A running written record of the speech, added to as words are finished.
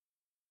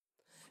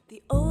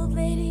The old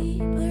lady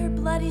put her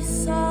bloody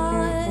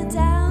saw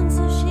down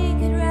so she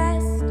could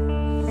rest.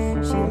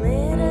 She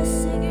lit a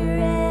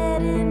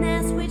cigarette and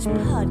asked which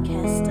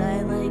podcast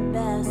I like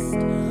best.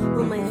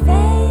 Well, my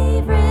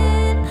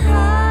favorite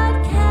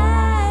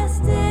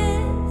podcast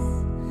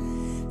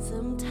is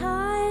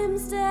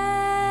Sometimes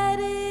Dad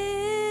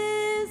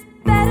is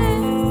Better.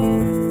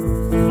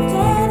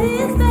 Dad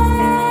is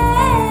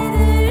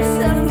better.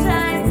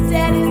 Sometimes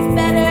Dad is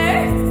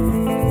better.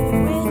 With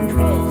Chris and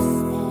Kristen.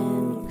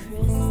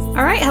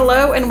 All right,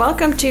 hello and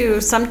welcome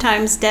to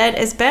Sometimes Dead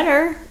is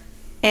Better.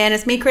 And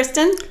it's me,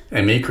 Kristen.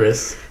 And me,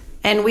 Chris.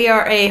 And we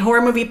are a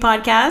horror movie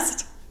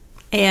podcast.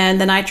 And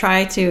then I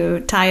try to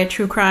tie a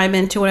true crime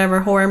into whatever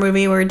horror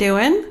movie we're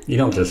doing. You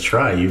don't just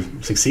try,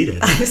 you've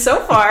succeeded.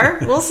 So far,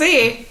 we'll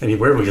see. I mean,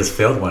 we just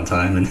failed one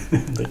time. And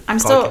I'm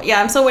still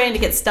waiting to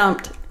get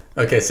stumped.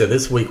 Okay, so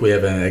this week we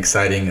have an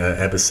exciting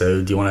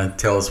episode. Do you want to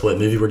tell us what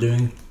movie we're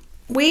doing?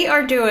 We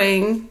are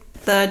doing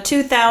the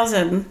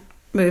 2000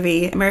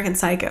 movie, American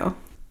Psycho.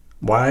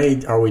 Why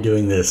are we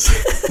doing this?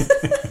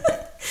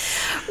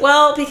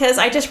 Well, because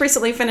I just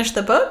recently finished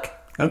the book.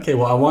 Okay,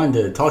 well, I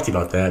wanted to talk to you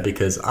about that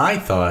because I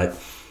thought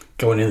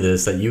going into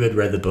this that you had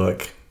read the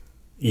book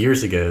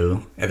years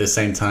ago at the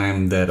same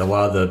time that a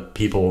lot of the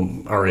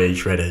people our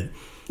age read it.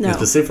 No. And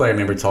specifically, I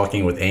remember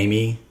talking with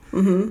Amy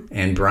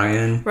and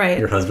Brian, Right.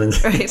 your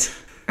husband. Right.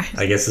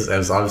 I guess it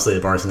was obviously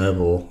at Barnes &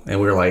 Noble. And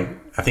we were like,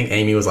 I think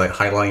Amy was like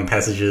highlighting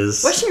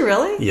passages. Was she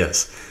really?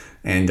 Yes.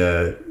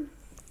 And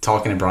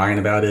talking to Brian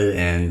about it,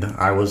 and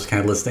I was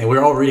kind of listening. We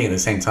were all reading at the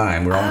same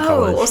time. We were all in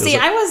college. Well, see,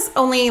 I was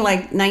only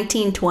like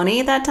 19,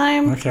 20 at that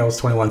time. Okay, I was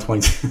 21,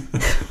 22.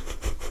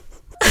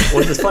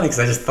 Well, it's funny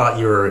because I just thought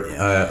you were,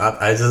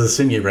 I just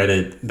assumed you read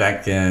it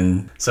back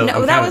then. So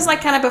No, that was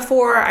like kind of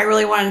before I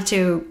really wanted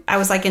to, I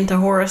was like into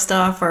horror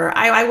stuff, or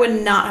I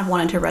would not have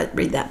wanted to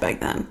read that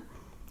back then.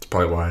 It's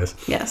probably wise.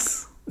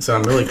 Yes. So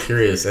I'm really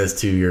curious as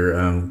to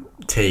your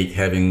take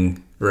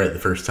having read it the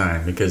first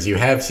time, because you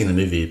have seen the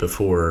movie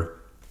before.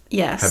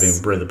 Yes.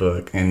 Having read the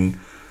book. And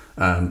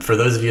for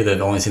those of you that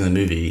have only seen the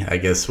movie, I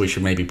guess we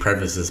should maybe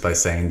preface this by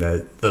saying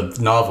that the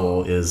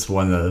novel is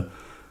one of the,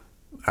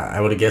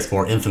 I would have guessed,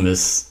 more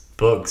infamous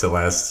books the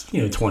last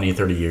 20,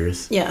 30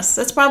 years. Yes.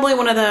 It's probably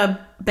one of the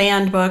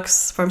banned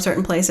books from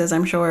certain places,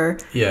 I'm sure.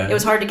 Yeah. It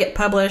was hard to get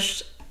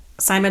published.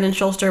 Simon and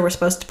Schuster were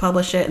supposed to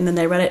publish it, and then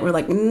they read it and were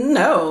like,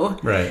 no.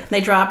 Right.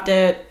 They dropped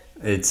it.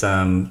 It's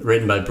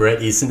written by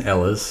Bret Easton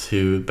Ellis,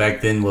 who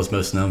back then was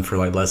most known for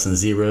like Lesson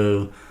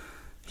Zero.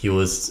 He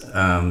was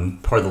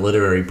part of the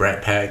literary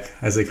Brat Pack,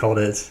 as they called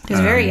it. He was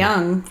very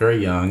young. Very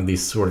young.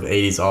 These sort of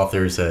 80s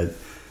authors that,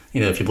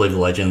 if you believe the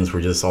legends, were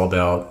just all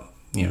about,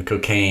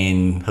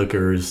 cocaine,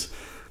 hookers,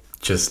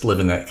 just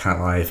living that kind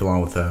of life,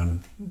 along with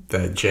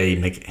that Jay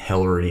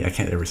McHellery. I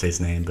can't ever say his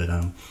name, but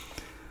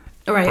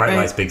Bright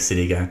Lights Big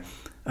City guy.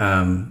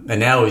 And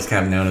now he's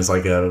kind of known as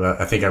like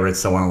I think I read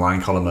someone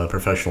online called him a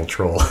professional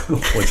troll,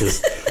 which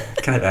is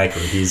kind of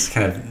accurate. He's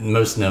kind of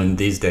most known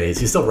these days.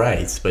 He still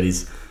writes, but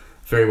he's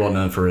very well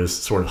known for his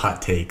sort of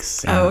hot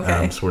takes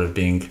and sort of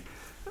being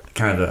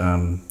kind of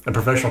a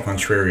professional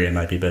contrarian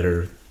might be a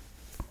better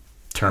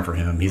term for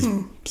him. He's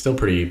still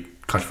pretty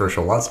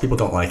controversial. Lots of people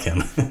don't like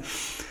him.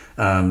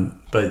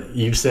 But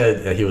you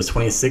said that he was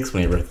 26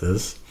 when he wrote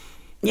this,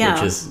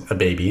 which is a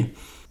baby.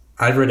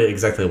 I've read it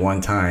exactly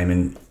one time,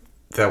 and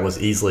that was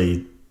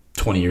easily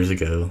 20 years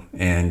ago.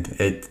 And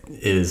it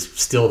is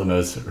still the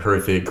most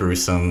horrific,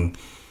 gruesome,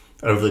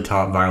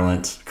 over-the-top,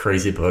 violent,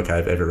 crazy book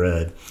I've ever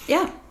read.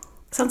 Yeah.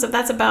 Sounds like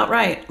that's about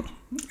right.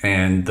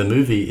 And the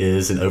movie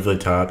is an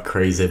over-the-top,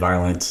 crazy,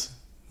 violent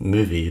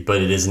movie,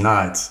 but it is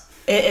not.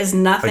 It is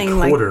nothing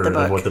like the book.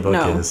 Of what the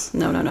book is.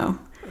 No.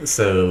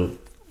 So,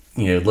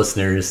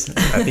 listeners,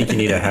 I think you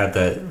need to have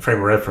that frame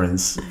of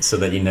reference so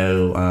that you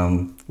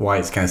know why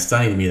it's kind of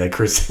stunning to me that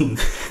Kristen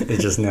is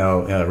just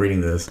now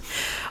reading this.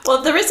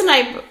 Well, the reason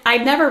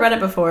I'd never read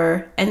it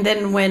before, and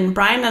then when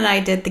Brian and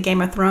I did the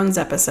Game of Thrones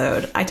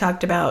episode, I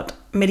talked about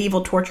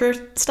medieval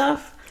torture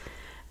stuff.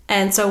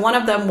 And so one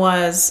of them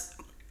was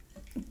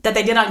that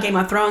they did on Game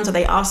of Thrones, that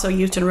they also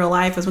used in real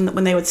life, was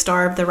when they would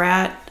starve the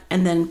rat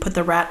and then put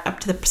the rat up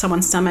to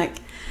someone's stomach.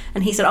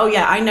 And he said, "Oh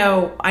yeah, I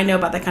know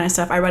about that kind of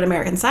stuff. I read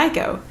American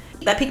Psycho."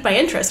 That piqued my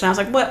interest, and I was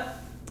like,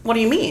 "What do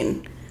you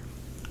mean?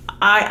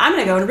 I'm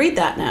going to go and read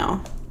that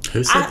now."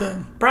 Who said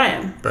that?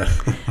 Brian.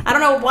 I don't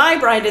know why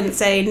Brian didn't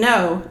say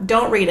no,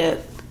 don't read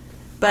it,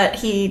 but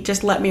he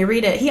just let me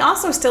read it. He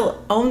also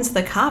still owns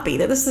the copy.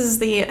 That this is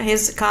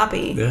his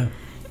copy. Yeah.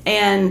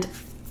 And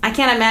I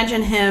can't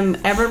imagine him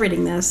ever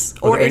reading this,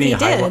 or if he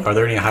did. Are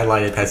there any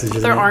highlighted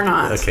passages? There are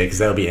not. Okay, because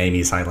that would be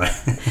Amy's highlight.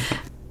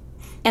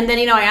 And then,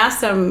 I asked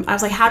him, I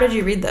was like, how did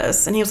you read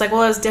this? And he was like,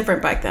 well, it was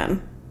different back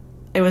then.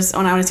 It was,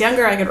 when I was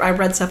younger, I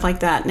read stuff like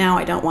that. Now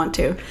I don't want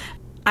to.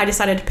 I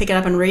decided to pick it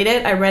up and read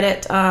it. I read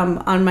it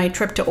on my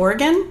trip to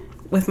Oregon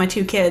with my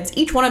two kids.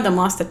 Each one of them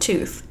lost a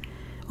tooth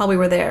while we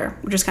were there,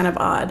 which is kind of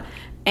odd.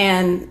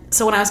 And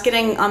so when I was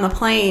getting on the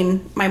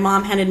plane, my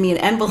mom handed me an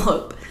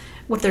envelope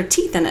with their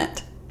teeth in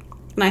it.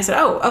 And I said,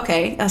 oh,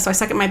 okay. So I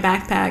stuck it in my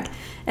backpack.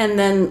 And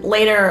then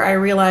later I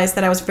realized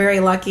that I was very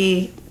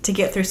lucky to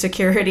get through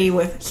security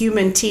with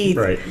human teeth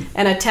Right.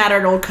 and a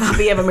tattered old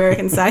copy of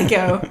American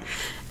Psycho.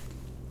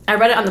 I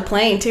read it on the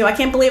plane, too. I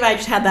can't believe I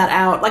just had that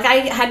out. Like,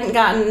 I hadn't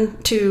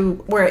gotten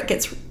to where it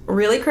gets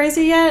really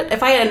crazy yet.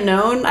 If I had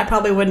known, I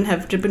probably wouldn't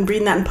have been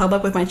reading that in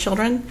public with my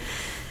children.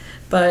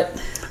 But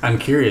I'm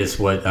curious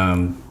what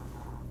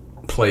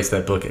place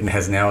that book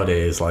has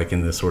nowadays, like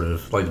in the sort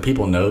of, like,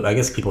 people know, I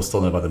guess people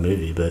still know about the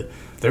movie, but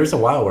there was a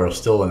while where it was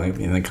still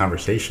in the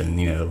conversation,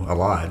 you know, a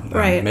lot.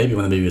 Right. Maybe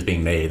when the movie was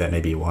being made, that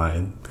may be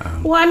why.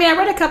 well, I mean, I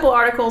read a couple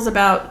articles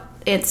about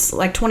its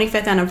like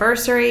 25th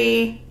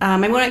anniversary.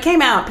 And when it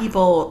came out,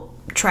 people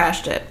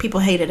trashed it. People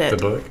hated it. The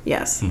book?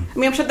 Yes. I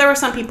mean, I'm sure there were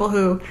some people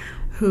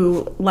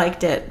who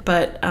liked it,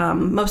 but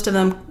most of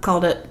them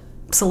called it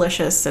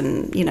salacious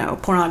and, you know,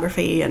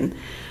 pornography and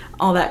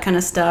all that kind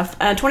of stuff.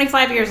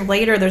 25 years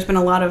later, there's been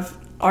a lot of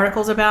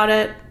articles about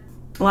it,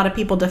 a lot of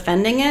people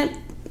defending it.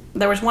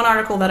 There was one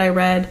article that I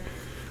read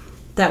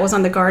that was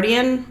on The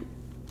Guardian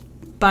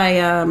by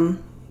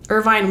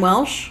Irvine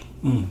Welsh,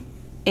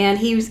 and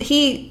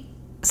he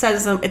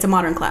says it's a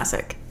modern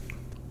classic.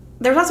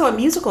 There was also a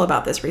musical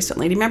about this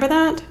recently. Do you remember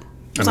that?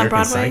 It was American on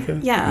Broadway. Psycho?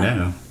 Yeah.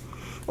 No.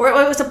 Or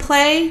it was a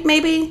play,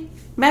 maybe?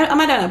 I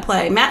might have done a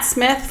play. Matt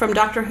Smith from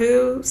Doctor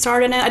Who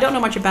starred in it. I don't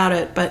know much about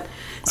it, but...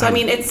 So, I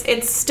mean,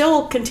 it's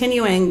still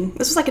continuing.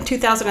 This was like in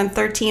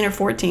 2013 or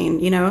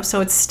 14, you know?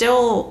 So it's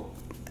still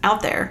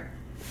out there.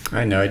 I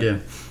had no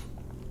idea.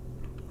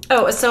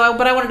 Oh, so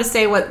but I wanted to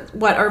say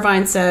what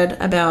Irvine said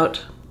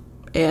about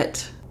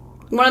it.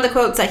 One of the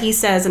quotes that he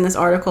says in this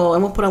article,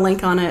 and we'll put a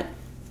link on it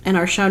in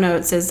our show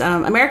notes, is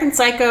American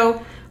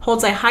Psycho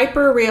holds a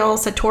hyper-real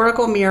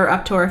satirical mirror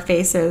up to our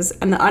faces,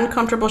 and the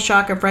uncomfortable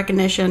shock of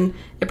recognition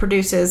it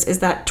produces is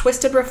that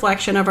twisted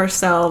reflection of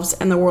ourselves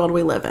and the world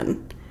we live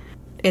in.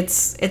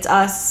 It's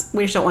us.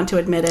 We just don't want to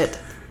admit it.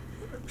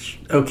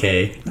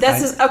 Okay.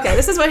 This is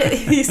what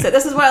he said.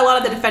 This is what a lot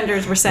of the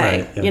defenders were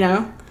saying, Right, yeah. you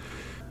know?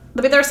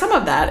 But there's some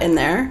of that in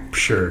there.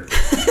 Sure.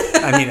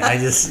 I mean, I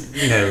just,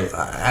 you know,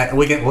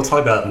 we'll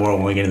talk about it more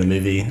when we get into the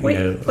movie. We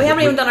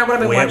haven't even done our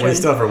what have we watching. We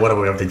still have our what have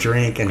we have to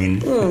drink. I mean,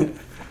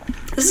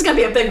 This is going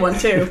to be a big one,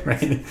 too.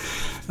 right.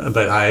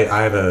 But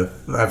I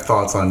have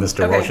thoughts on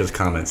Mr. Okay. Welsh's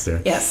comments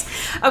there. Yes.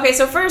 Okay,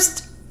 so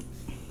first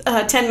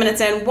 10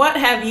 minutes in, what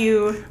have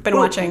you been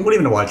watching? What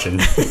have you been watching?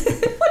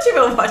 What you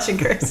been watching,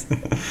 Chris?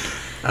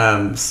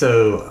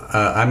 So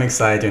I'm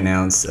excited to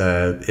announce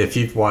if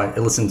you've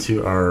listened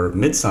to our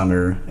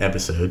Midsummer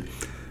episode,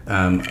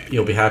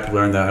 you'll be happy to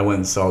learn that I went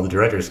and saw the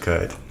director's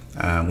cut,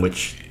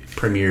 which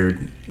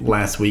premiered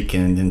last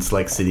weekend in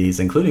select cities,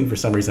 including for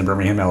some reason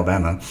Birmingham,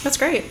 Alabama. That's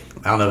great.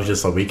 I don't know if it was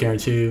just a weekend or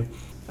two.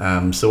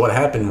 So what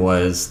happened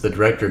was the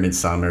director of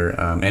Midsummer,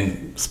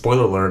 and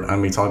spoiler alert, I'm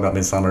going to be talking about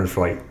Midsummer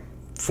for like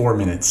 4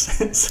 minutes.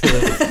 So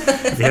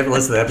if you haven't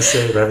listened to the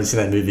episode or haven't seen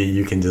that movie,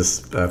 you can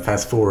just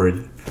fast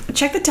forward.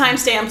 Check the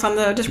timestamps on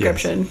the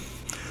description.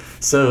 Yes.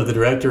 So the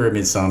director of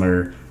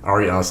Midsummer,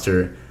 Ari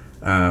Aster,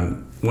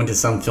 went to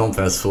some film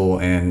festival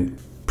and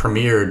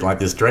premiered like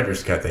this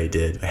director's cut they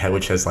did,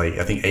 which has like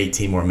I think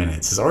 18 more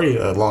minutes. It's already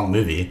a long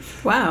movie.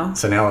 Wow.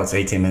 So now it's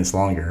 18 minutes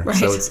longer. Right.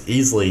 So it's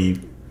easily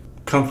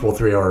comfortable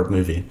 3-hour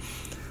movie.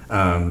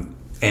 And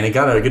it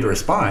got a good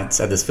response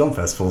at this film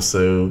festival.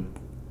 So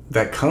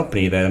that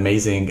company, that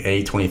amazing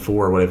A24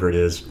 or whatever it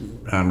is,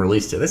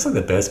 released it. That's like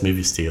the best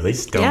movie studio. They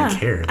just don't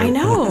care. I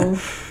know.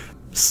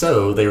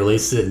 So they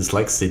released it in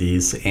select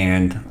cities,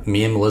 and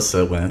me and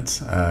Melissa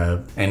went,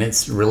 and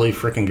it's really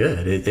freaking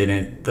good.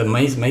 The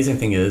amazing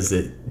thing is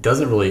it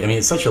doesn't really, I mean,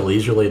 it's such a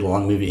leisurely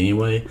long movie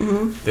anyway.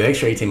 Mm-hmm. The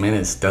extra 18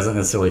 minutes doesn't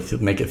necessarily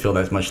make it feel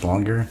that much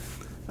longer.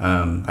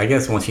 I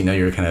guess once you know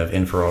you're kind of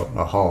in for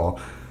a haul.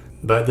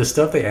 But the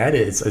stuff they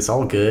added, it's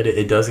all good.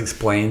 It does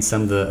explain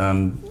some of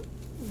the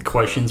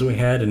questions we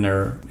had in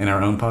our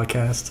own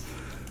podcast.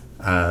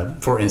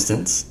 For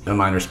instance, a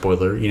minor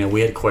spoiler,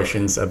 we had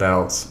questions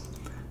about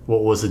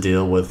what was the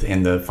deal with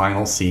in the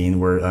final scene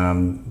where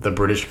the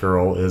British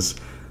girl is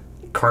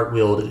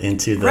cartwheeled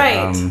into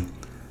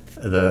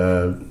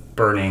the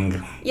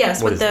burning.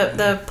 Yes, with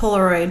the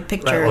Polaroid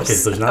pictures. Right, okay,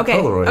 so there's not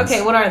Polaroids.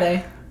 Okay, what are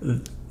they?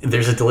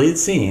 There's a deleted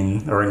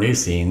scene or a new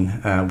scene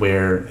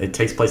where it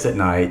takes place at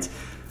night,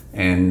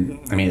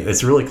 and I mean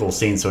it's a really cool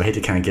scene. So I hate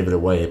to kind of give it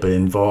away, but it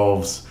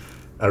involves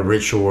a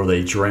ritual where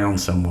they drown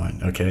someone.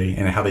 Okay,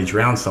 and how they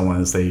drown someone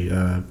is they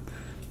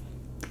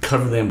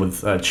cover them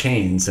with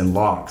chains and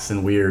locks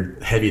and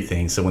weird heavy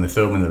things. So when they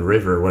throw them in the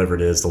river or whatever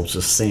it is, they'll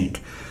just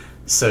sink.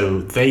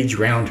 So they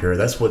drowned her.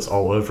 That's what's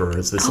all over.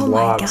 It's this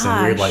locks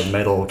and weird like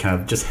metal kind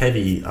of just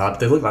heavy.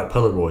 They look like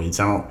Polaroids.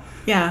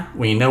 Yeah.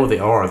 When you know what they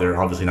are, they're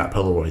obviously not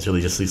Polaroids. Really,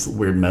 just these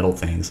weird metal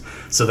things.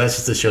 So that's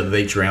just to show that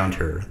they drowned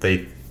her.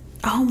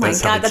 Oh my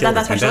God!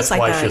 That's what she looks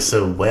like. That's why she's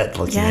so wet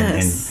looking. Yes.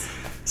 And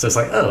so it's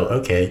like, oh,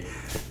 okay.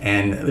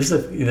 And there's so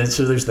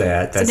there's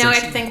that. So now I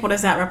have to think, what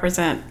does that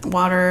represent?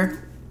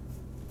 Water.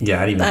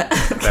 Yeah,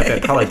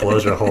 that probably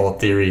blows our whole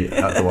theory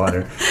out the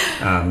water.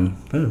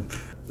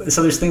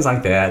 So there's things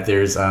like that.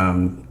 There's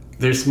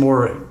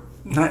more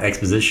not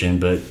exposition,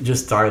 but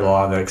just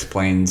dialogue that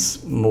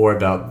explains more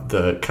about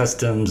the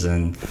customs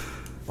and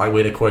like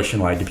we had a question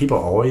like, are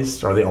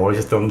they always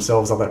just throw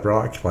themselves off that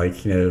rock?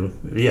 Like,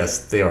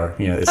 yes, they are.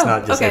 It's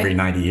not just every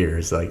 90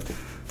 years. Like,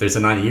 there's a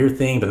 90-year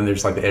thing, but then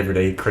there's like the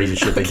everyday crazy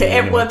shit they do.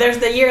 Okay, well, there's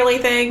the yearly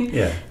thing.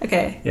 Yeah.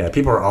 Okay. Yeah,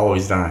 people are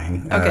always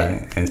dying.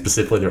 Okay. And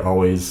specifically, they're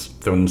always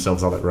throwing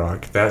themselves off that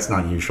rock. That's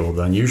not usual.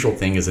 The unusual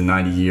thing is a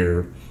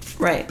 90-year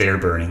bear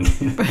burning.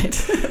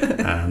 Right.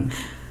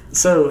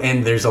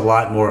 And there's a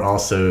lot more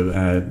also,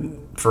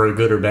 for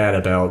good or bad,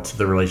 about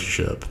the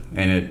relationship.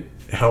 And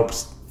it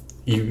helps,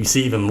 you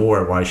see even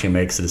more why she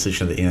makes the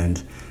decision at the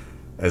end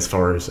as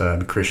far as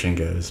Christian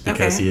goes,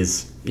 because he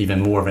is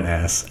even more of an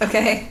ass.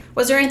 Okay.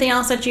 Was there anything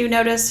else that you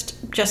noticed,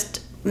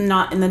 just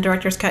not in the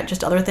director's cut,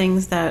 just other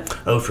things that...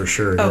 Oh, for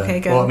sure. Yeah. Okay,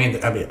 good. Well, I mean,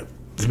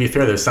 to be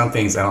fair, there's some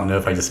things I don't know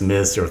if I just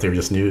missed or if they were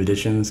just new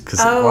additions, because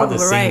a lot of the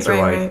scenes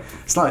are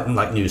it's not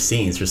like new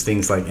scenes, just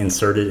things like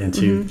inserted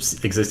into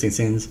existing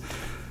scenes.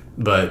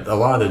 But a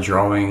lot of the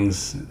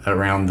drawings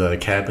around the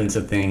cabins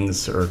and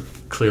things are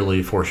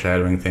clearly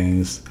foreshadowing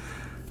things.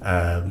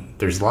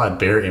 There's a lot of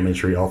bear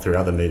imagery all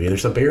throughout the movie.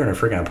 There's a bear in a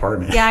freaking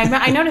apartment. Yeah,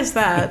 I noticed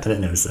that. I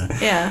didn't notice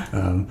that. Yeah.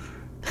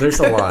 There's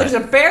a lot. There's a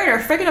bear in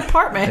a freaking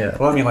apartment. Yeah.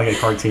 Well, I mean, like a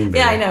cartoon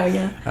bear. Yeah, I know,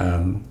 yeah.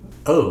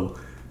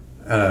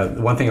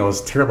 One thing I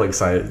was terribly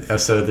excited.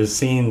 So there's a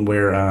scene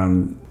where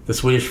the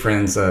Swedish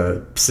friend's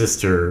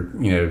sister,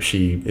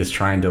 she is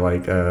trying to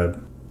like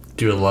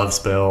do a love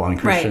spell on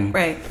Christian.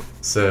 Right.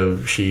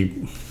 So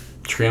she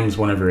trims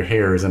one of her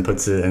hairs and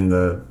puts it in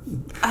the...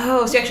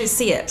 Oh, so you actually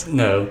see it?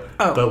 No.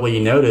 Oh. But what you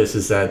notice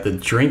is that the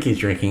drink he's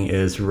drinking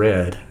is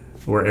red,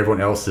 where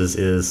everyone else's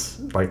is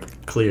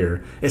like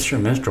clear. It's her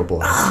menstrual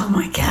blood. Oh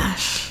my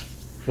gosh.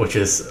 Which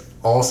is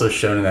also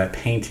shown in that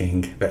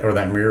painting, or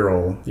that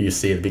mural you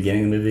see at the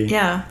beginning of the movie.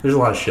 Yeah. There's a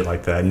lot of shit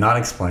like that, not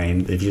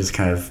explained, if you just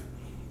kind of,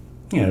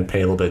 pay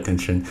a little bit of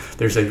attention.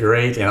 There's a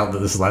great, and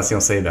this is the last thing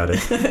I'll say about it,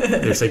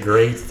 there's a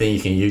great thing you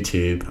can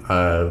YouTube.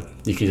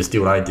 You can just do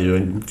what I do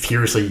and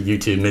furiously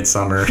YouTube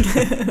Midsummer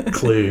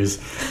clues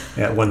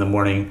at 1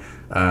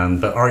 a.m.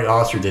 But Ari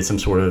Aster did some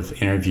sort of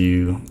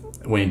interview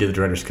when he did the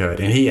director's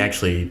cut, and he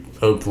actually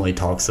openly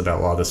talks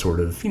about a lot of the sort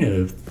of,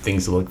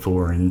 things to look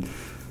for and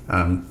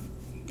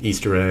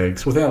Easter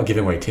eggs without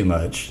giving away too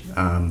much.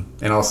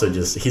 And also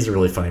just, he's a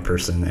really funny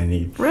person, and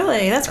he...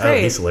 Really? That's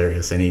great. He's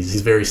hilarious, and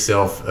he's very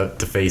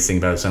self-defacing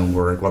about his own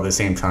work, while at the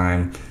same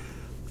time,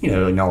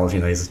 acknowledging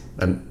that he's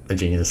a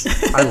genius.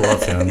 I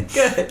love him.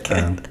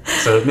 Good.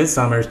 So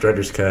Midsummer's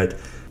director's cut.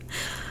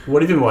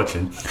 What have you been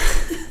watching?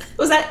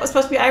 Was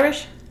supposed to be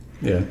Irish?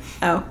 Yeah.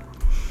 Oh.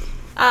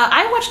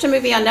 I watched a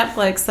movie on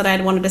Netflix that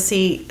I'd wanted to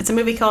see. It's a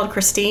movie called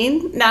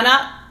Christine. No,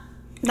 not...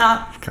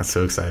 Got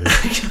so excited.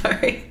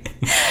 Sorry.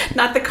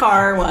 Not the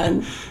car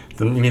one.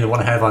 You mean the one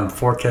I have on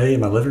 4K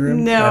in my living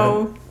room?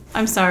 No.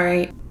 I'm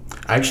sorry.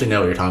 I actually know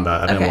what you're talking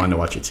about. I've been wanting to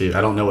watch it too.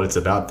 I don't know what it's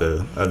about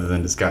though, other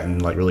than it's gotten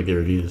like really good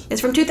reviews. It's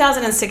from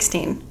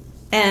 2016.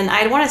 And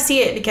I'd want to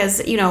see it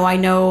because, I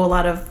know a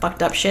lot of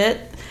fucked up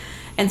shit.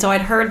 And so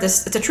I'd heard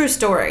this. It's a true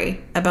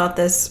story about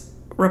this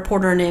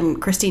reporter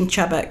named Christine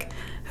Chubbuck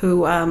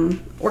who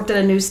worked at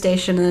a news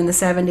station in the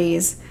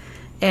 70s.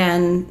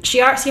 And she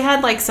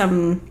had like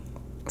some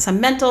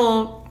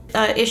mental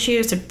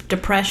issues,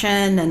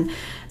 depression, and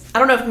I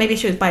don't know if maybe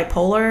she was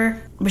bipolar,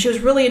 but she was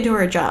really into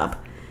her job.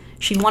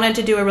 She wanted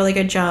to do a really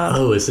good job.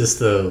 Oh, is this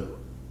the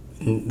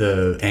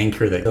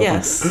anchor that...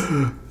 Yes.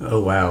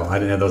 Oh, wow. I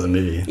didn't know that was a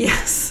movie.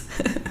 Yes.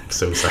 I'm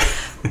so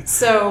sorry.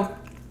 So,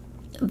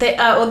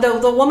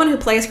 the woman who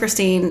plays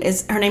Christine,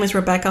 her name is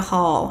Rebecca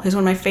Hall, who's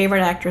one of my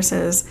favorite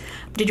actresses.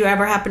 Did you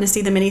ever happen to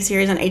see the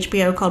miniseries on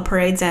HBO called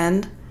Parade's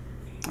End?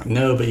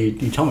 No, but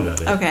you told me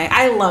about it. Okay,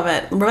 I love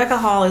it. Rebecca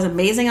Hall is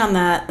amazing on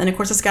that. And, of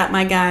course, it's got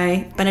my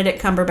guy, Benedict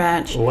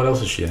Cumberbatch. Well, what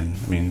else is she in?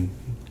 I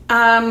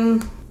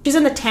mean... She's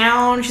in The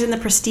Town. She's in The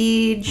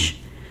Prestige.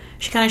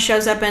 She kind of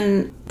shows up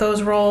in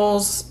those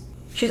roles.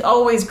 She's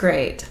always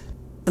great.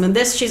 I mean,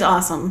 she's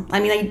awesome. I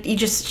mean,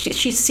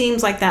 she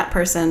seems like that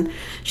person.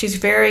 She's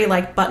very,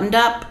 like, buttoned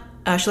up.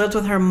 She lives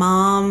with her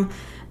mom.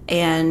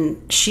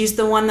 And she's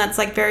the one that's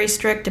like very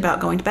strict about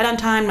going to bed on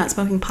time, not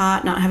smoking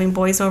pot, not having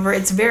boys over.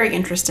 It's very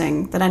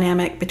interesting, the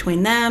dynamic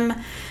between them.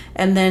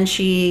 And then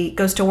she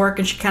goes to work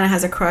and she kind of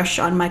has a crush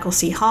on Michael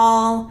C.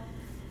 Hall.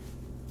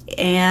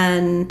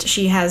 And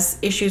she has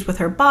issues with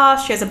her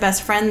boss. She has a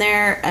best friend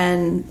there.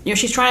 And,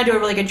 she's trying to do a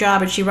really good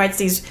job. And she writes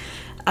these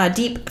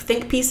deep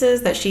think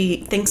pieces that she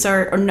thinks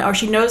or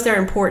she knows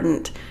they're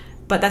important.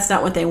 But that's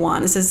not what they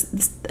want. This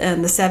is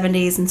in the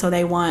 70s, and so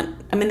they want...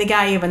 I mean, the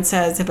guy even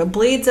says, if it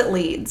bleeds, it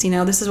leads.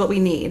 This is what we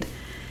need.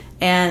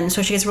 And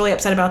so she gets really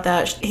upset about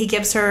that. He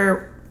gives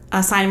her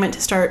assignment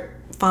to start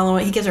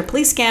following... He gives her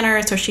police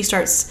scanners, so she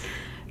starts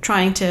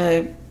trying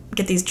to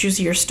get these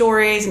juicier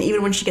stories, and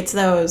even when she gets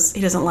those,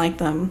 he doesn't like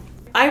them.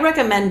 I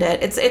recommend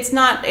it. It's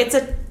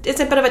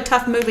a bit of a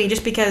tough movie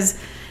just because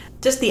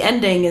just the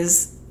ending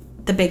is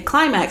the big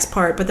climax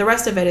part, but the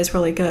rest of it is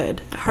really good.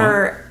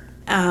 Her...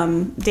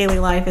 daily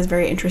life is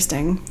very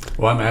interesting.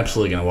 Well, I'm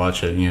absolutely going to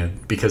watch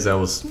it, because I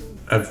was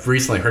I've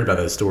recently heard about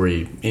that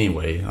story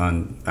anyway. I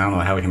don't know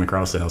how I came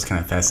across it. I was kind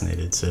of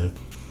fascinated. So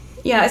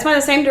Yeah, it's by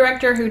the same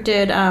director who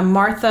did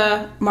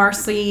Martha,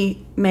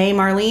 Marcy, May,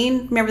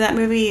 Marlene. Remember that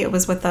movie? It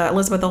was with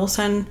Elizabeth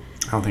Olsen.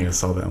 I don't think I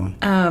saw that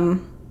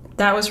one.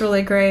 That was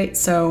really great,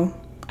 so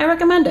I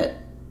recommend it.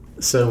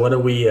 So what are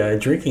we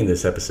drinking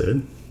this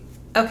episode?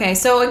 Okay,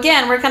 so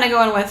again, we're kind of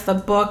going with the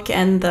book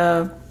and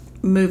the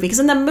movie. Because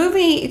in the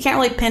movie, you can't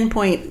really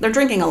pinpoint. They're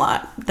drinking a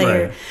lot.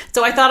 Right.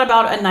 So I thought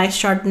about a nice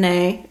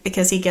Chardonnay,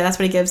 because that's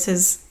what he gives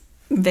his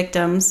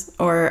victims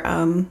or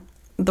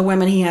the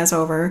women he has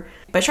over.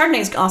 But Chardonnay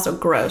is also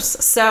gross.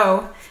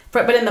 So,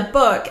 but in the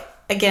book,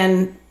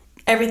 again,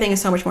 everything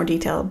is so much more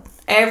detailed.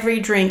 Every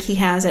drink he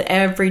has at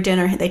every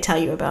dinner they tell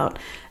you about.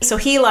 So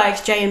he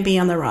likes J&B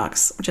on the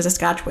rocks, which is a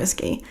Scotch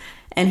whiskey.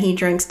 And he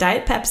drinks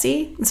Diet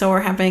Pepsi. So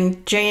we're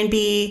having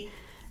J&B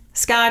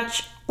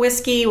Scotch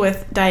whiskey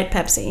with Diet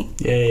Pepsi.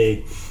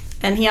 Yay.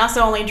 And he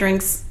also only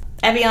drinks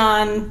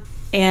Evian,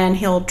 and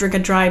he'll drink a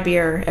dry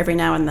beer every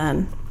now and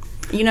then.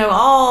 You know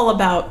all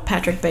about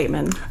Patrick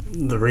Bateman.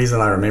 The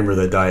reason I remember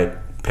the Diet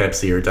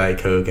Pepsi or Diet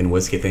Coke and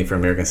whiskey thing from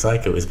American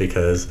Psycho is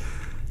because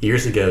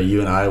years ago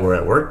you and I were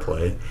at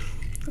Workplay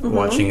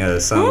watching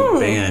some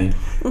band,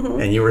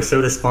 and you were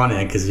so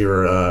despondent because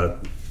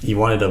you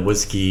wanted a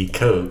whiskey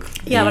Coke.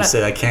 Yeah, and you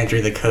said, I can't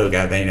drink the Coke.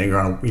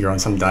 You're on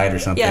some diet or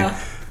something. Yeah.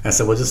 I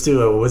said, well, just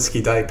do a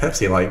whiskey Diet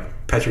Pepsi like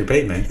Patrick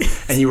Bateman.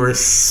 And you were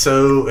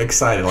so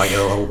excited. Like,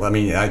 I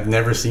mean, I'd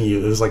never seen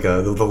you. It was like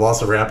the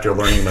Velociraptor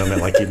learning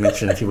moment, like you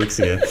mentioned a few weeks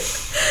ago.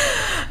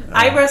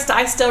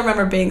 I still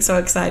remember being so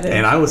excited.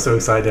 And I was so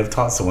excited to have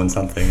taught someone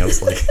something. I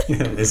was like,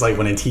 it's like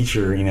when a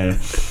teacher, I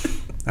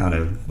don't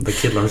know, the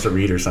kid learns to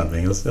read or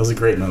something. It was a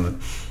great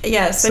moment.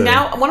 Yes. So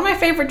now one of my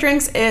favorite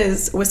drinks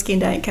is whiskey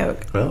and Diet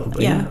Coke. Well,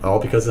 yeah, all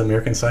because of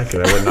American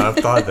Psycho. I would not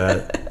have thought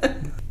that.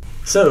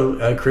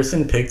 So,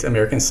 Kristen picked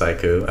American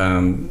Psycho.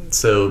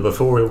 So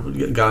before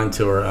we got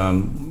into our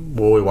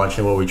what we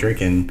watching, what we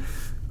drinking,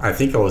 I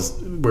think we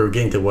were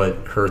getting to what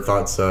her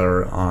thoughts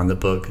are on the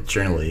book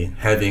generally,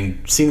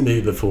 having seen the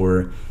movie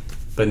before,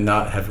 but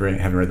not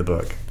having read the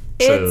book.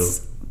 It's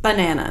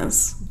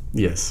bananas.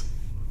 Yes.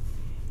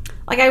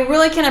 Like, I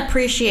really can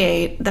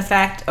appreciate the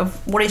fact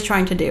of what he's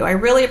trying to do. I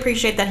really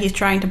appreciate that he's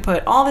trying to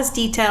put all this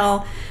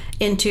detail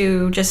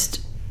into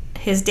just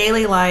his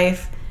daily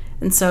life.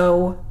 And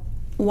so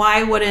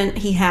why wouldn't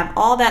he have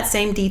all that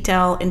same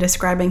detail in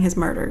describing his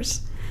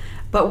murders?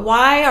 But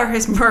why are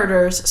his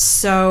murders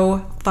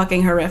so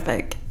fucking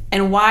horrific?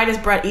 And why does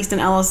Bret Easton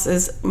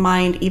Ellis's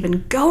mind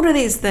even go to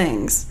these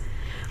things?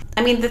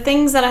 I mean, the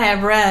things that I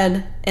have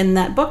read in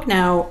that book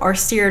now are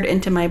seared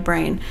into my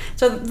brain.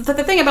 So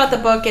the thing about the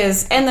book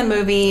is, and the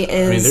movie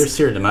is... I mean, they're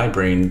seared into my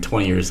brain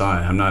 20 years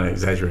on. I'm not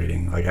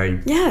exaggerating.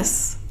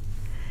 Yes.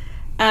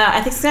 I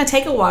think it's going to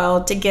take a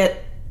while to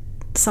get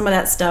some of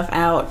that stuff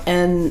out.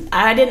 And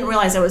I didn't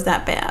realize it was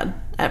that bad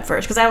at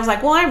first. Because I was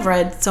like, well, I've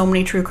read so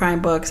many true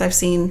crime books. I've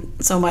seen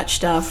so much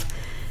stuff.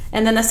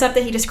 And then the stuff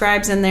that he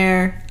describes in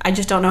there, I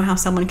just don't know how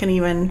someone can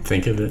even...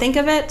 Think of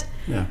it?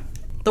 Yeah.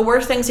 The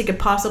worst things he could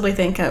possibly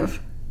think of,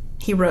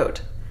 he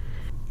wrote.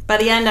 By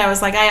the end, I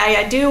was like,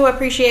 I do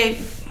appreciate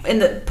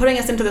putting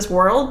us into this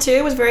world,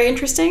 too, was very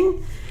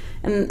interesting.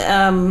 And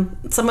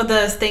some of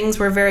the things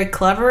were very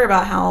clever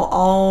about how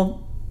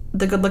all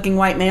the good-looking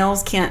white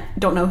males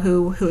don't know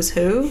who's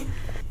who.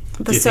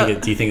 Do you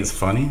think it's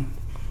funny,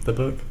 the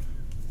book?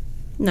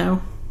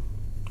 No.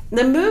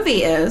 The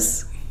movie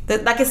is.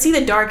 I can see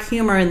the dark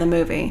humor in the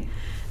movie.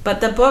 But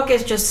the book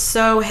is just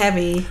so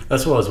heavy.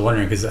 That's what I was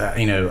wondering, because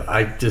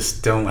I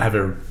just don't have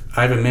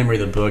I have a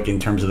memory of the book in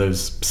terms of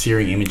those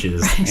searing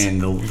images and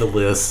the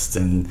list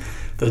and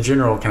the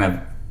general kind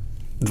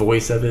of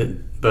voice of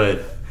it.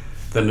 But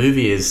the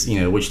movie is,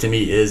 which to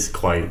me is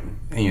quite,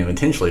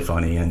 intentionally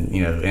funny, and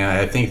and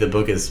I think the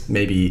book is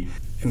maybe.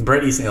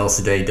 Bret Easton Ellis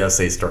today does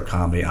say it's dark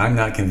comedy. I'm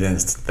not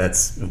convinced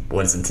that's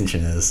what his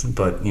intention is,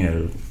 but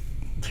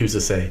who's to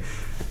say?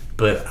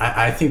 But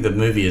I think the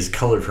movie is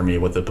colored for me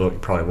what the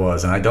book probably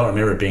was, and I don't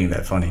remember it being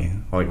that funny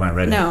when I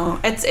read it. No,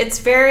 it's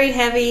very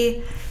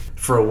heavy.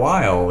 For a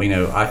while,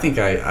 I think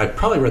I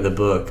probably read the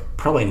book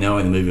probably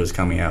knowing the movie was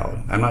coming out.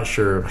 I'm not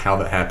sure how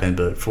that happened,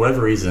 but for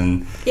whatever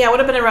reason... Yeah, it would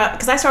have been around...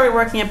 Because I started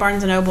working at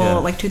Barnes &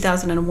 Noble like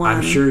 2001.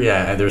 I'm sure,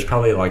 yeah. There's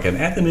probably like an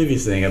at the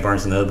movies thing at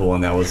Barnes & Noble,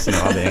 and that was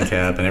on the end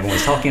cap, and everyone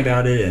was talking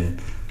about it,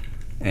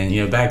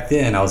 and back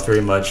then I was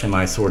very much in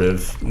my sort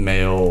of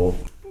male,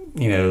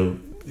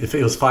 if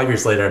it was 5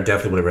 years later, I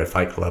definitely would have read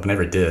Fight Club. I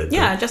never did.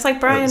 Yeah, just like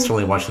Brian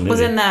was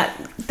in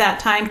that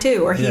time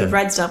too, where he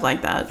read stuff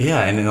like that.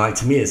 Yeah, and then,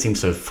 to me it seems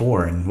so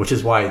foreign, which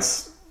is why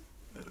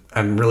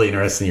I'm really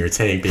interested in your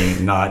take,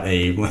 being not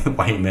a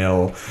white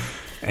male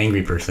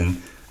angry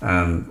person.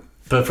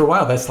 But for a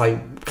while, that's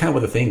like kind of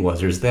what the thing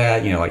was. There's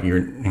that,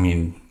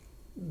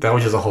 that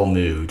was just a whole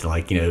mood.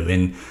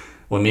 And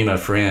when me and my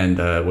friend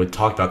would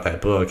talk about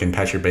that book and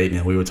Patrick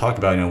Bateman, we would talk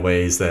about it in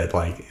ways that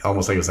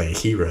almost like it was like a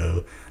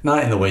hero,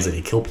 not in the ways that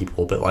he killed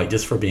people, but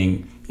just for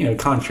being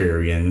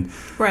contrary and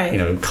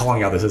right.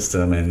 Calling out the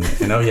system and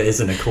oh yeah,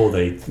 isn't it cool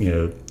that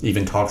he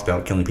even talks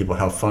about killing people?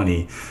 How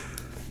funny.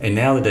 And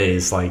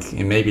nowadays, like,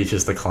 and maybe it's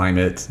just the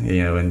climate,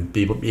 and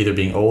people either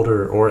being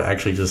older or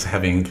actually just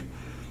having,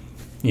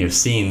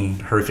 seen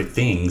horrific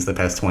things the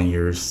past 20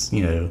 years,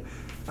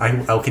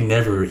 I can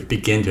never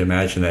begin to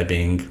imagine that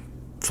being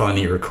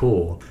funny or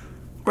cool.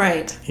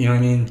 Right. You know what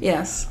I mean?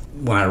 Yes.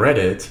 When I read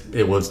it,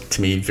 it was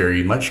to me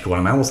very much cool.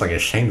 I'm almost like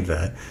ashamed of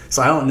that.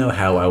 So I don't know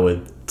how I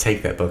would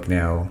take that book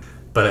now.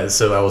 But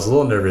so I was a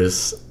little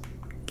nervous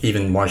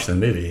even watching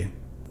the movie.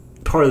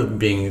 Part of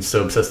being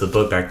so obsessed with the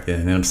book back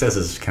then, and obsessed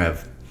is kind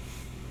of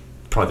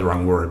probably the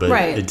wrong word, but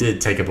it did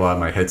take up a lot of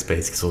my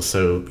headspace because it was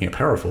so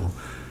powerful.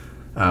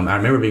 I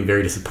remember being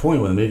very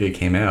disappointed when the movie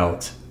came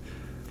out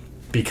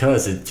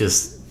because it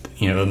just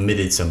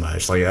omitted so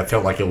much. Like, I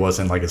felt like it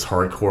wasn't like as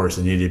hardcore as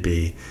it needed to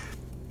be.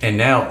 And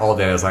now all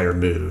that is like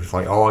removed.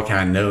 Like, all I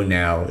kind of know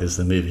now is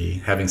the movie,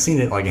 having seen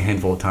it like a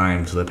handful of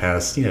times for the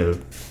past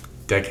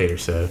decade or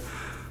so,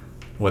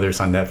 whether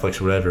it's on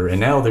Netflix or whatever. And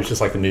now there's just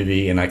like the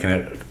movie, and I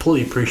can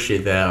completely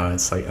appreciate that on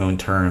its like own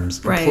terms,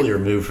 completely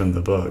removed from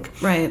the book.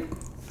 Right.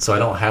 So I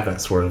don't have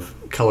that sort of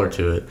color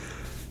to it.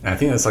 And I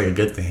think that's like a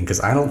good thing, because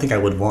I don't think I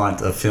would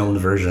want a filmed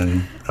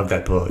version of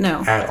that book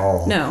at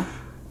all. No.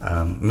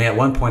 At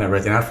one point I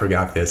read, and I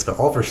forgot this, but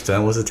Oliver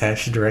Stone was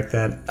attached to direct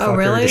that. Oh,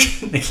 really?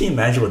 Can you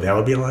imagine what that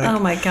would be like? Oh,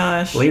 my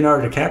gosh.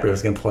 Leonardo DiCaprio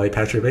was going to play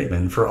Patrick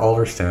Bateman for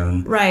Oliver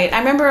Stone. Right. I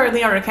remember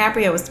Leonardo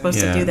DiCaprio was supposed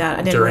to do that.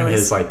 I didn't During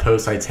realize. his like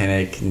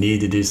post-Titanic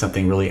need to do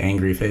something really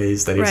angry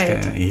phase that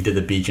he did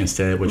The Beach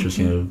instead, which was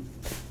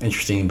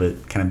interesting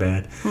but kind of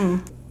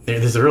bad.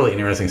 There's a really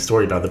interesting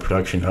story about the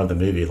production of the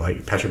movie.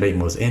 Like, Patrick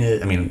Bateman was in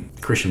it. I mean,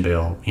 Christian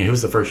Bale, he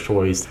was the first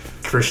choice.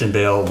 Christian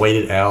Bale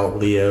waited out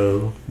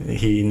Leo.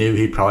 He knew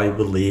he probably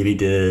would leave. He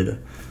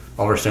did.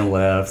 Oliver Stone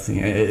left.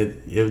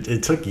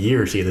 It took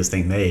years to get this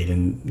thing made,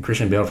 and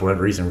Christian Bale, for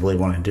whatever reason, really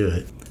wanted to do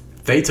it.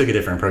 They took a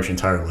different approach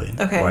entirely.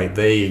 Okay.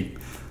 Like,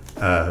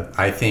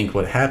 I think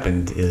what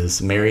happened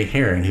is Mary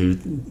Herron, who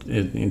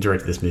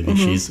directed this movie,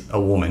 she's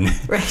a woman.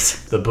 Right.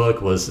 The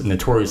book was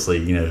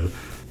notoriously,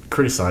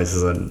 criticized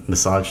as a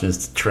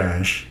misogynist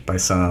trash by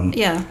some.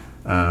 Yeah.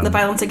 The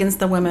violence against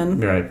the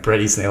women. Right.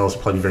 Bret Easton Ellis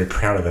will probably be very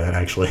proud of that,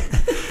 actually.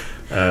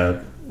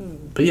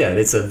 But yeah,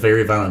 it's a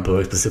very violent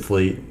book,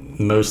 specifically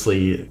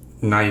mostly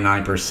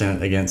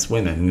 99% against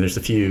women. And there's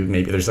a few,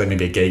 there's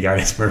maybe a gay guy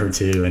that's murdered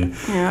too, and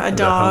a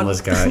dog. A homeless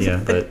guy,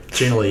 but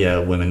generally,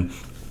 women.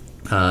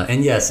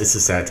 And yes, it's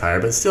a satire,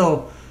 but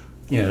still,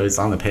 it's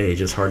on the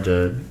page. It's hard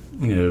to,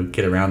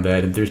 get around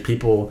that. And there's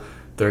people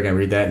that are going to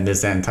read that and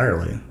miss that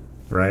entirely.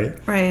 Right?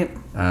 Right.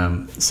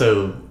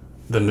 So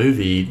the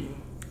movie,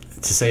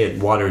 to say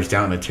it waters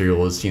down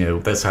material is,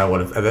 that's how I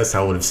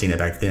would have seen it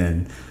back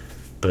then.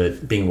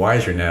 But being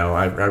wiser now,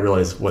 I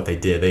realize what they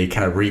did. They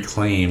kind of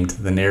reclaimed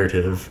the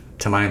narrative,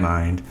 to my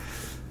mind,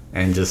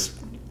 and just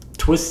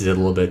twisted it a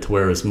little bit to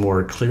where it was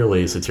more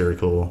clearly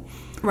satirical.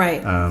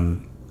 Right.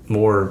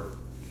 More,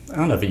 I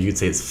don't know if you could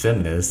say it's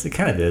feminist. It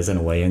kind of is in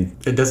a way, and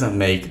it doesn't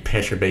make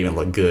Patrick Bateman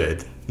look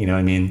good. You know what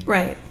I mean?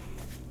 Right.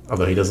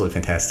 Although he does look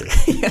fantastic.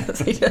 Yes,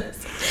 he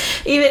does.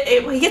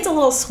 He gets a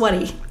little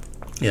sweaty.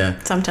 Yeah.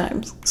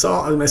 Sometimes. So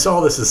I saw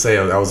all this to say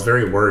I was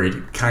very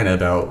worried kind of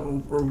about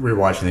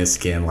rewatching this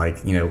again.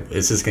 Like,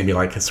 is this going to be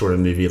like a sort of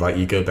movie like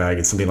you go back,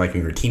 it's something like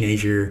when you're a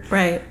teenager.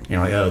 Right.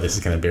 You're like, oh, this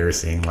is kind of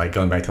embarrassing. Like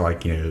going back to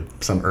like,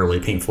 some early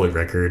Pink Floyd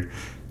record,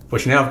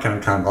 which now I've kind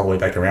of come all the way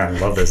back around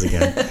and love those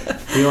again.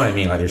 You know what I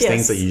mean? Like there's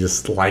things that you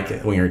just like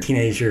when you're a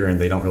teenager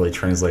and they don't really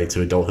translate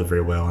to adulthood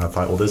very well. And I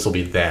thought, well, this will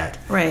be that.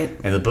 Right.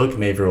 And the book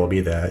may very well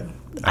be that.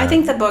 I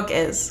think the book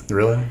is.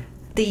 Really?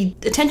 The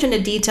attention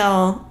to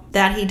detail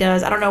that he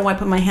does. I don't know why I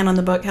put my hand on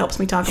the book helps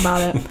me talk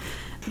about it.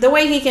 The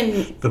way he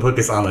can... The book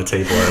is on the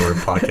table that we're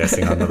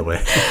podcasting on, by the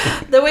way.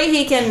 The way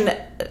he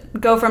can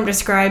go from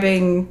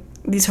describing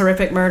these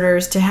horrific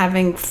murders to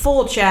having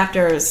full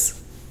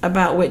chapters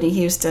about Whitney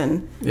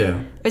Houston.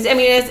 Yeah.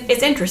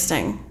 It's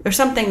interesting. There's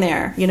something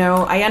there,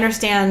 I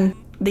understand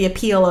the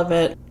appeal of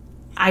it.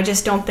 I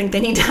just don't think they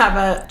need to have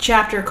a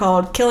chapter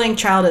called Killing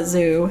Child at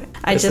Zoo.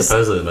 It's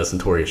supposedly the most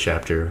notorious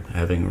chapter,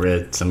 having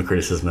read some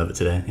criticism of it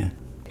today. Yeah.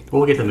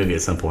 We'll get to the movie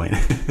at some point.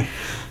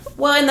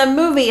 Well, in the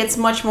movie, it's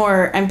much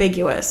more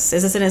ambiguous.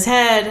 Is this in his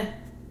head?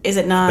 Is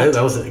it not?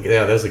 That was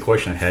the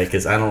question I had,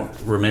 because I don't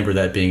remember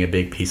that being a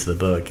big piece of the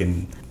book,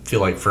 and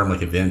feel like firmly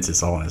convinced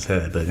it's all in his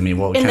head. But in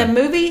the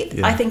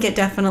movie, I think it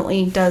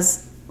definitely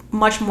does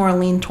much more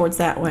lean towards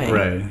that way.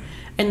 Right.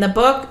 In the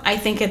book, I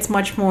think it's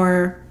much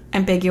more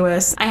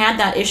ambiguous. I had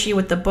that issue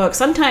with the book.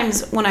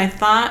 Sometimes when I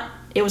thought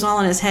it was all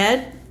in his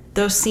head,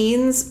 those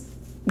scenes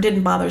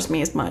didn't bother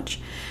me as much.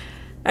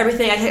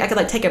 Everything, I could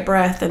like take a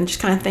breath and just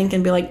kind of think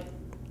and be like,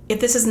 if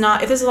this is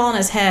all in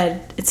his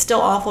head, it's still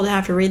awful to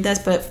have to read this,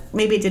 but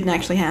maybe it didn't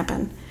actually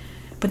happen.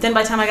 But then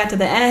by the time I got to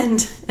the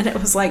end and it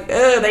was like,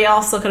 they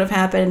all still could have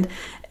happened,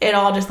 it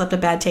all just left a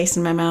bad taste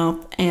in my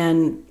mouth.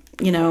 And,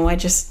 I don't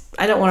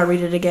want to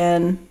read it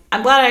again.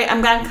 I'm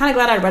kind of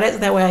glad I read it, so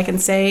that way I can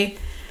say,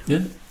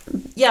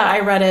 yeah,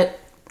 I read it.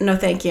 No,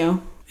 thank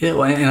you. Yeah,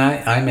 well, and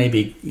I may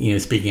be,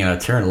 speaking out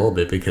of turn a little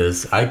bit,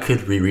 because I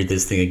could reread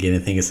this thing again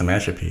and think it's a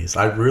masterpiece.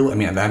 I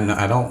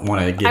don't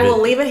want to give it... I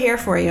will leave it here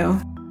for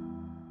you.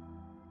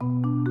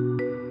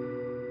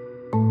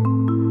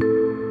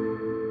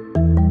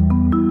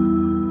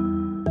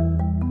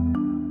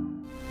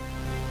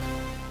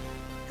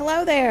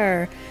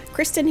 there.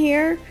 Kristen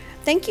here.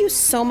 Thank you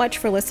so much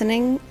for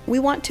listening. We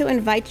want to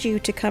invite you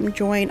to come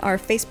join our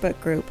Facebook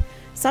group.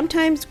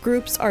 Sometimes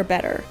groups are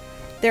better.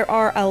 There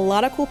are a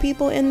lot of cool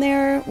people in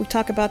there. We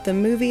talk about the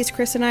movies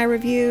Chris and I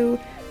review,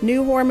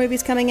 new horror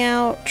movies coming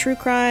out, true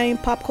crime,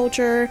 pop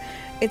culture.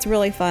 It's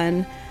really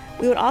fun.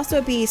 We would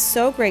also be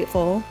so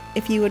grateful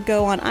if you would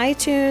go on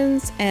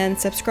iTunes and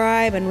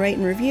subscribe and rate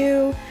and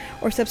review,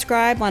 or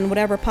subscribe on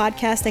whatever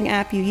podcasting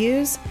app you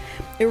use.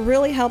 It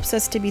really helps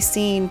us to be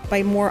seen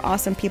by more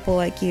awesome people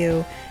like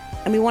you,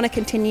 and we want to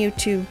continue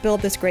to build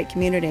this great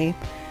community.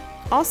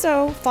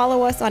 Also,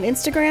 follow us on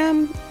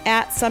Instagram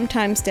at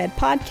Sometimes Dead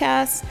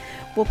Podcasts.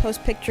 We'll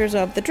post pictures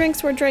of the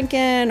drinks we're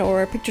drinking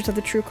or pictures of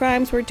the true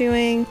crimes we're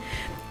doing.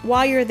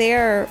 While you're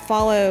there,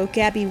 follow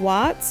Gabby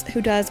Watts,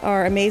 who does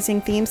our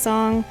amazing theme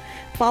song.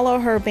 Follow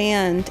her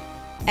band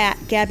at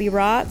Gabby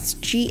Rotts,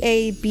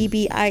 GABBIEROTTS.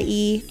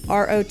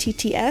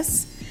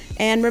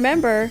 And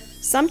remember,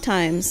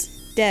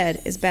 sometimes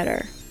dead is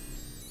better.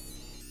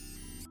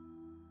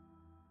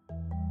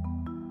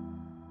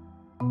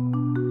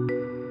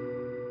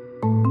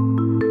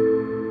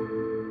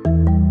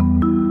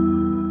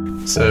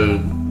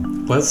 So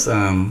let's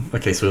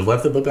okay, so we've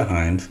left the book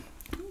behind.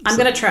 I'm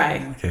gonna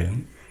try. Okay.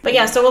 But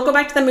yeah, so we'll go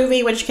back to the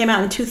movie, which came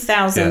out in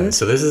 2000. Yeah,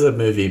 so this is a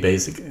movie,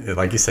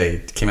 like you say,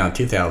 it came out in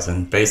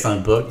 2000, based on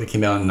a book that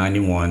came out in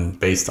 91,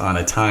 based on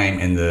a time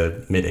in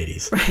the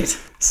mid-'80s. Right.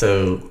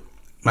 So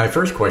my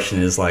first question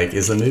is, like,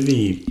 is the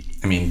movie,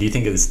 I mean, do you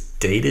think it's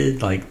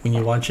dated, like, when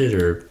you watch it,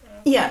 or?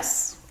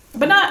 Yes.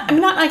 But not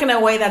like in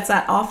a way that's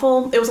that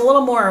awful. It was a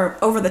little more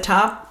over the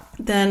top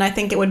than I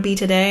think it would be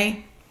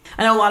today.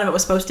 I know a lot of it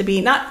was supposed to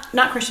be, not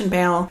Christian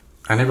Bale.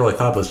 I never really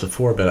thought of this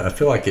before, but I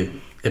feel like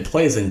it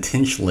plays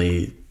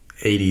intentionally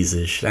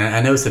 80s-ish. I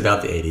know it's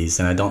about the 80s,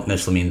 and I don't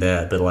necessarily mean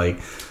that, but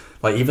like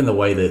even the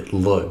way that it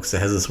looks,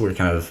 it has this weird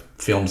kind of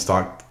film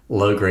stock,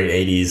 low-grade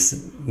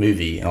 80s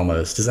movie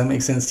almost. Does that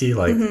make sense to you?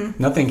 Like,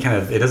 nothing kind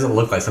of, it doesn't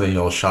look like something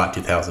you all shot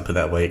 2000, put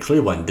that way. It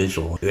clearly wasn't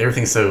digital.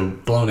 Everything's so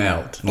blown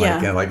out.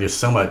 Like, like there's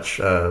so much,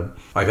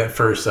 like that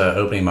first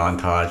opening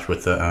montage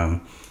with the,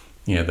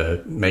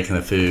 the making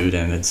the food,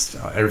 and it's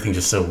everything's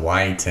just so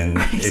white, and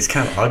it's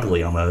kind of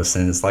ugly almost,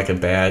 and it's like a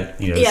bad,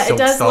 it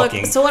does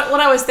stalking. Look. So what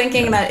I was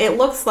thinking that it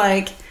looks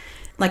like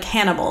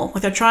Hannibal,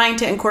 like they're trying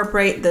to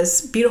incorporate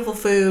this beautiful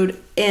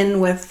food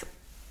in with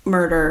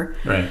murder,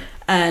 right?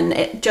 And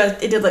it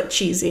did look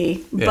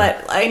cheesy,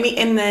 but I mean,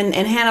 and then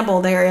in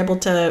Hannibal they are able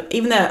to,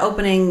 even the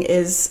opening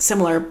is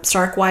similar,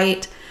 stark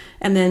white,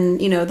 and then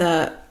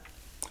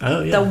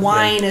the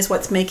wine is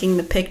what's making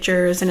the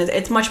pictures, and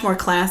it's much more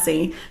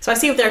classy. So I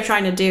see what they're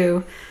trying to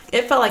do.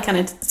 It felt like kind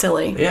of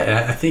silly.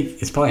 Yeah, I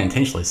think it's probably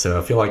intentionally so.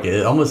 I feel like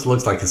it almost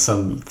looks like it's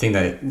something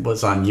that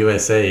was on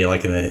USA,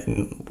 like in the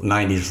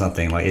 90s or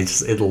something. Like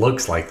it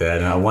looks like that,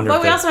 and I wonder.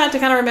 But we also have to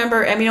kind of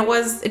remember. I mean,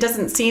 it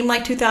doesn't seem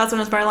like 2000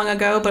 was very long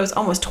ago, but it was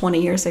almost 20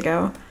 years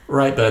ago.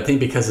 Right, but I think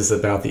because it's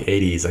about the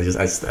 80s,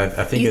 I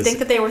think. You think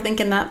that they were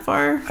thinking that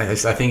far? I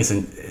think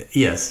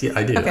yes,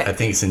 I do. Okay. I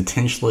think it's an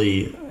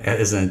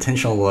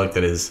intentional look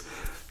that is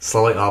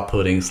slightly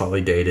off-putting,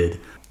 slightly dated.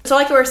 So,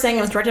 like you were saying,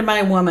 it was directed by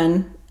a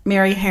woman,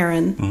 Mary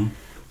Harron,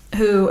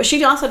 who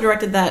she also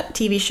directed that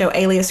TV show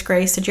Alias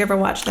Grace. Did you ever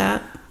watch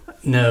that?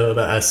 No,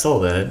 but I saw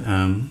that.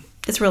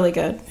 It's really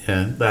good.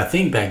 Yeah, but I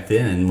think back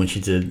then when she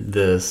did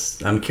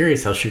this, I'm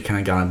curious how she kind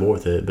of got on board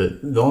with it.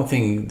 But the only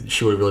thing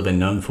she would have really been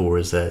known for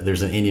is that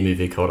there's an indie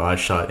movie called I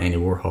Shot Andy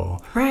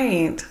Warhol.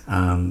 Right.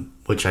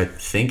 Which I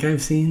think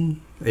I've seen.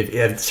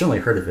 I've certainly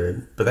heard of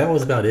it, but that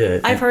was about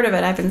it. I've heard of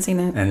it. I haven't seen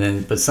it. And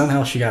then, but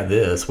somehow she got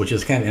this, which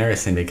is kind of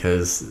interesting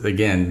because,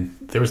 again,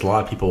 there was a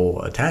lot of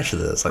people attached to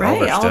this.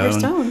 Like Oliver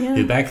Stone,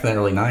 who back in the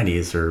early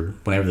 90s or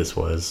whenever this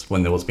was,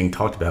 when it was being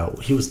talked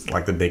about, he was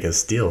like the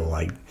biggest deal.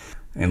 Like,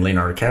 and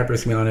Leonardo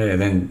DiCaprio's coming on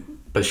it,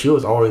 but she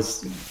was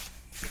always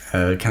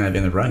kind of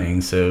in the running,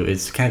 so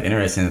it's kind of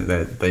interesting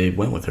that they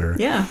went with her.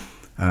 Yeah.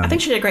 I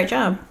think she did a great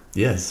job.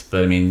 Yes,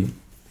 but I mean,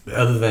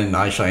 other than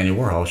I Shot Andy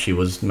Warhol, she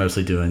was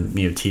mostly doing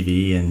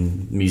TV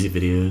and music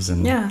videos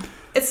and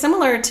it's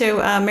similar to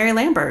Mary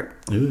Lambert.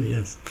 Ooh,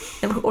 yes.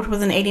 Which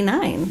was in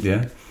 '89.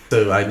 Yeah.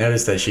 So I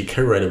noticed that she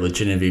co-wrote it with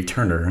Genevieve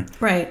Turner,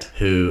 right?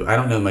 Who I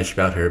don't know much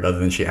about her other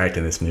than she acted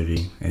in this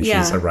movie, and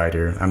she's a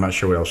writer. I'm not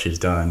sure what else she's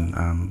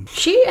done.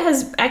 She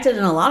has acted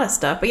in a lot of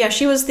stuff, but yeah,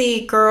 she was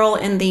the girl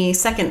in the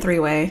second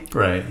three-way.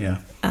 Right. Yeah.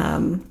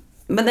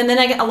 But then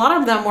a lot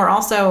of them were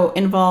also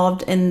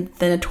involved in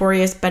the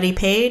notorious Betty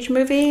Page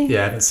movie. Yeah,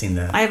 I haven't seen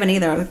that. I haven't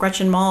either.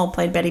 Gretchen Mol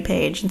played Betty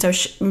Page, and so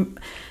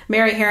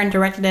Mary Harron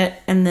directed it,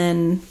 and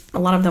then a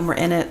lot of them were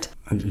in it.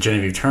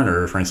 Genevieve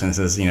Turner, for instance,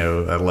 is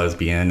a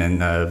lesbian, and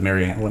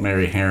Mary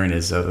Harron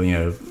is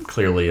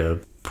clearly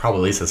probably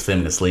at least has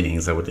feminist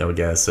leanings. I would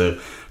guess. So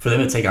for them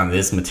to take on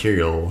this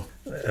material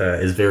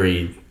is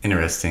very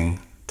interesting,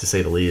 to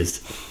say the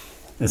least.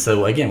 And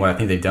so again, what I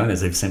think they've done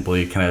is they've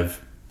simply kind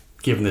of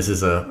given this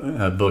as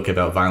a book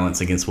about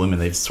violence against women.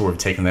 They've sort of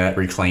taken that,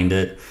 reclaimed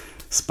it,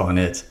 spun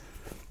it,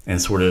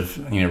 and sort of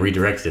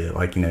redirected it.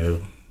 Like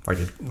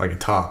like a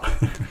top. I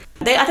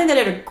think they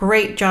did a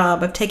great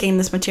job of taking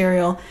this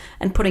material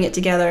and putting it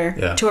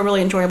together to a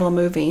really enjoyable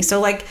movie. So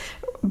like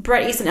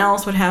Bret Easton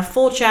Ellis would have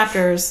full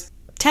chapters,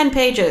 10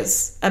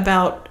 pages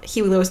about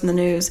Huey Lewis and the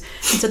News.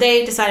 And so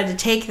they decided to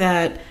take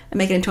that and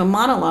make it into a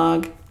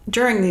monologue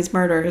during these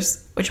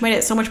murders, which made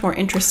it so much more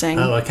interesting.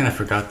 Oh, I kind of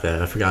forgot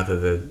that. I forgot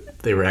that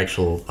they were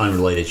actual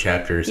unrelated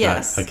chapters.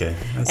 Yes. Okay.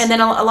 And then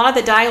a lot of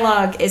the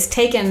dialogue is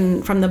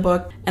taken from the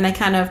book, and they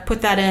kind of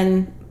put that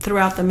in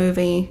throughout the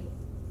movie.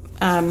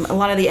 A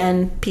lot of the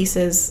end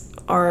pieces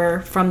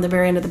are from the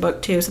very end of the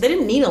book too, so they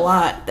didn't need a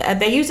lot.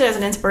 They used it as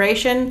an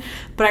inspiration,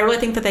 but I really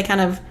think that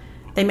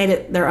they made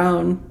it their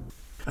own.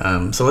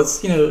 So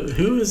let's,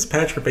 who is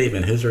Patrick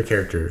Bateman? Who's her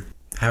character?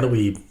 How do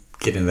we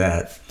get into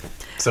that?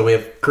 So we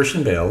have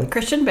Christian Bale.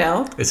 Christian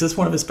Bale. Is this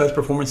one of his best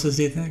performances,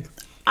 do you think?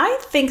 I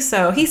think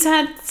so. He's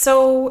had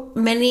so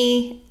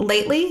many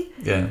lately.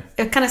 Yeah.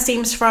 It kind of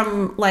seems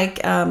from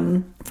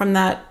from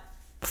that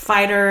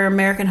Fighter,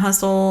 American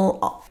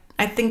Hustle.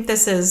 I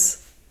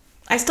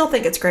still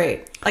think it's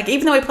great. Like,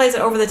 even though he plays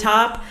it over the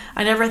top,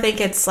 I never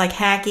think it's like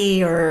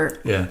hacky or...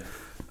 Yeah.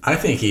 I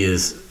think he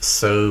is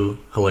so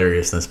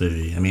hilarious in this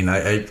movie. I mean,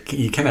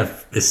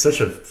 it's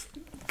such a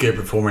good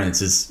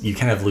performance. You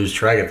kind of lose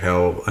track of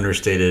how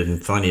understated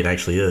and funny it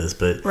actually is.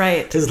 But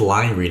right. His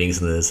line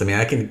readings in this, I mean,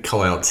 I can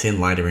call out 10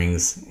 line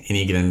readings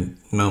any given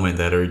moment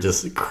that are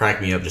just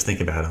crack me up just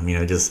thinking about them.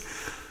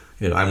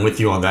 I'm with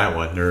you on that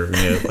one. Or,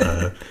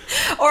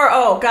 or,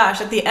 oh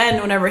gosh, at the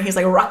end, whenever he's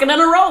like rocking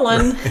and a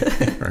rolling,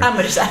 right. I'm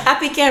just a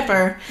happy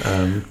camper.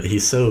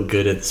 He's so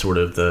good at sort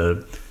of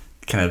the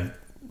kind of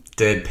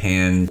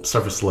deadpan,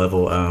 surface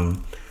level,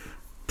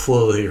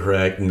 politically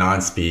correct,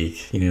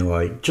 non-speak,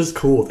 like just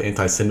cool with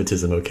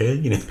anti-Semitism, okay?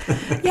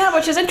 Yeah,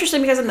 which is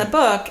interesting because in the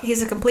book,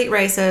 he's a complete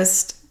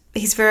racist.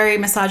 He's very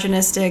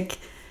misogynistic.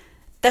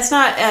 That's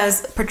not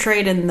as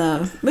portrayed in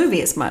the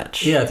movie as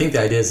much. Yeah, I think the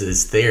idea is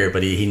it's there,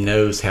 but he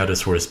knows how to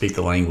sort of speak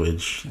the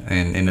language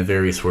and in a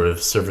very sort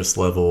of surface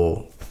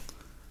level,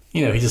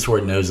 he just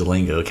sort of knows the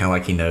lingo, kind of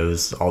like he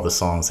knows all the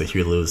songs that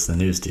Huey Lewis and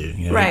the News do.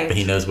 Right. But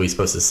he knows what he's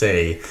supposed to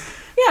say.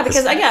 Yeah,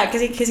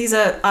 because he's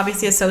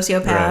obviously a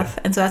sociopath, right.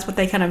 And so that's what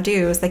they kind of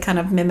do is they kind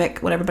of mimic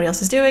what everybody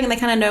else is doing, and they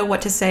kind of know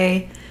what to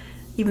say,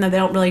 even though they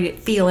don't really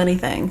feel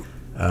anything.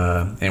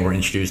 And we're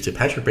introduced to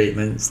Patrick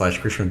Bateman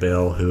 / Christian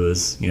Bale, who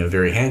is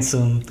very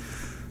handsome.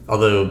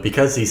 Although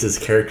because he's his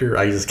character,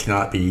 I just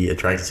cannot be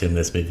attracted to him in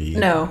this movie.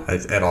 No,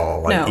 at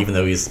all. Even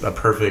though he's a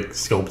perfect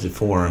sculpted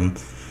form.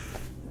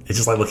 It's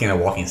just like looking at a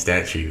walking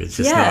statue. It's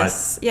just not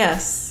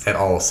at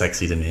all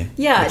sexy to me.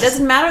 Yeah, it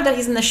doesn't matter that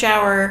he's in the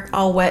shower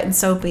all wet and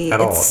soapy.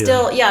 It's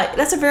still,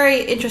 that's a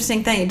very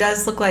interesting thing. It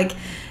does look like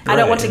I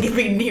don't want to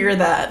be near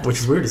that. Which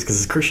is weird, just because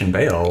it's Christian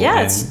Bale.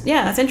 Yeah,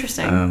 it's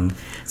interesting.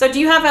 So do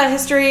you have a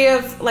history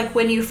of like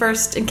when you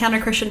first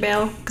encountered Christian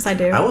Bale? Because I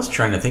do. I was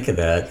trying to think of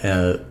that,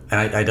 and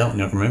I don't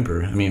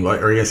remember. I mean, are you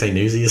going to say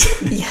Newsies?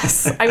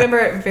 Yes, I remember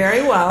it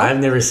very well. I've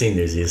never seen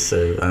Newsies,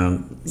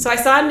 so... So I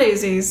saw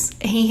Newsies.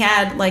 He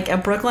had like a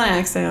Brooklyn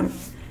accent,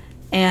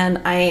 and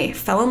I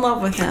fell in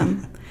love with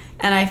him.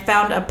 And I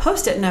found a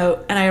Post-it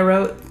note, and I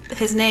wrote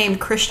his name,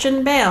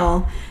 Christian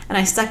Bale, and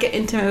I stuck it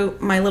into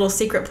my little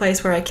secret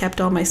place where I kept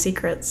all my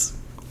secrets.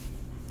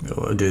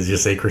 Did you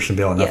just say Christian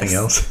Bale and nothing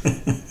else?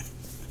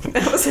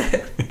 That was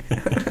it.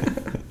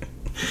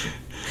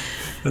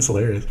 That's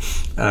hilarious.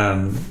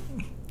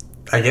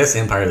 I guess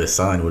Empire of the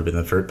Sun would have been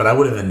the first, but I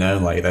would have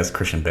known that's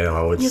Christian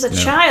Bale. He's a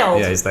child.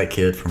 Yeah, he's that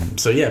kid from.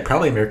 So yeah,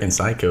 probably American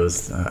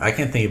Psychos. I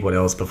can't think of what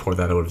else before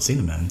that I would have seen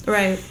him in.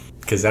 Right.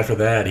 Because after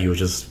that, he was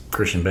just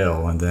Christian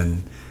Bale, and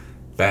then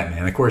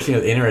Batman. Of course,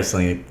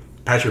 interestingly,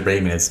 Patrick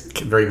Bateman is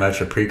very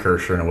much a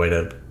precursor in a way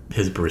to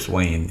his Bruce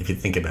Wayne. If you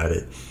think about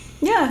it.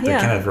 Yeah, They're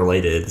kind of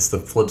related. It's the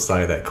flip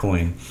side of that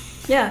coin.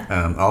 Yeah.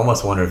 I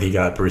almost wonder if he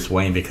got Bruce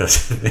Wayne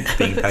because of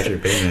being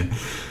Patrick Bateman.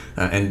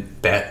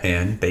 And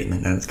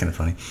Bateman. That's kind of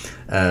funny.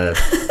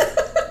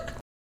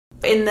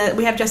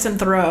 We have Justin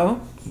Theroux,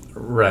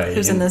 right?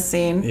 Who's in this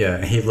scene?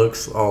 Yeah, he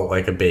looks all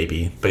like a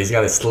baby, but he's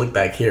got his slick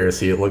back hair,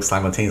 so he looks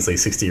simultaneously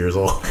 60 years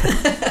old.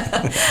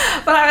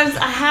 But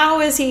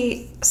how is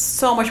he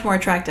so much more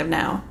attractive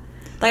now?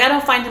 Like, I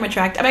don't find him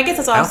attractive. I mean, I guess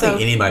it's also... I don't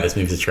think anybody in this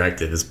movie is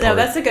attractive.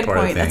 That's a good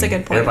point. That's a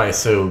good point. Everybody's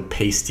so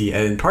pasty.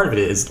 And part of it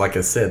is, like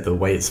I said, the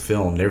way it's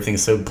filmed.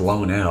 Everything's so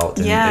blown out.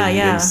 And,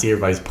 and you see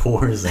everybody's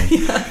pores. And,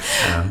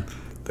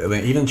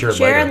 even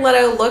Jared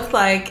Leto looked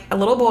like a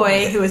little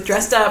boy who was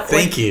dressed up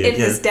in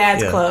his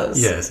dad's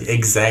clothes. Yes,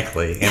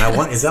 exactly.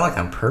 And is that like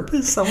on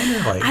purpose? I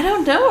wonder. I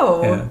don't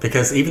know. Yeah,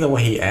 because even the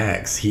way he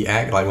acts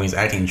like when he's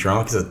acting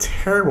drunk, is a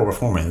terrible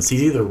performance.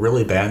 He's either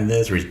really bad in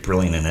this or he's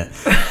brilliant in it,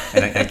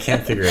 and I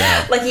can't figure it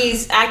out. Like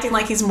he's acting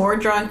like he's more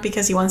drunk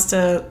because he wants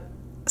to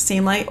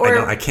seem like.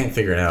 I can't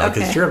figure it out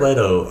because Jared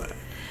Leto.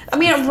 I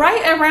mean,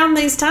 right around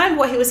these times,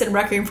 what he was in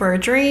Requiem for a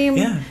Dream.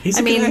 Yeah, he's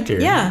a good actor.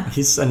 Yeah.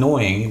 He's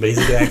annoying, but he's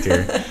a good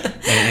actor.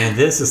 and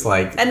this is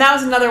like... And that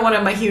was another one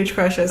of my huge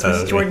crushes,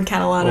 was Jordan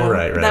Catalano.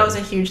 Right. That was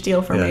a huge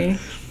deal for me.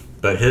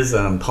 But his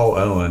Paul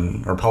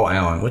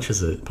Allen, which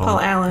is it? Paul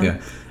Allen.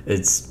 Yeah.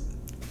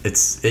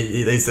 it's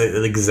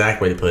the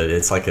exact way to put it.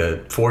 It's like a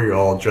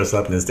 4-year-old dressed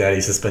up in his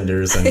daddy's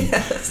suspenders, and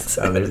Yes.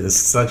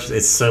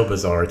 it's so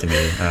bizarre to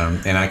me.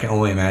 And I can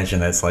only imagine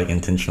that's like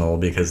intentional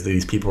because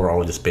these people are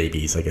all just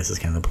babies. I guess is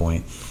kind of the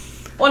point.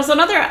 Well, so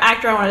another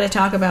actor I wanted to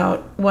talk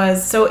about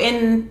was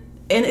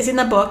it's in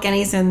the book and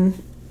he's in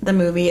the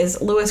movie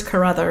is Lewis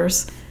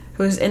Carruthers,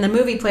 who's in the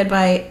movie played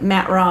by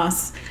Matt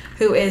Ross,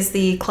 who is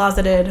the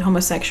closeted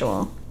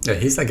homosexual. Yeah,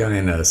 he's that guy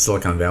in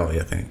Silicon Valley,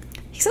 I think.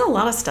 He's in a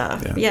lot of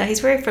stuff. Yeah. Yeah, he's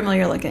very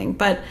familiar looking.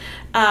 But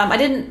I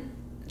didn't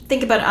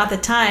think about it at the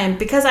time.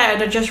 Because I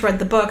had just read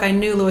the book, I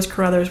knew Lewis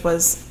Carruthers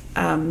was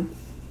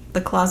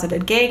the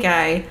closeted gay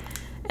guy.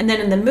 And then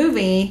in the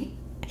movie,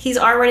 he's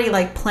already,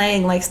 like,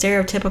 playing, like,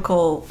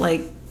 stereotypical,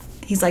 like,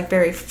 he's, like,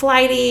 very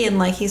flighty and,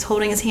 like, he's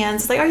holding his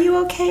hands. It's like, are you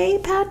okay,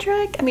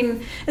 Patrick? I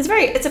mean, it's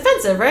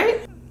offensive,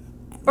 right?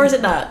 Or is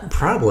it not?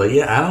 Probably,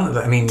 yeah.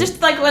 I mean...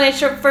 Just, like, when I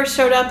first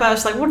showed up, I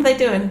was like, what are they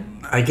doing?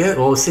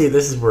 Well, see,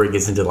 this is where it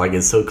gets into, like,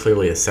 it's so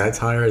clearly a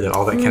satire that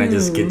all that kind of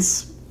just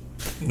gets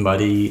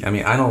muddy. I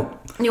mean, I don't...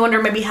 You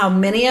wonder maybe how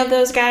many of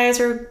those guys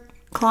are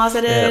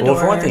closeted? Yeah, well, or...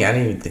 for one thing,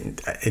 it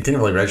didn't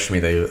really register me.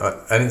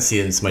 I didn't see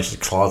it as much as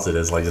closet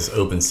as, like, just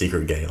open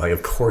secret gay. Like,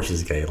 of course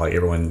he's gay. Like,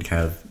 everyone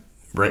kind of...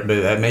 Right,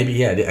 but maybe,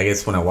 yeah, I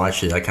guess when I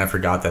watched it, I kind of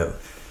forgot that,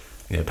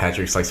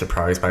 Patrick's, like,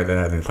 surprised by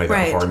that and then played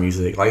that hard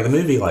music. Like, the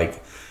movie,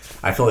 like...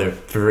 I feel like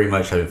very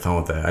much having fun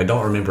with that. I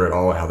don't remember at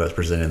all how that's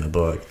presented in the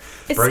book.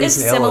 It's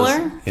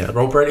similar.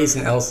 Bret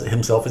Easton Ellis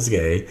himself is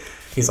gay.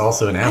 He's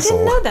also an asshole.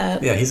 I didn't know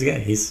that. Yeah, he's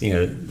gay. He's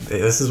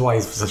this is why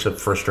he's such a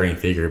frustrating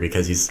figure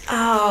because he's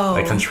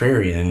a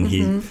contrarian.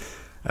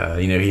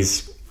 Mm-hmm.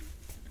 He's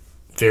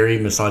very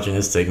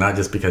misogynistic, not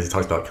just because he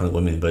talks about killing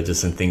women, but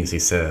just in things he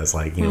says.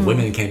 Like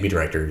women can't be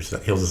directors.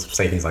 He'll just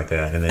say things like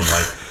that, and then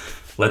like.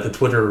 Let the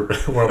Twitter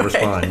world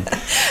respond.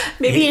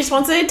 Maybe he just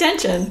wants the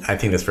attention. I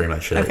think that's very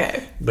much it.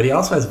 Okay. But he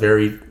also has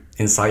very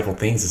insightful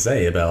things to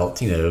say about,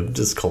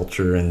 just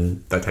culture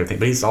and that type of thing.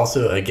 But he's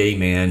also a gay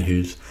man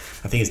who's,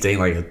 I think he's dating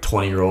like a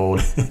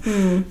 20-year-old.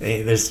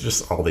 There's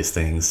just all these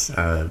things.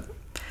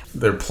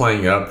 They're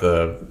playing up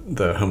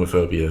the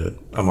homophobia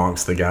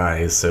amongst the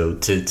guys. So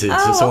to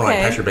someone like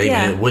Patrick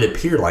Bateman, it would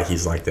appear like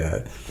he's like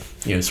that,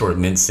 sort of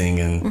mincing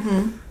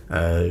and...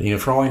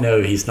 for all I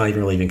know, he's not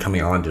even really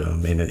coming on to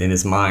him in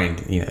his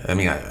mind.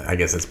 I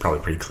guess that's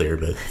probably pretty clear,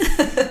 but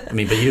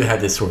but you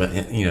had this sort of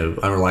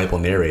unreliable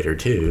narrator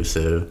too.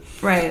 So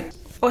right.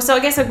 Well, so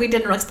I guess we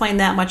didn't explain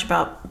that much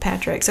about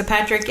Patrick. So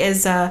Patrick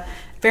is a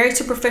very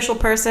superficial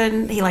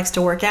person. He likes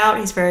to work out.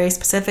 He's very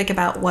specific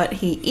about what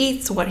he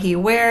eats, what he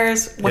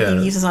wears, what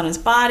he uses on his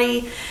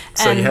body.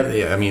 So you have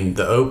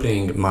the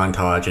opening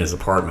montage in his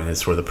apartment is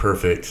sort of the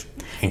perfect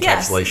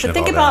encapsulation of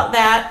all that. Think about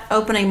that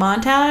opening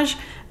montage.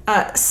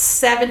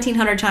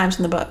 1,700 times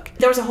in the book.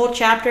 There was a whole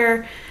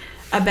chapter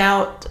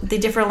about the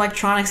different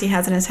electronics he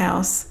has in his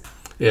house.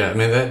 Yeah, I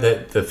mean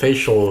that the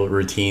facial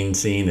routine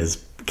scene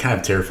is kind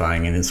of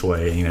terrifying in its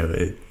way.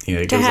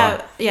 It goes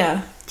on.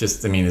 Yeah.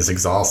 Just, it's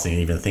exhausting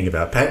to even think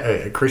about.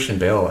 Christian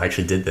Bale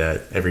actually did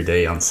that every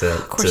day on set.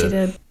 Of course he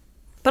did.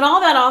 But all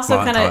that also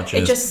kind of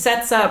it just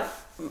sets up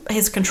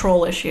his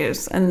control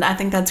issues, and I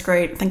think that's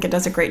great. I think it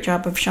does a great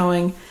job of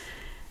showing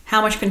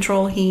how much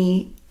control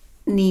he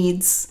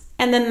needs.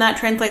 And then that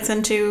translates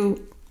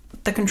into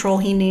the control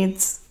he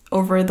needs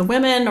over the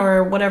women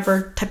or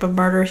whatever type of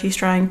murder he's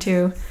trying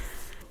to.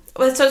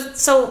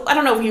 So I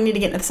don't know if you need to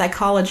get into the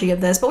psychology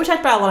of this, but we talked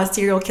about a lot of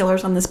serial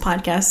killers on this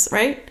podcast,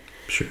 right?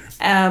 Sure.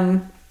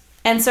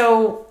 And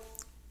so,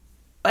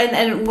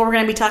 and we're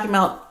going to be talking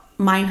about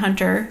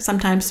Mindhunter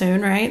sometime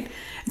soon, right?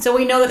 And so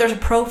we know that there's a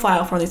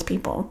profile for these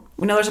people.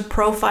 We know there's a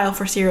profile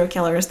for serial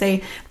killers.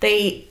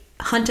 They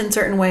hunt in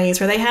certain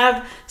ways, or they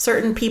have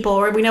certain people,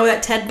 or we know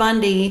that Ted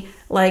Bundy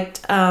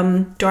liked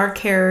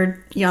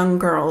dark-haired young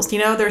girls.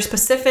 There's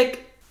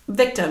specific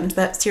victims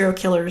that serial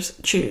killers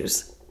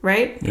choose,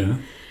 right? Yeah.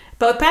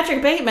 But with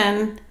Patrick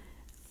Bateman,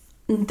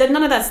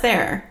 none of that's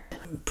there.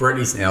 Bret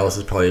Easton Ellis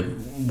is probably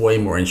way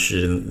more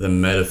interested in the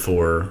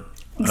metaphor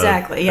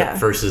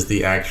versus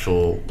the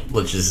actual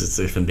logistics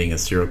of him being a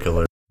serial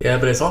killer. Yeah,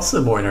 but it's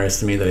also more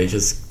interesting to me that he's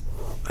just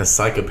a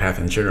psychopath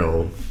in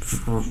general.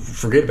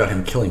 Forget about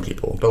him killing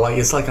people. But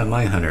it's like on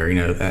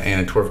Mindhunter,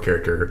 Anna Torv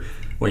character,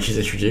 when she's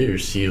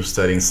introduced, she was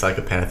studying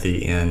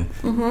psychopathy in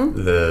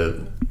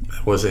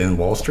was it in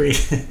Wall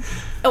Street?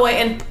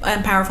 And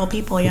Powerful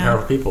People, yeah.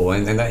 Powerful People.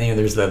 And that,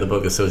 there's the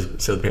book of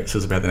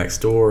Sociopath Next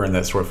Door and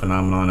that sort of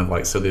phenomenon of the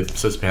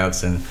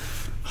sociopaths in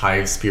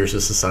high spheres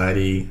of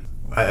society.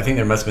 I think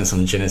there must have been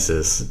some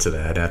genesis to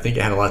that. And I think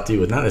it had a lot to do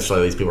with not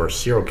necessarily these people are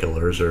serial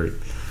killers or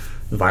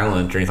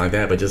violent or anything like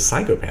that, but just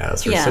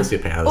psychopaths or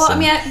sociopaths.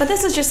 Well, but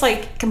this is just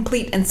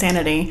complete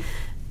insanity.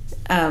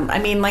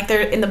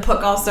 They're in the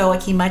book also,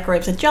 he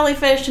microwaves a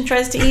jellyfish and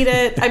tries to eat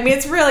it.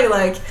 It's really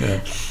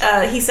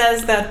he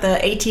says that the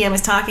ATM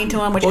is talking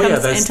to him, which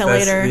comes into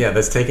later. Yeah,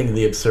 that's taken to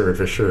the absurd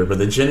for sure. But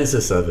the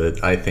genesis of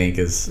it, I think,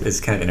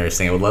 is kind of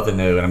interesting. I would love to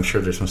know, and I'm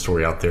sure there's some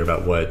story out there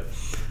about what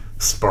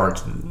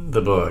sparked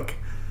the book.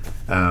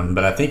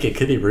 But I think it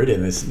could be rooted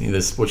in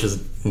this, which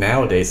is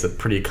nowadays a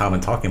pretty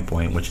common talking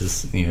point, which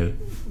is,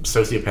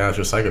 sociopaths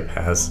or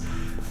psychopaths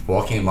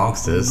walking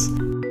amongst us.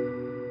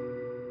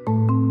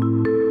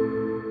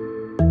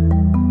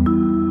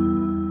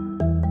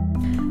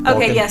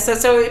 Okay, yes.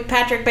 So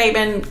Patrick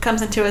Bateman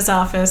comes into his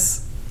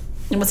office,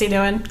 and what's he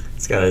doing?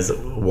 He's got his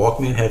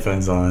Walkman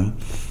headphones on,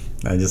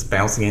 just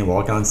bouncing in,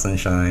 walking on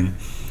sunshine,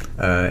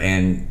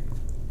 and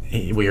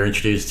we are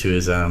introduced to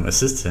his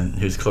assistant,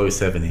 who's Chloe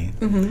Sevigny,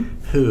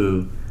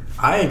 who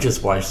I had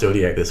just watched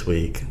Zodiac this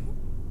week.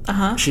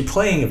 She's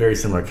playing a very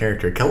similar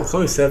character.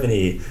 Chloe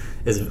Sevigny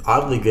is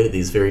oddly good at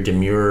these very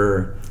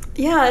demure.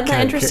 Yeah, isn't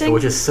that interesting?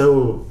 Which is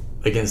so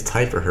against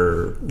type for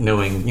her,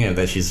 knowing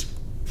that she's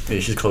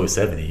Chloe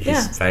Sevigny.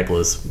 She's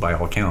fabulous by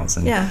all accounts,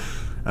 and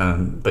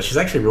but she's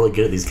actually really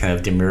good at these kind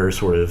of demure,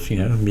 sort of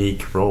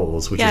meek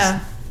roles, which is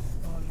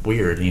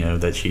weird,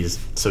 that she's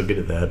so good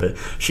at that. But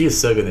she is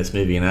so good in this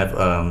movie, and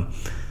I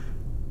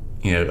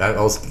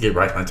also get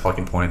right to my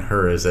talking point.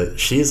 Her is that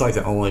she's like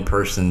the only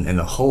person in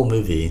the whole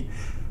movie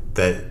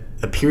that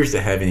appears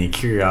to have any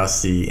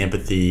curiosity,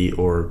 empathy,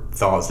 or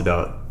thoughts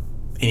about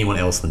anyone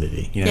else in the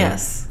movie.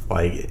 Yes,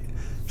 like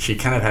she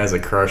kind of has a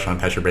crush on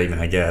Patrick Bateman,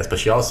 I guess, but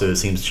she also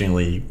seems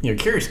genuinely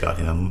curious about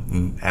him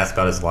and asks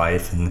about his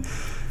life, and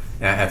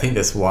I think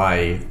that's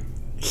why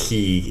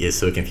he is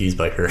so confused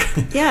by her.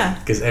 Yeah.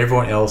 Because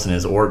everyone else in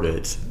his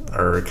orbit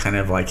are kind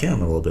of like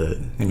him a little bit.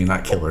 I mean,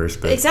 not killers,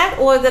 but...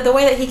 Exactly. Well, the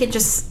way that he can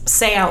just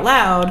say out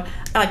loud,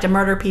 I like to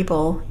murder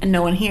people, and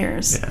no one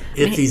hears. Yeah.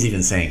 If he's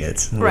even saying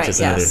it, which is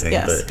another thing.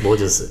 Yes. But we'll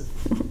just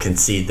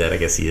concede that I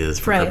guess he is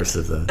for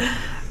purposes of the...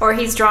 Or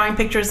he's drawing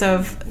pictures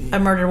of a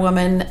murdered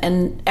woman,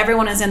 and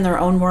everyone is in their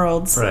own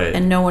worlds,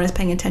 and no one is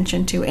paying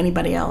attention to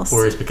anybody else.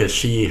 Or it's because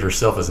she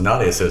herself is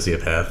not a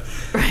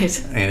sociopath,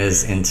 right, and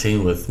is in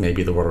tune with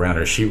maybe the world around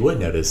her. She would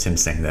notice him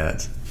saying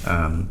that,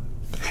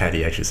 had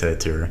he actually said it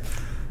to her.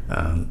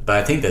 But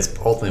I think that's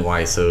ultimately why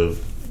he's so...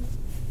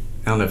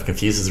 I don't know if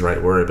confused is the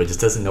right word, but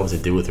just doesn't know what to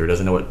do with her,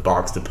 doesn't know what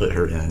box to put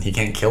her in. He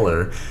can't kill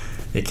her.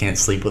 He can't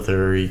sleep with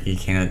her. He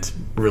can't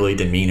really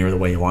demean her the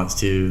way he wants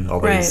to.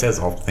 Although he says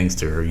awful things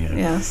to her.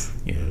 Yes.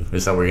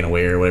 Is that what you're gonna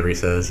wear? Whatever he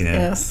says.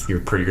 Yes. You're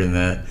prettier than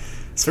that.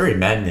 It's very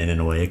Mad Men in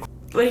a way.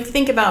 But if you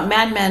think about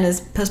Mad Men is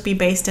supposed to be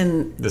based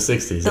in the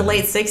 60s, the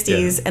late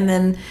 60s, and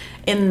then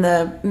in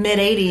the mid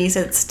 80s,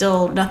 it's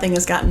still nothing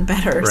has gotten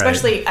better,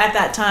 especially at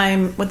that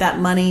time with that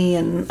money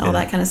and all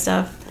that kind of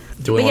stuff.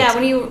 But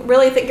when you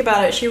really think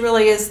about it, she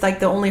really is like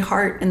the only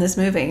heart in this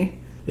movie.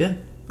 Yeah.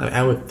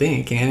 I would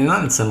think, and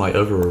not in some like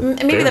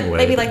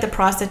maybe like the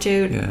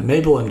prostitute. Yeah,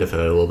 maybe Willem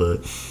Dafoe a little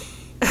bit.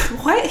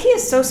 Why he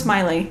is so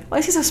smiley? Why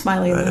is he so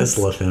smiley in this? I just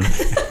love him.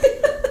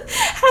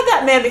 How did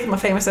that man become a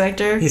famous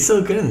actor? He's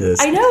so good in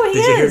this. I know he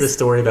is. Did you hear the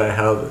story about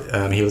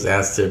how he was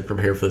asked to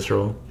prepare for this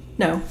role?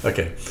 No.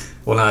 Okay,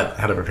 well, not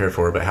how to prepare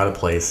for it, but how to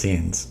play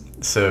scenes.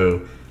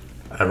 So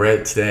I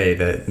read today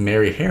that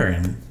Mary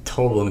Herron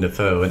told Willem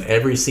Dafoe in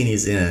every scene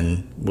he's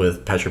in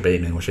with Patrick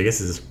Bateman, which I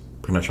guess is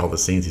pretty much all the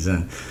scenes he's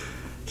in.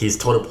 He's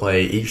told to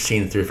play each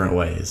scene 3 different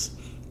ways.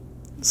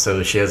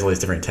 So she has all these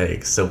different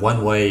takes. So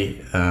one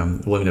way,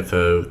 Willem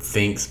Dafoe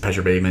thinks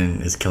Patrick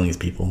Bateman is killing his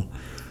people,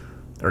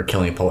 or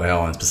killing Paul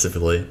Allen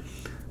specifically.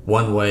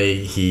 One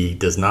way, he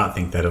does not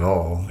think that at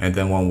all. And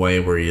then one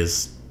way where he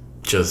is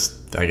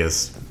just, I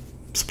guess,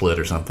 split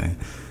or something.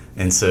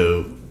 And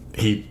so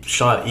he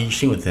shot each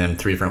scene with him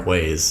 3 different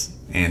ways.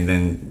 And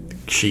then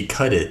she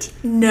cut it.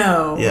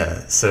 No.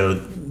 Yeah. So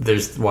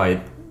there's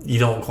why... You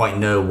don't quite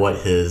know what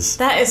his...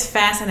 That is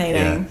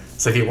fascinating. Yeah.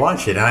 So if you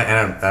watch it, and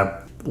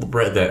I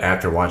read that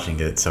after watching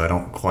it, so I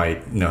don't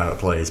quite know how it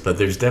plays, but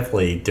there's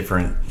definitely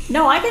different...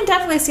 No, I can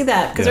definitely see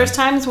that, because there's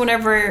times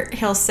whenever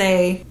he'll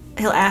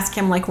ask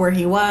him, like, where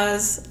he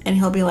was, and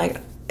he'll be, like,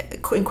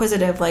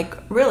 inquisitive, like,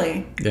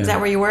 really? Is that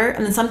where you were?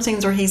 And then some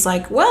scenes where he's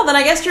like, well, then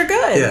I guess you're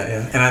good.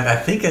 Yeah. And I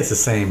think it's the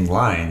same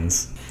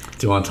lines.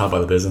 Do you want to talk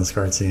about the business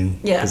card scene?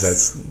 Yes.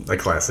 Because that's a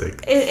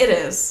classic. It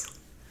is.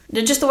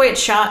 Just the way it's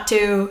shot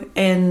too,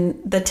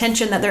 and the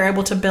tension that they're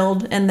able to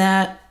build in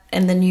that,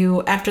 and then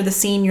after the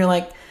scene, you're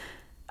like,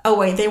 oh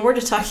wait, they were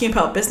just talking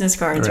about business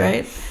cards,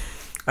 right?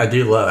 I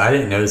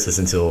didn't notice this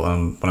until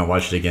when I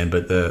watched it again,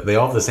 but they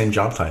all have the same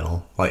job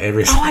title. Like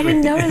I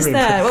didn't notice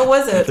that. What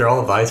was it? They're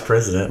all vice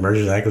president,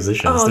 mergers and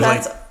acquisitions. Oh,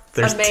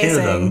 there's amazing. 10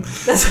 of them.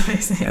 That's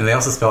amazing. And they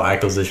also spell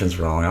acquisitions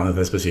wrong. I don't know if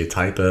that's supposed to be a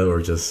typo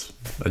or just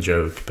a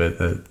joke,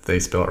 but they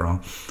spell it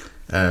wrong.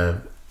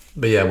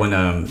 But yeah,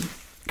 when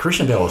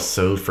Christian Bale is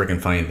so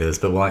freaking funny at this,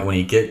 but when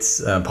he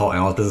gets Paul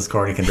Allen's business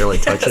card, he can barely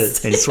touch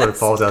it, and he sort of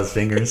falls out his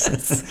fingers.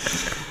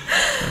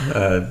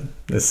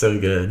 It's so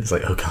good. It's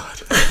like, oh god,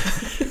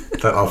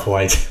 that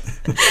off-white.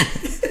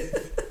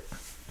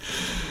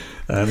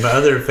 My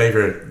other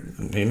favorite,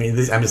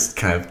 I'm just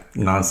kind of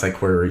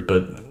non-sequitur,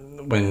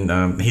 but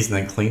when he's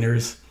in the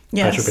Cleaners,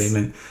 Patrick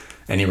Bateman,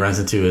 and he runs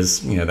into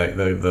his,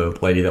 the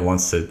lady that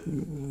wants to,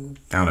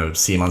 I don't know,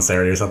 see him on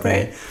Saturday or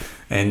something,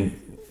 and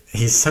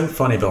he's so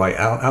funny, but like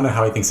I don't know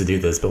how he thinks to do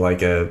this, but like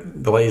the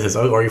lady says,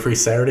 "Oh, are you free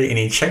Saturday?" And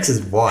he checks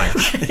his watch,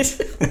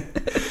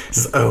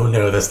 Says, oh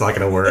no, that's not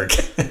going to work.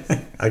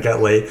 I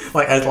got late.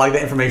 Like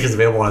the information is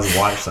available on his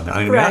watch something.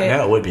 I mean, Right.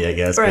 now it would be, I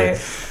guess. Right.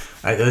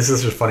 But this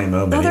is a funny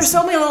moment. No, there's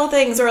so many little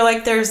things, or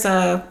like there's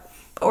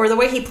or the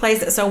way he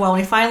plays it so well.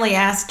 We finally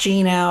asked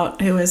Jean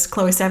out, who is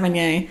Chloe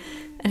Sevigny,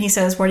 and he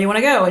says, "Where do you want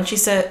to go?" And she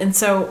said, and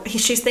so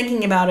she's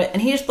thinking about it,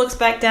 and he just looks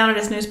back down at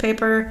his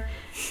newspaper.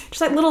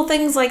 Just like little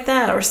things like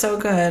that are so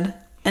good.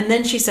 And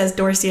then she says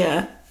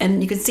Dorsia,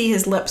 and you can see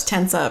his lips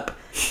tense up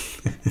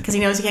because he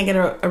knows he can't get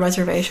a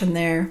reservation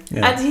there.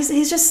 Yeah.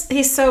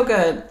 He's so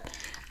good.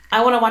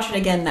 I want to watch it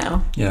again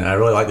now. Yeah, I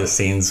really like the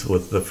scenes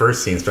with the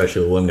first scene,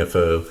 especially with Willem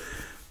Dafoe,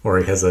 where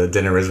he has a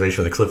dinner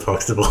reservation with Cliff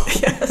Huxtable.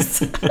 Yes.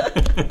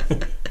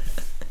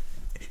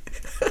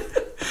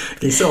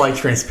 He's so like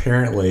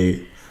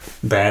transparently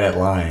bad at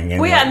lying.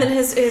 And Well, yeah, and then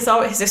his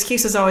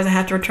excuse is always, I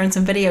have to return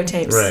some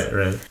videotapes.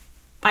 Right.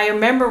 I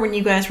remember when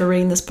you guys were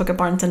reading this book at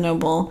Barnes &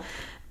 Noble,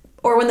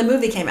 or when the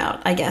movie came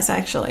out, I guess,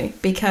 actually,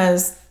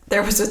 because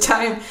there was a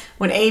time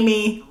when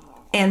Amy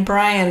and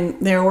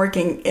Brian, they were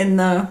working in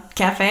the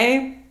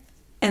cafe,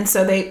 and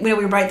so we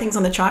write things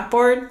on the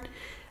chalkboard,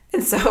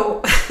 and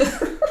so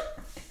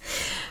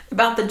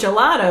about the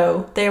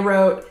gelato, they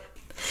wrote,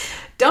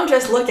 "Don't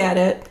just look at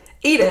it,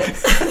 eat it."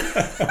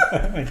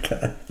 Oh my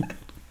god.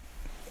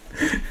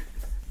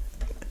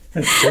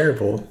 That's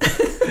terrible.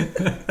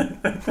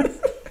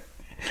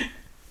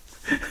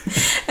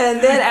 And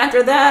then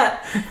after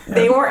that,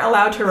 they weren't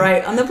allowed to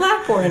write on the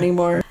blackboard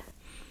anymore.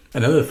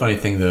 Another funny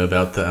thing though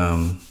about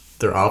the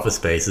their office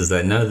space is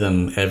that none of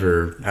them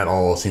ever at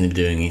all seem to be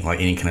doing like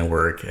any kind of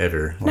work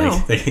ever.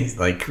 Like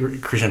like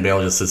Christian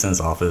Bale just sits in his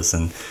office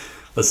and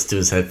listens to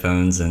his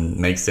headphones and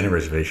makes dinner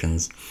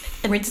reservations.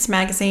 And reads his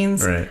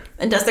magazines. Right.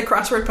 And does the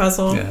crossword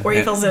puzzle where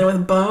he fills it in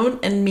with bone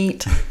and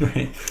meat.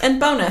 Right.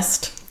 And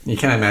bonused. You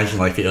can't imagine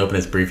like if you open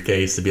his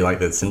briefcase to be like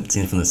that scene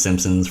from The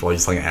Simpsons where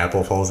just like an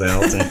apple falls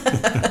out.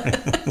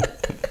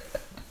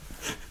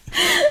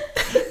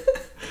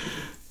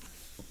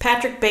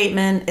 Patrick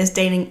Bateman is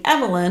dating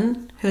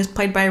Evelyn, who is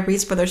played by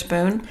Reese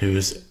Witherspoon.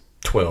 Who's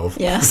 12.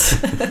 Yes.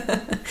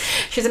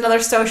 She's another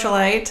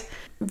socialite,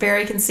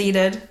 very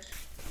conceited,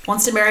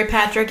 wants to marry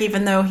Patrick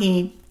even though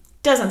he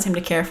doesn't seem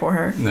to care for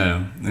her.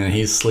 No, and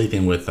he's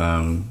sleeping with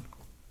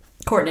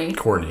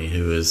Courtney,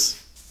 who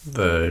is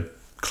the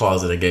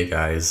closeted gay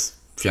guy's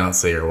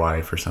fiance or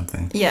wife or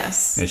something.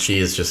 Yes. And she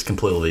is just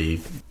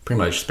completely, pretty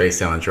much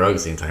spaced out on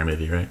drugs the entire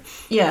movie, right?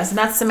 Yes, and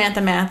that's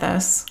Samantha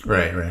Mathis.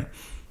 Right.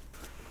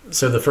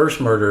 So the first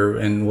murder,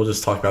 and we'll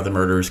just talk about the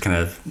murders kind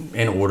of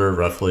in order,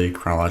 roughly,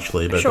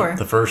 chronologically. But sure.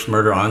 The first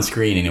murder on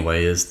screen,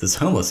 anyway, is this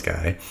homeless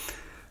guy.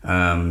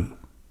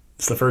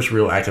 It's the first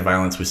real act of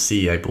violence we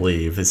see, I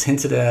believe. It's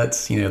hinted at,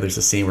 there's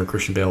a scene where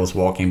Christian Bale is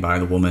walking by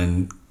the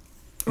woman.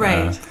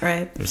 Right.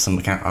 There's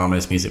some kind of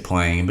ominous music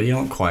playing, but you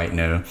don't quite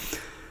know.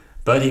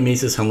 But he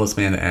meets this homeless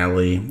man in the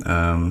alley,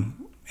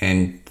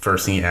 and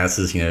first thing he asks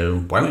is,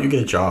 why don't you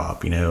get a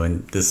job?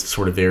 And this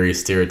sort of very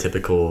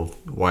stereotypical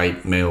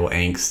white male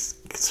angst,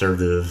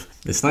 conservative.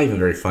 It's not even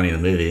very funny in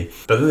the movie.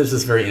 But then there's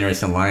this very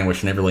interesting line,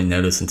 which I never really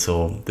noticed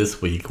until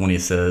this week, when he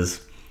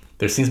says,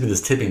 there seems to be this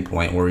tipping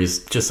point where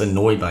he's just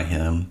annoyed by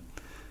him,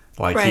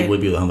 like he would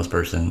be the homeless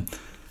person.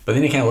 But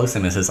then he kind of looks at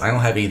him and says, I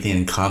don't have anything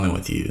in common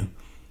with you.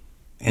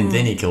 And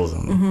then he kills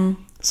him.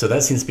 Mm-hmm. So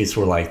that seems to be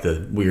sort of like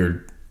the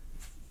weird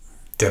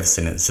death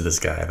sentence to this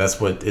guy. That's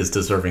what is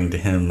deserving to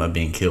him of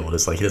being killed.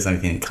 It's like he doesn't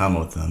have anything in common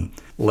with them.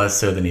 Less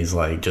so than he's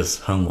like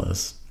just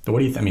homeless. What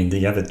do you do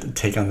you have a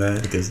take on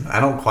that? Because I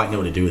don't quite know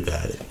what to do with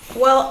that.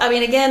 Well, I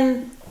mean,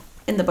 again,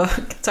 in the book,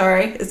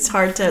 sorry, it's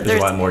hard to...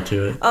 There's a lot more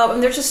to it.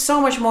 And there's just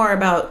so much more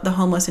about the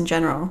homeless in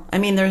general. I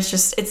mean,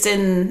 it's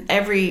in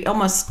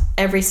almost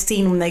every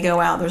scene when they go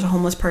out, there's a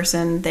homeless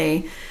person.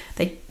 They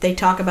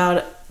talk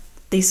about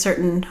these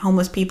certain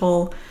homeless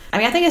people. I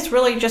mean, I think it's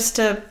really just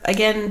to,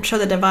 again, show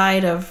the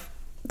divide of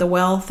the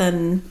wealth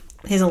and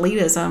his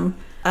elitism.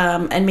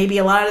 And maybe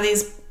a lot of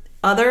these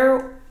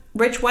other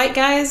rich white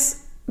guys,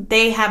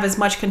 they have as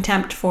much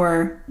contempt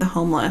for the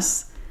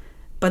homeless,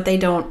 but they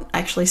don't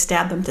actually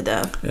stab them to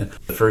death. Yeah.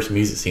 The first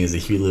music scene is the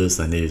Huey Lewis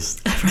and the News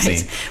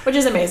scene. Which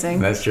is amazing.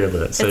 And that's Jared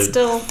Leto.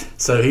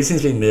 So he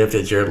seems to be miffed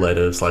at Jared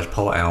Leto /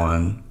 Paul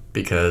Allen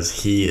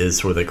because he is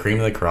sort of the cream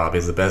of the crop. He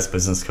has the best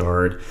business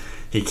card.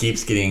 He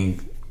keeps getting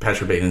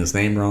Patrick Bateman's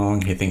name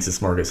wrong. He thinks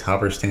it's Marcus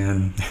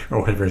Halberstam or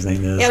whatever his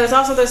name is. Yeah, there's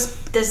also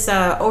this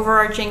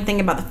overarching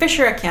thing about the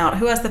Fisher account.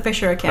 Who has the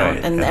Fisher account?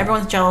 Right, and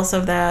everyone's jealous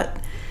of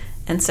that.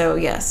 And so,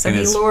 yes. So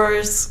he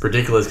lures...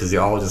 ridiculous because they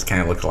all just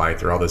kind of look alike.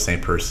 They're all the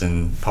same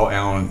person. Paul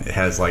Allen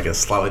has like a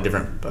slightly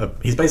different...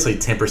 he's basically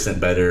 10%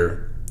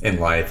 better in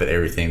life at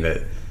everything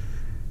that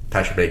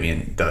Patrick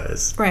Bateman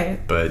does. Right.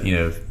 But,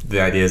 the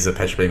idea is that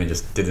Patrick Bateman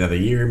just did another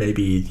year.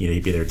 Maybe,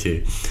 he'd be there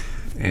too.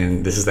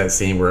 And this is that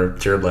scene where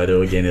Jared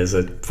Leto, again, is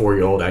a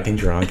 4-year-old acting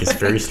drunk. It's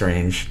very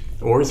strange.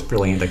 Or it's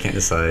brilliant. I can't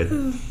decide.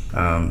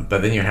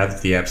 But then you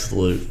have the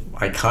absolute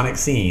iconic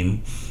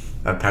scene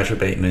of Patrick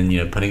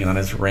Bateman, putting on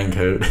his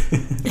raincoat,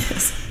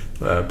 yes.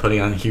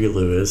 Putting on Huey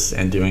Lewis,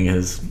 and doing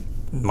his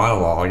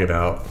monologue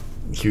about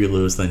Huey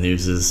Lewis and the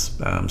News'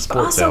 sports But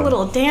also album. a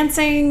little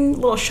dancing, a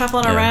little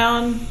shuffling Yeah.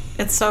 around.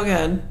 It's so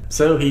good.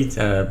 So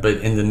but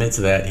in the midst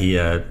of that, he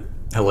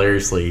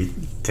hilariously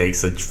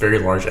takes a very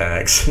large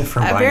axe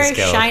from behind Very his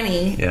scalp.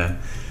 shiny. Yeah.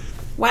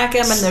 Whack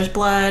him, and there's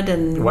blood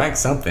and. Whack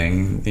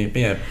something.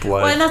 Yeah,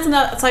 blood. Well, and that's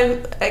another. It's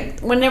like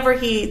whenever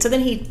so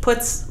then he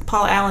puts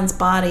Paul Allen's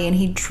body and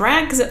he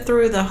drags it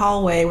through the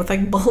hallway with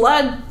like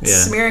blood Yeah.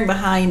 smearing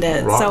behind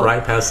it.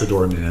 Right past the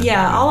doorman.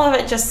 Yeah, all of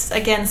it just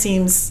again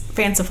seems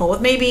fanciful.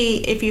 With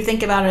maybe if you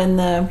think about it in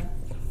the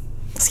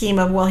scheme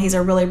of, well, he's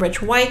a really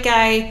rich white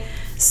guy,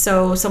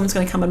 so someone's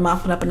going to come and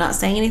mop it up and not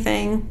say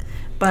anything.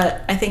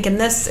 But I think in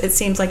this, it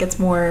seems like it's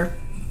more.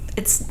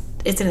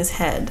 It's in his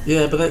head.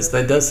 Yeah, but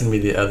that does seem to be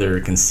the other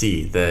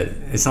conceit, that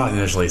it's not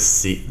necessarily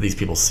these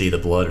people see the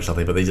blood or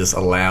something, but they just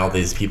allow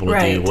these people to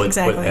do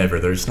whatever.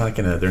 They're just not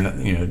gonna. They're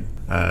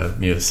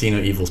not see no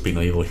evil, speak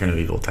no evil, hear no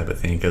evil type of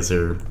thing, because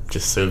they're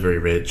just so very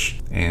rich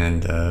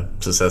and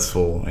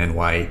successful and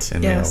white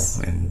and Yes.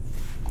 male, and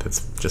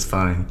that's just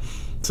fine.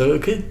 So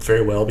it could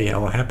very well be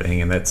all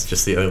happening, and that's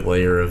just the other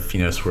layer of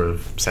sort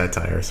of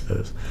satire, I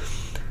suppose.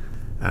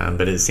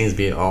 But it seems to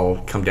be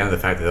all come down to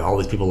the fact that all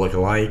these people look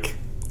alike.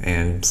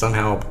 And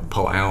somehow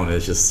Paul Allen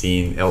is just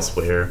seen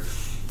elsewhere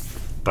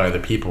by other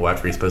people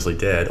after he's supposedly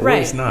dead. Or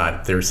he's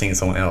not. They're seeing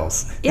someone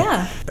else.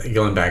 Yeah.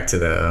 Going back to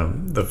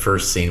the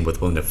first scene with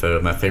Willem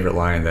Dafoe, my favorite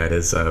line in that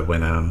is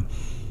when,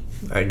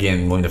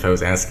 again, Willem Dafoe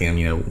is asking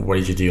him, what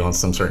did you do on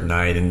some certain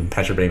night? And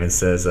Patrick Bateman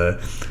says,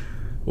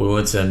 we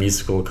went to a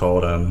musical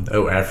called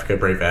Oh, Africa,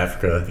 Brave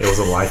Africa. It was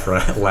a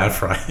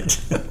laugh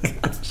riot.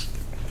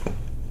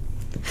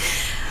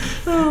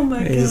 Oh my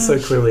god. He's so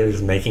clearly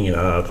just making it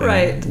up.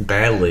 Right.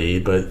 Badly,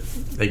 but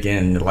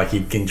again, like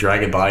he can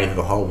drag a body through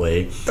the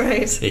hallway.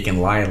 Right. He can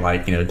lie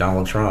like,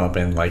 Donald Trump,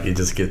 and like it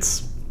just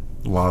gets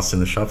lost in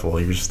the shuffle.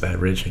 You're just that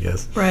rich, I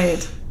guess.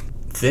 Right.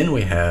 Then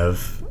we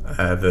have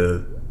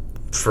the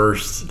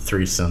first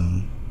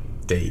threesome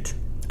date.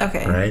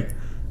 Okay. Right?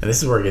 And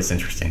this is where it gets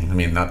interesting. I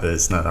mean, not that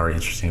it's not already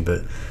interesting,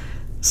 but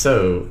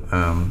so,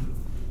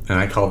 and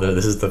I call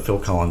this is the Phil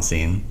Collins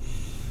scene.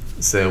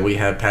 So we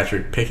have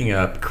Patrick picking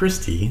up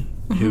Christy,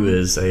 who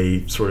is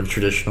a sort of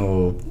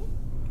traditional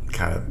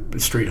kind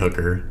of street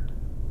hooker.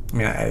 I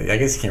mean, I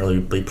guess you can't really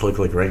be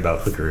politically correct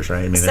about hookers,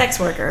 right? I mean, Sex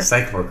worker.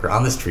 Sex worker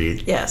on the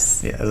street.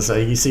 Yes. Yeah, so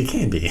you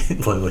can be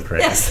politically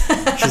correct.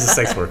 Yes. She's a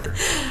sex worker.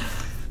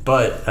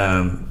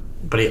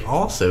 But he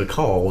also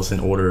calls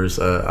and orders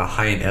a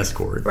high-end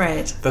escort.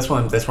 Right. That's where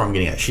I'm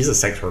getting at. She's a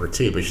sex worker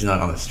too, but she's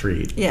not on the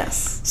street.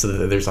 Yes.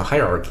 So there's a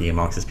hierarchy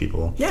amongst these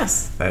people.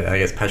 Yes. That I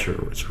guess Patrick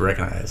would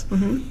recognize.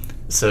 Mm-hmm.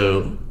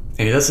 So,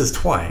 and he does this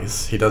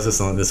twice. He does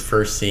this on this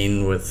first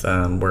scene with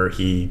where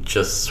he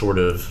just sort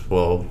of,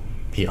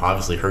 he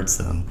obviously hurts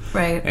them.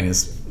 Right. And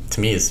to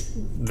me, it's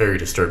very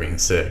disturbing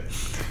and sick.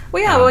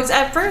 Well, yeah.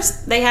 At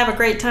first, they have a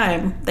great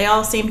time. They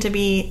all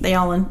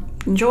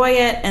enjoy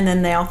it, and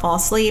then they all fall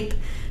asleep,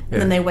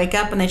 and then they wake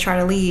up and they try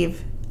to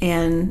leave,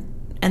 and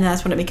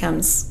that's when it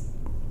becomes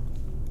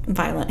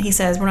violent. He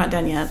says, "We're not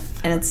done yet,"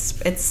 and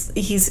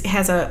he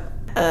has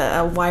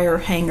a wire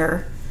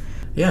hanger.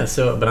 Yeah.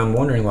 So, but I'm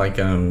wondering, like,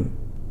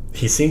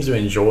 he seems to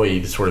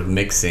enjoy sort of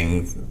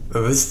mixing.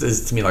 This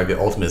is to me like the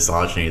ultimate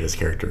misogyny of this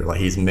character. Like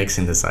he's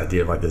mixing this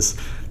idea of like this,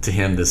 to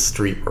him, this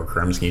street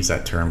worker. I'm just gonna use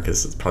that term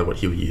because it's probably what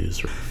he would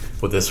use,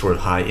 with this sort of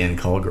high-end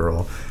call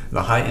girl.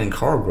 The high-end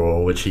call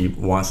girl, which he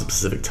wants a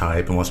specific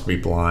type and wants to be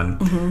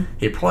blonde,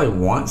 he probably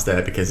wants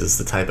that because it's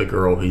the type of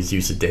girl he's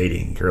used to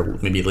dating, or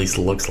maybe at least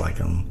looks like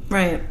him.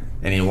 Right.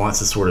 And he wants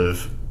to sort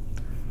of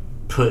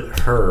put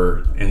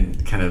her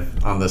in kind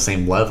of on the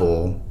same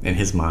level in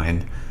his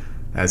mind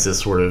as this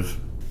sort of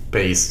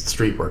base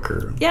street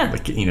worker. Yeah.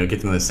 Like, get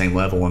them on the same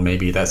level, and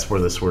maybe that's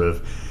where the sort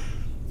of,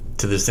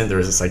 to the extent there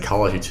is a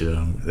psychology to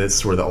him, that's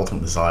sort of the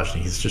ultimate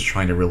misogyny. He's just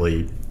trying to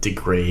really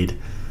degrade.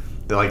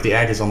 Like the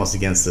act is almost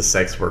against the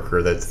sex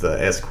worker that's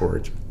the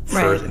escort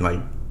first, and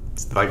like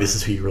this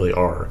is who you really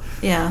are.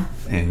 Yeah.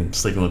 And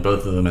sleeping with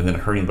both of them and then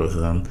hurting both of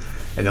them.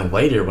 And then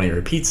later, when he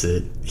repeats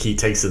it, he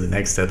takes it the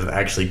next step of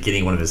actually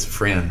getting one of his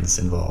friends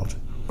involved.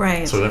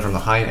 Right. So he went from the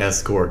high-end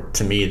escort,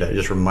 to me, that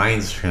just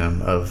reminds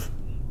him of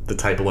the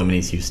type of women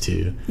he's used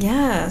to.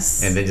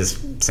 Yes. And then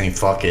just saying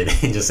fuck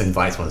it and just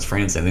invites one of his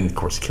friends, and then of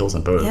course kills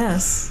them both.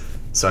 Yes.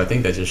 So I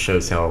think that just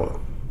shows how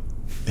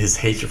his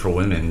hatred for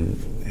women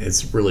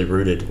is really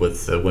rooted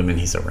with the women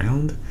he's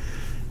around,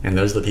 and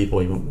those are the people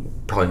he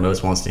probably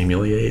most wants to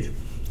humiliate.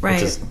 Right.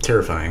 Which is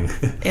terrifying.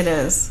 It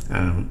is.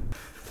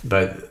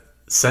 But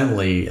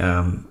suddenly,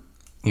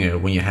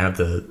 when you have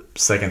the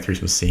second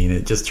threesome scene,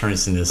 it just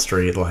turns into a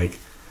straight like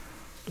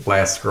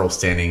Last Girl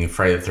Standing,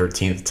 Friday the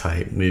 13th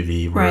type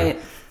movie. Where,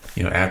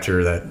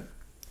 after that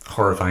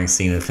horrifying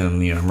scene of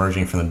him,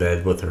 emerging from the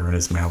bed with her and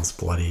his mouth's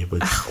bloody.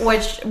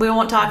 Which we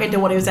won't talk into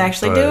what he was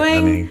actually doing.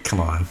 I mean, come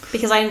on.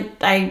 Because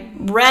I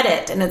read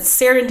it and it's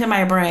seared into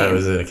my brain. Oh,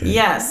 is it? Okay.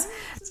 Yes.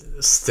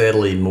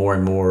 Steadily more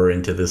and more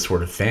into this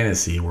sort of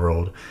fantasy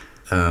world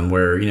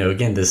where,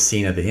 again, this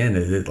scene at the end,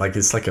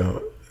 it's like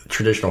a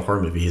traditional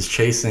horror movie. He's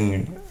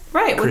chasing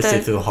Right, with Christy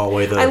through the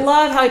hallway. I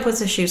love how he puts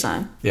his shoes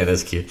on. Yeah,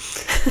 that's cute.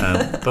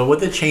 But with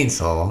the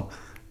chainsaw,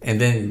 and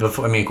then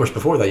before, of course,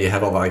 before that, you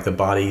have all like the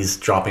bodies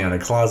dropping out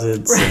of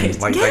closets, Right. and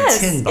like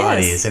 10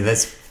 bodies, and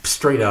that's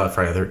straight out of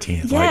Friday the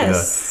 13th.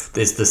 Yes.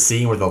 Like it's the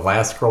scene where the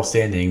last girl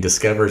standing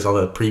discovers all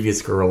the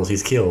previous girls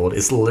he's killed.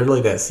 It's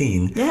literally that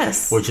scene.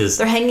 Yes. Which is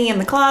they're hanging in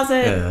the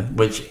closet. Yeah,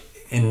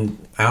 and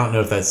I don't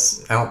know if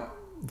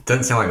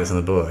doesn't sound like this in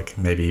the book,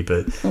 maybe,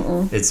 but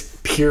it's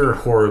pure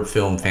horror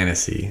film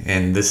fantasy.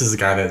 And this is a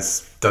guy that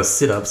does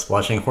sit-ups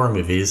watching horror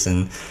movies,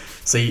 and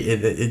so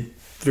it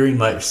very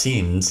much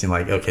seems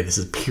like, okay, this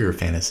is pure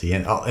fantasy.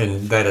 And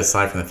that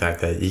aside from the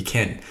fact that you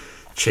can't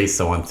chase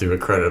someone through a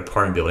crowded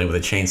apartment building with a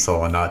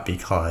chainsaw and not be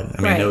caught.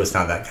 I Right. know it's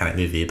not that kind of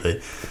movie,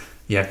 but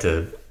you have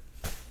to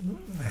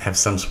have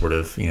some sort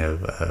of,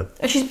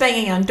 She's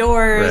banging on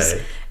doors,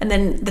 Right. and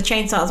then the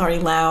chainsaw is already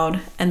loud,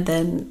 and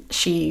then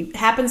she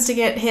happens to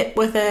get hit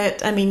with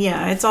it. I mean,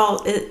 yeah,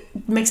 it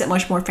makes it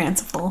much more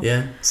fanciful.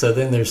 Yeah. So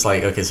then there's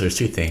like, okay, so there's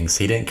two things.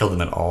 He didn't kill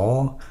them at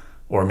all,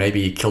 or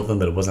maybe he killed them,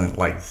 but it wasn't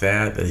like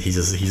that. That he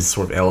just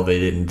sort of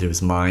elevated into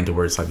his mind to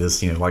where it's like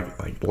this,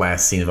 like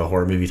last scene of a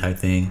horror movie type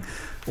thing,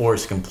 or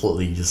it's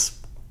completely just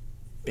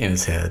in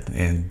his head,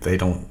 and they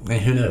don't. And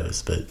who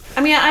knows? But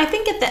I mean, I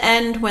think at the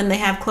end when they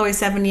have Chloe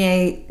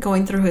Sevigny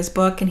going through his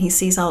book and he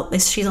sees all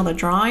the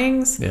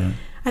drawings. yeah.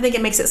 I think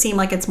it makes it seem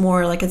like it's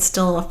more like it's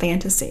still a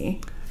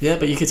fantasy. Yeah,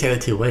 but you could take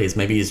that two ways.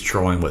 Maybe he's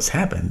drawing what's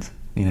happened,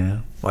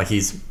 Like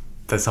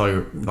that's how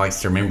he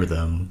likes to remember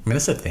them. I mean,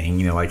 that's a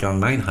thing, like on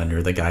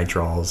Mindhunter, the guy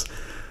draws.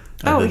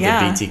 The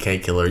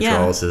BTK killer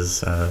draws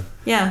his.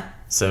 Yeah.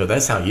 So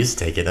that's how he used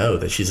to take it. Oh,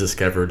 that she's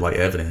discovered like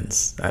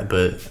evidence.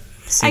 But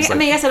I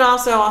guess it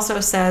also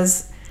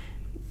says,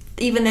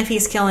 even if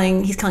he's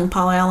killing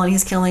Paul Allen,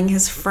 he's killing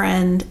his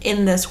friend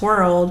in this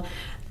world,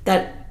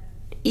 that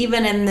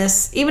even in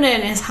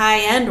his high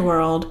end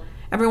world,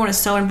 everyone is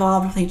so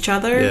involved with each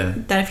other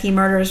that if he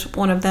murders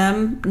one of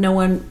them, no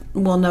one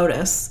will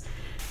notice.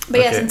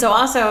 But yes, and so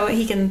also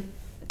he can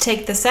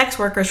take the sex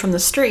workers from the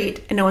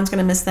street and no one's going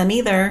to miss them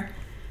either,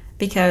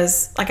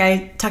 because like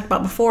I talked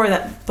about before,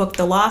 that book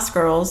The Lost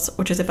Girls,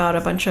 which is about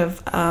a bunch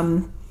of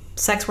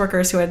sex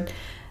workers who had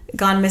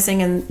gone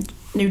missing in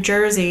New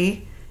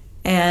Jersey,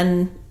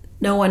 and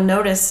no one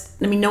noticed.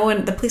 I mean,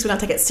 the police would not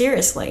take it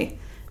seriously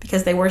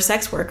because they were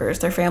sex workers.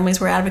 Their families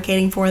were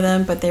advocating for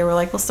them, but they were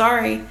like, well,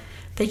 sorry,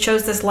 they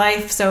chose this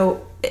life.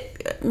 So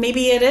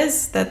maybe it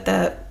is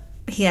that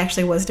he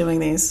actually was doing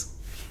these.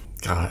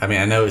 God, I mean,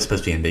 I know it's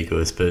supposed to be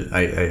ambiguous, but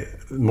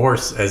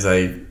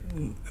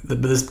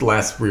this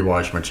last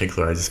rewatch in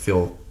particular, I just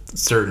feel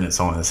certain it's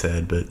all in his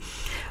head, but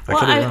I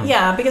could be wrong.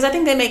 Yeah, because I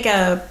think they make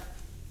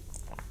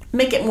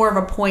it more of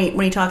a point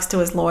when he talks to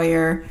his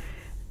lawyer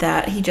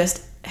that he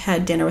just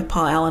had dinner with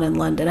Paul Allen in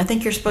London. I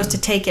think you're supposed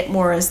to take it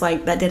more as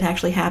like that did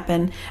actually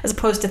happen, as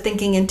opposed to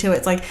thinking into it.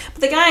 It's like,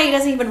 but the guy, he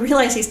doesn't even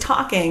realize he's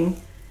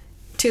talking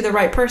to the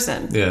right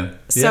person. Yeah.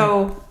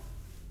 So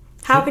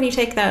how can you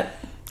take that?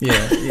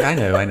 Yeah, I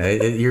know.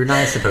 You're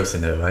not supposed to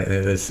know.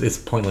 It's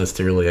pointless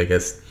to really, I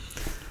guess,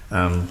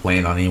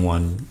 land on any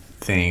one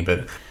thing.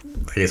 But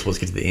I guess let's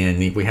get to the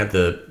end. We have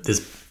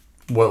this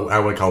what I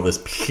would call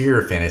this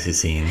pure fantasy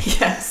scene.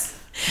 Yes.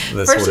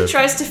 First he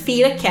tries to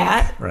feed a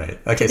cat. Right.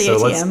 Okay, to the so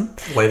ATM.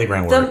 Let's lay the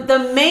groundwork.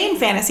 The main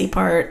fantasy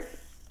part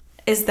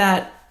is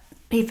that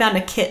he found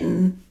a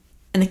kitten,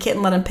 and the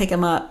kitten let him pick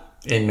him up.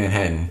 In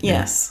Manhattan.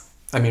 Yes. Yeah.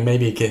 I mean,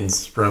 maybe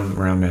kittens roam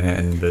around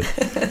Manhattan, but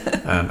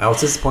I was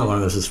disappointed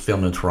when this was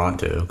filmed in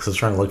Toronto because I was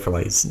trying to look for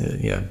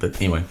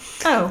but anyway.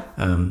 Oh.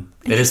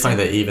 It is funny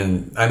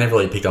that I never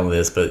really picked on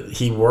this, but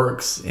he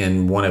works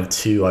in one of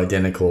two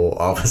identical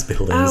office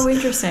buildings. Oh,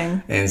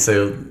 interesting. And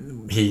so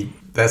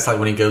that's like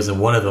when he goes in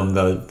one of them,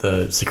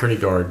 the security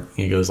guard,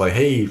 he goes like,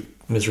 "Hey,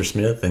 Mr.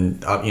 Smith,"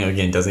 and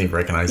again doesn't even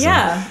recognize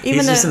him.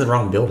 He's just in the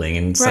wrong building,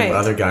 and some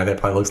other guy that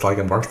probably looks like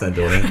him works in that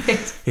building.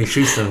 Right. He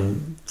shoots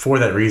him for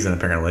that reason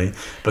apparently,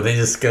 but then he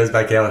just goes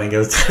back out and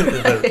goes to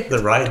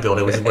the right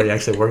building, which is where he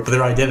actually worked. But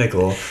they're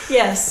identical.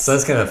 Yes. So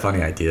that's kind of a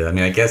funny idea. I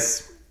mean, I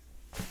guess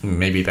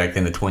maybe back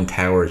then the Twin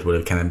Towers would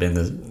have kind of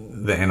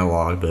been the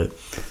analog, but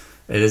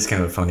it is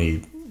kind of a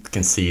funny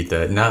conceit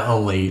that not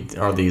only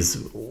are these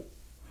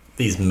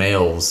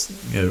males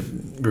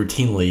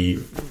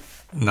routinely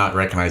not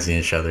recognizing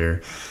each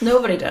other.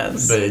 Nobody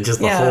does. But it's just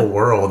the whole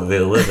world that they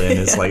live in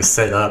is like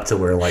set up to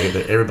where like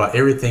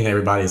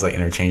everybody's like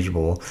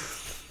interchangeable.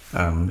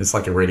 It's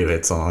like a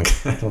Radiohead song.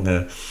 I don't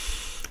know.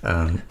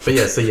 But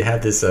yeah, so you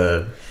have this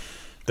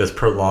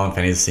prolonged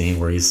fantasy scene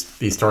where he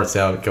starts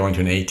out going to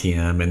an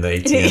ATM, and the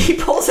ATM he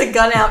pulls a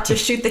gun out to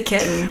shoot the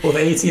kitten. Well, the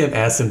ATM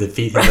asks him to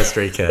feed him a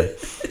stray cat,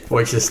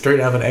 which is straight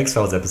out of an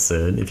X-Files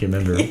episode, if you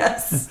remember.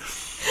 Yes.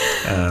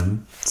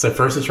 So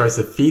first he tries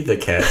to feed the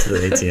cat to the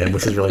ATM,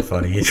 which is really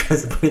funny. He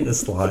tries to put it in the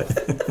slot.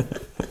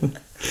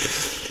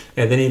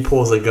 And then he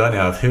pulls a gun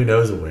out of who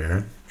knows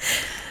where.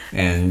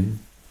 And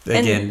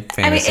again,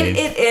 fantasy. I mean,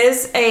 it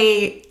is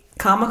a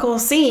comical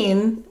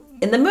scene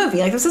in the movie.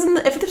 Like if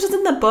this was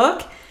in the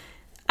book,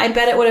 I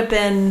bet it would have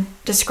been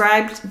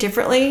described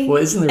differently.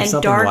 Well, isn't there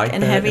something dark like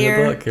and that heavier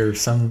in the book or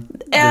some?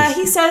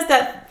 He says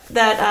that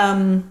that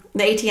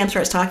the ATM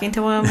starts talking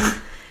to him.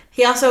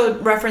 He also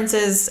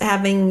references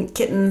having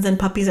kittens and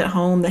puppies at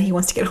home that he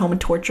wants to get home and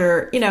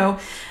torture,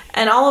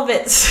 and all of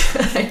it.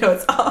 I know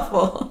it's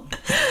awful,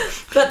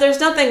 but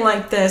there's nothing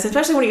like this,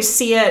 especially when you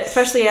see it,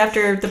 especially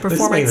after the performance.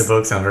 This is making the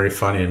book sound very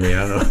funny to me.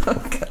 I don't know.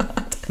 Oh,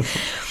 God.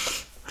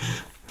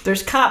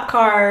 There's cop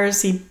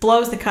cars. He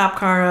blows the cop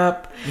car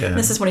up. Yeah.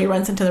 This is when he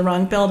runs into the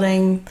wrong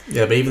building.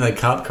 Yeah, but even the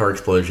cop car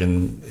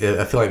explosion,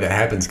 I feel like that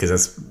happens because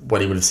that's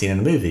what he would have seen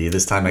in the movie.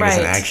 This time, I guess,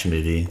 an action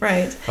movie.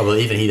 Right. Although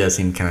even he does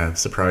seem kind of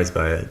surprised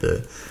by it.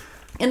 But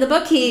in the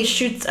book, he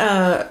shoots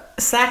a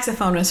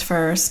saxophonist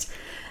first.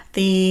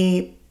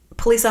 The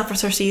police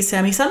officer sees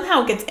him. He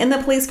somehow gets in the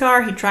police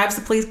car. He drives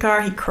the police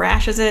car. He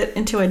crashes it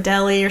into a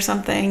deli or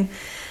something.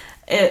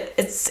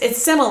 It's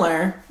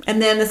similar.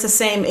 And then it's the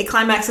same. It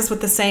climaxes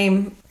with the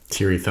same...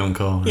 teary phone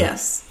call.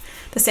 Yes.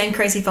 The same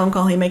crazy phone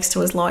call he makes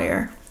to his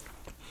lawyer.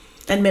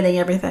 Admitting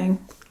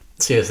everything.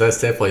 So yes, that's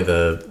definitely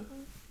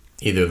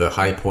either the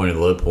high point or the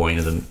low point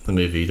of the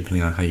movie,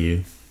 depending on how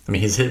you... I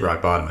mean, he's hit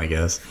rock bottom, I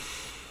guess.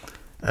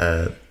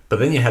 But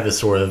then you have this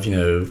sort of,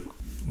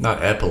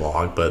 not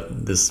epilogue,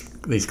 but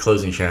these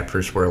closing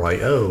chapters where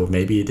like, oh,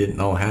 maybe it didn't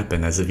all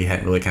happen, as if you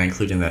hadn't really kind of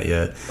included in that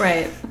yet.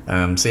 Right.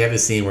 So you have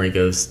this scene where he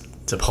goes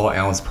to Paul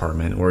Allen's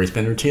apartment, where he's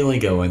been routinely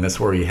going. That's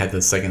where he had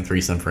the second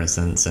threesome, for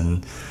instance,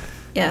 and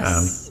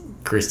yes.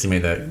 Christy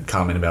made that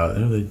comment about,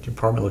 oh, the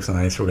apartment looks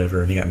nice or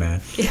whatever, and he got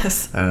mad.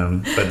 Yes.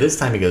 But this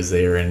time he goes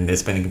there, and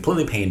it's been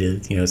completely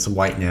painted. It's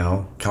white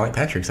now, kind of like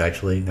Patrick's,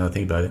 actually, now that I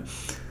think about it.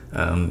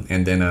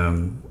 And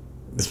then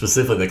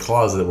specifically the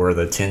closet where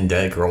the 10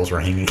 dead girls were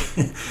hanging.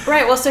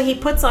 Right, well, so he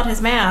puts on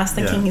his mask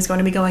thinking he's going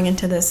to be going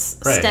into this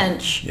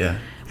stench. Yeah.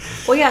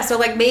 Well, yeah, so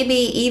like maybe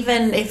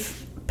even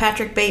if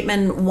Patrick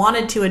Bateman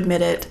wanted to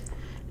admit it,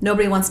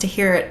 nobody wants to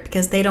hear it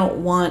because they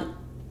don't want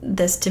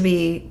this to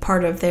be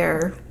part of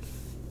their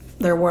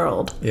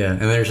world. Yeah,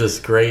 and there's this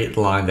great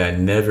line that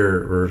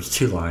or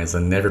two lines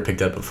I never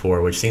picked up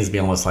before, which seems to be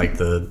almost like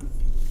the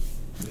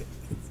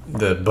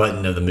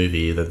button of the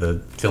movie that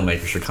the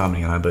filmmakers are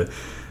commenting on, but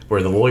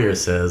where the lawyer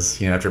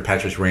says, after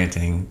Patrick's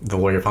ranting, the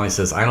lawyer finally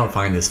says, "I don't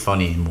find this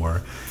funny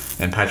anymore."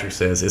 And Patrick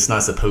says, "It's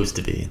not supposed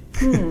to be."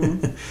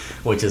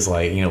 Which is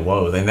like,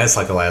 whoa. And that's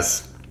like the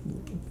last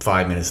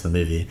 5 minutes of the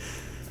movie.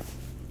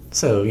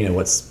 So,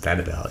 what's that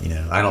about?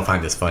 I don't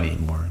find this funny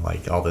anymore.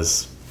 Like all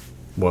this,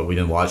 what we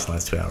didn't watch the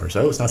last 2 hours.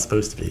 Oh, it's not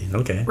supposed to be.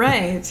 Okay.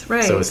 Right.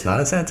 So it's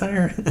not a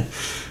satire?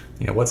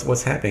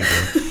 What's happening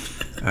here?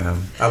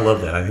 I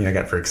love that. I think I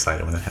got very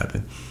excited when that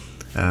happened.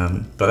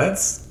 But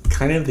that's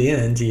kind of the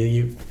end.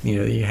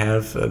 You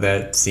have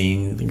that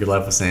scene. You're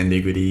left with some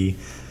ambiguity.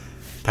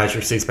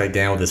 Patrick sits back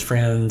down with his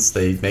friends.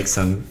 They make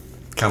some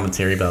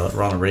commentary about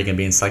Ronald Reagan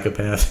being a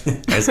psychopath,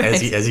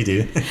 as you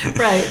do.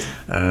 Right.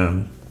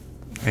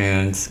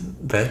 And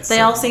that's... They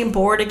all seem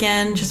bored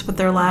again, just with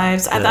their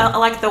lives. Yeah. I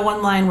like the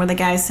one line where the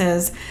guy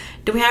says,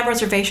 "Do we have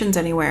reservations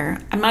anywhere?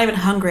 I'm not even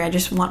hungry. I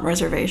just want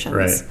reservations."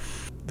 Right.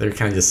 They're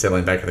kind of just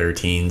settling back to their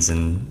routines,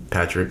 and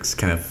Patrick's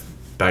kind of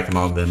back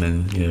among them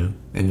and,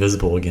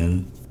 invisible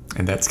again.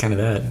 And that's kind of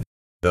that.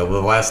 The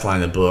last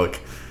line of the book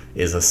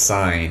is a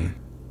sign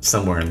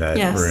somewhere in that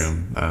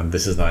room.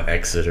 This is not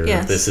exit, or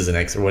this is an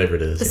exit, or whatever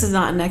it is. This is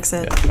not an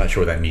exit. Yeah, I'm not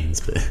sure what that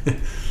means, but...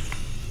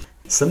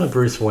 Some of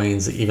Bruce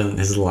Wayne's, even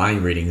his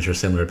line readings, are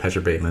similar to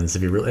Patrick Bateman's.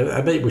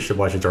 I bet we should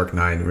watch The Dark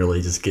Knight and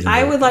really just get into it.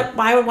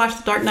 I would watch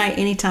The Dark Knight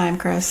anytime,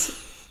 Chris.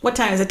 What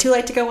time? Is it too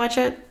late to go watch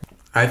it?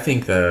 I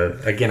think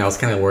again, I was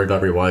kind of worried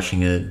about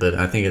rewatching it, but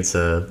I think it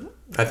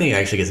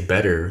actually gets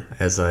better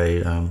as I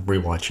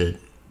rewatch it.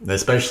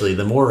 Especially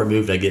the more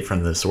removed I get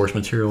from the source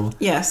material.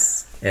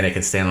 Yes. And it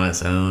can stand on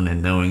its own,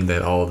 and knowing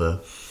that all the,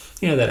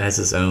 that has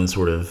its own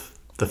sort of,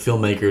 the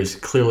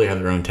filmmakers clearly have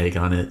their own take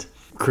on it.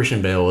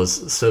 Christian Bale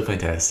is so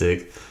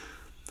fantastic.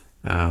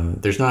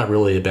 There's not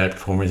really a bad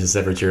performance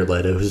except for Jared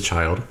Leto, who's a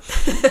child.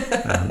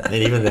 And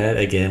even that,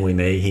 again,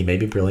 he may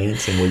be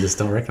brilliant, and we just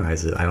don't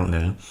recognize it. I don't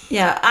know.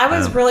 Yeah, I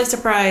was really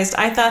surprised.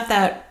 I thought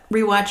that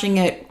rewatching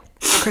it,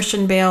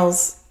 Christian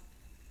Bale's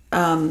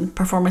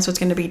performance was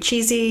going to be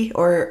cheesy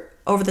or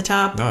over the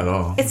top. Not at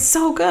all. It's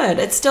so good.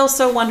 It's still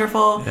so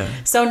wonderful,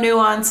 so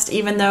nuanced,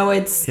 even though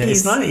it's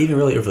not even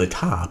really over the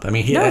top. I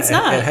mean, it's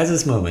not. It has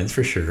its moments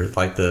for sure,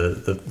 like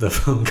the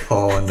phone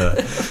call and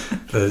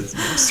the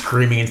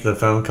screaming into the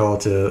phone call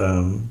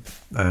to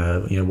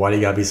why do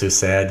you gotta be so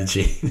sad to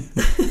Gene?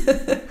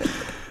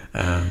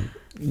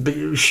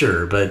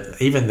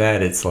 But even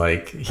that, it's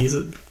like he's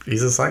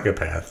a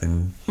psychopath,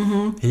 and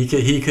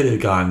he could have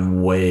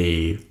gone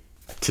way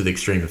to the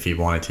extreme if he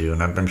wanted to,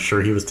 and I'm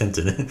sure he was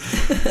tempted.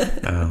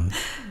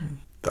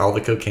 All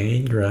the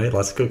cocaine, right?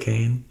 Lots of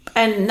cocaine.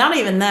 And not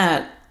even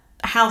that.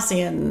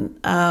 Halcyon.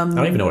 I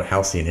don't even know what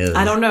halcyon is.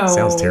 I don't know.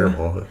 Sounds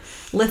terrible.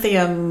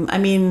 Lithium. I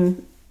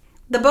mean,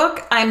 the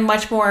book, I'm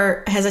much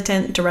more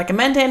hesitant to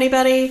recommend to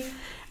anybody.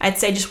 I'd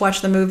say just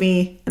watch the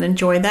movie and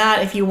enjoy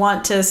that. If you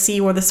want to see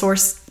where the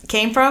source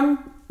came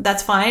from,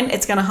 that's fine.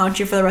 It's going to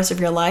haunt you for the rest of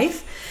your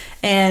life.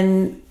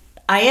 And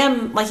I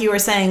am, like you were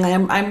saying,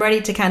 I'm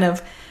ready to kind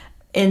of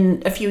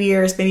in a few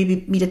years maybe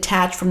be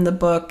detached from the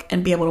book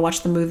and be able to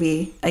watch the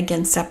movie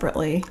again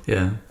separately.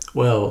 Yeah.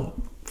 Well,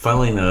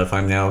 funnily enough,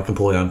 I'm now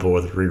completely on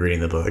board with rereading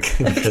the book.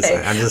 Because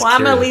Okay. I'm just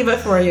I'm going to curious. leave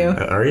it for you.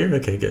 Are you?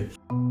 Okay, good.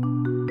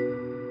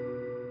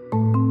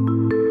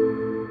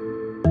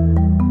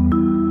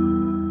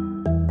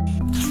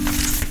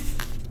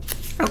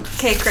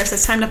 Okay, Chris,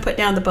 it's time to put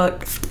down the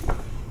book.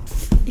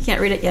 You can't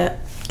read it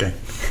yet. Okay.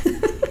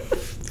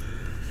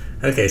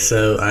 Okay,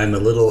 so I'm a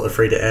little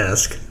afraid to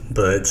ask,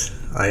 but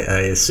I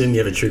assume you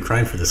have a true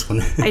crime for this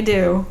one. I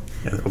do.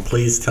 Yeah, well,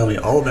 please tell me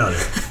all about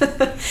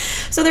it.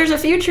 So there's a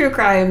few true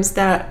crimes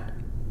that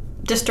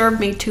disturb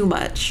me too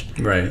much.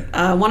 Right.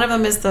 One of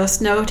them is the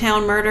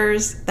Snowtown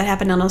murders that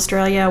happened in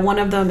Australia. One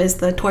of them is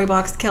the toy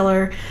box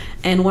killer,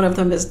 and one of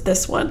them is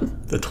this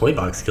one. The toy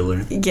box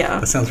killer.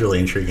 Yeah. That sounds really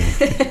intriguing.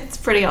 It's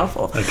pretty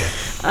awful.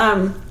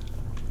 Okay.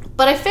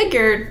 But I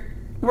figured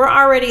we're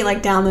already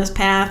like down this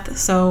path,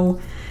 so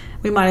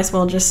we might as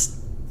well just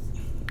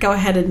go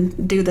ahead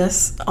and do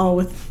this all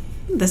with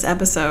this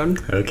episode.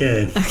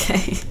 Okay.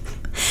 Okay.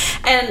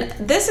 And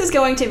this is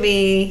going to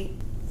be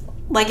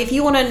like, if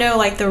you want to know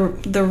like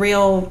the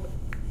real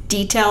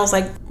details,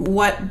 like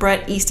what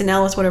Bret Easton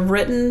Ellis would have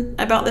written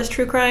about this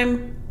true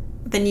crime,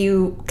 then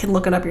you can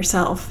look it up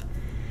yourself.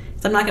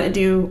 So I'm not going to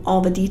do all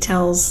the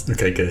details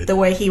Okay, good. the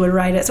way he would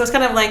write it. So it's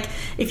kind of like,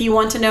 if you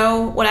want to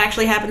know what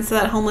actually happens to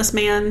that homeless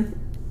man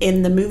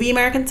in the movie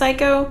American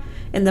Psycho,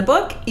 in the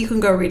book, you can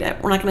go read it.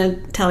 We're not going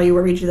to tell you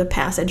or read you the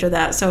passage or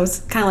that. So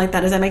it's kind of like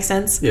that. Does that make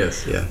sense?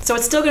 Yes, yeah. So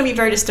it's still going to be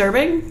very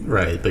disturbing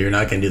Right, but you're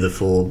not going to do the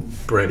full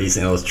Bret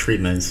Easton Ellis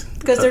treatment.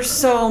 because there's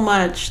so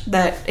much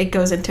that it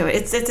goes into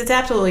it. It's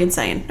absolutely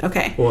insane.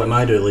 Okay. Well, am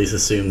I to at least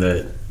assume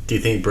that, do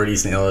you think Bret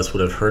Easton Ellis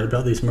would have heard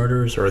about these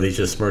murders, or are these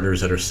just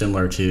murders that are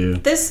similar to...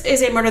 This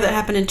is a murder that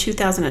happened in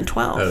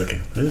 2012. Oh,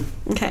 okay.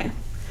 Okay.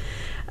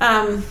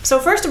 So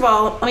first of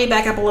all, let me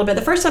back up a little bit.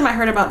 The first time I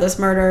heard about this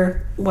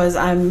murder was,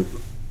 I'm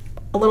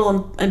a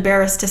little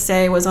embarrassed to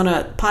say, was on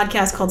a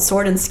podcast called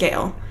Sword and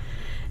Scale.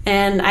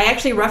 And I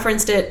actually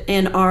referenced it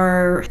in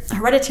our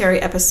Hereditary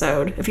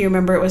episode. If you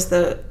remember, it was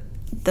the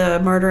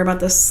murder about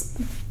this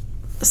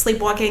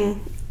sleepwalking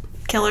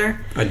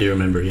killer. I do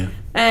remember, yeah.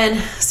 And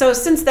so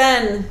since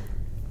then,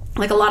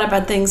 like, a lot of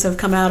bad things have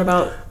come out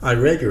about... I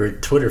read your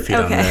Twitter feed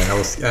on Okay.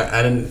 that.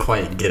 I didn't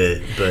quite get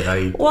it, but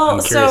I'm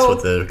curious so-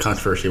 what the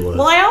controversy was.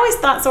 Well, I always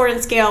thought Sword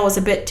and Scale was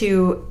a bit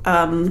too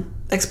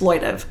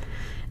exploitive.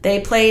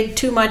 They played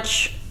too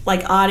much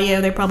like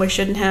audio they probably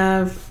shouldn't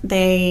have.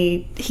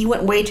 He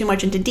went way too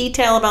much into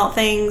detail about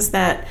things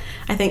that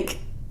I think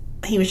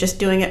he was just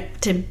doing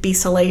it to be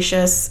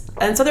salacious.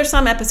 And so there's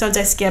some episodes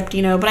I skipped,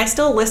 but I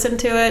still listened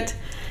to it,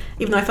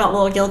 even though I felt a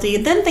little guilty.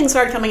 And then things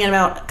started coming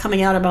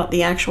out about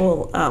the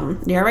actual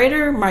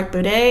narrator, Mark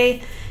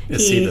Boudet.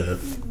 Is he the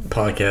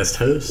podcast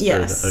host?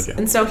 Yes. Okay.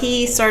 And so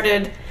he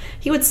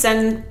would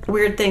send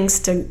weird things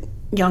to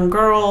young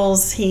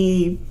girls.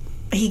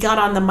 He got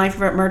on the My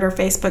Favorite Murder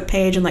Facebook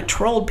page and like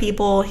trolled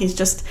people. He's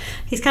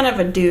kind of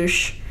a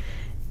douche.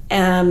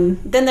 Then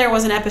there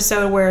was an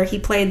episode where he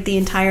played the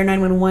entire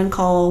 911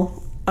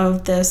 call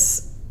of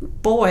this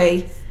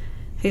boy.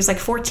 He was like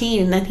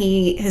 14, and then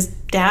his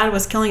dad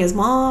was killing his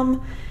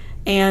mom,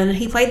 and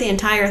he played the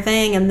entire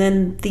thing. And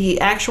then the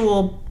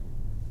actual,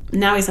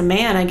 now he's a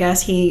man, I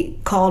guess, he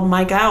called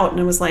Mike out and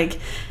it was like,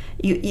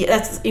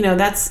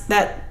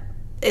 that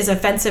is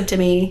offensive to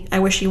me. I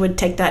wish you would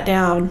take that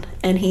down.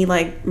 And he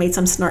like made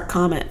some snark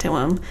comment to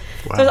him.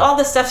 Wow. So all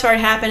this stuff started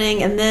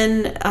happening, and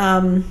then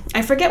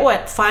I forget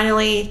what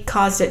finally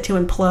caused it to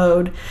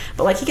implode,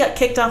 but like he got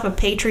kicked off of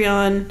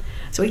Patreon,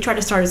 so he tried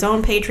to start his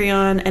own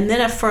Patreon. And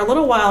then for a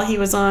little while he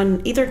was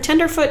on either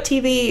Tenderfoot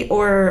TV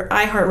or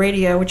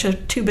iHeartRadio, which are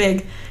two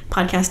big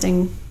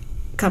podcasting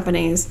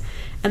companies,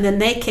 and then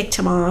they kicked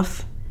him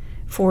off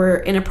for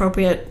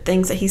inappropriate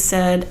things that he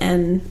said.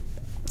 And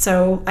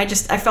so I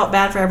felt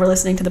bad for ever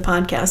listening to the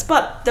podcast.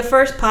 But the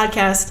first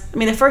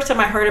time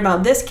I heard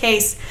about this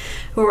case,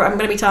 who I'm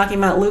going to be talking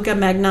about, Luca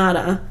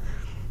Magnotta,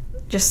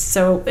 just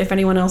so if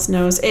anyone else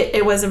knows,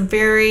 it was a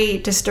very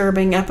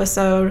disturbing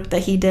episode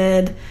that he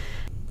did.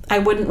 I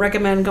wouldn't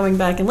recommend going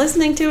back and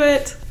listening to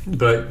it.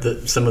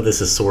 But some of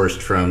this is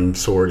sourced from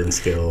Sword and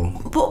Scale.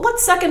 But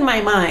what's stuck in my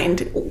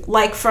mind,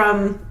 like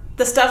from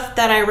the stuff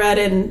that I read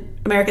in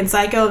American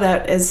Psycho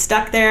that is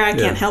stuck there, I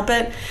can't help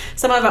it.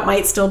 Some of it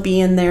might still be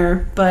in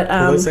there, but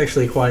Well, that's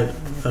actually quite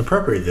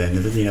appropriate then.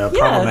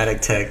 Problematic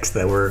text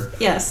that we're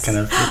kind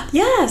of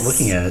yes.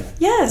 looking at.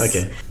 Yes.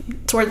 Okay.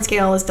 Sword and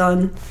Scale is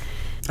done.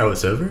 Oh,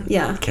 it's over?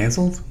 Yeah.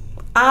 Canceled?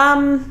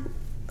 The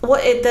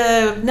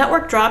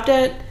network dropped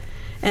it,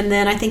 and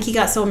then I think he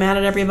got so mad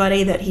at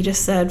everybody that he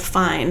just said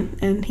fine,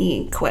 and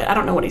he quit. I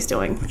don't know what he's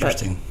doing.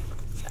 Interesting.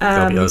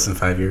 That'll be us in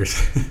 5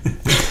 years.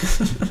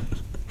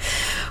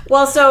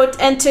 Well,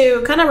 and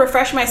to kind of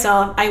refresh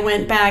myself, I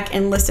went back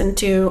and listened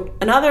to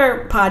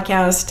another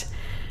podcast.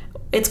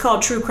 It's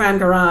called True Crime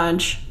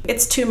Garage.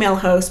 It's two male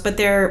hosts, but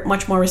they're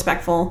much more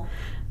respectful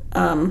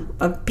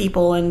of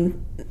people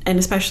and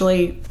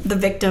especially the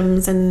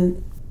victims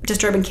and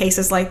disturbing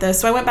cases like this.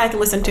 So I went back and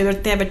listened to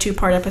it. They have a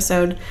 2-part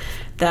episode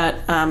that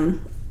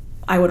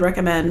I would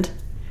recommend.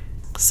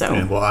 So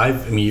yeah, well, I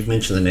mean, you've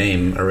mentioned the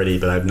name already,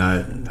 but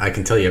I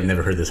can tell you I've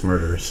never heard this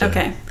murder. So.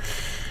 Okay.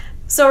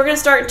 So we're going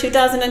to start in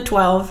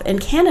 2012 in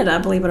Canada,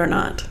 believe it or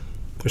not.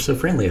 They're so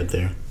friendly up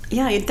there.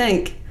 Yeah, you'd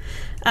think.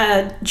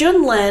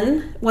 Jun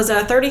Lin was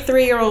a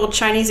 33-year-old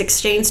Chinese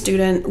exchange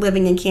student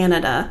living in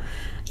Canada.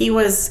 He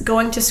was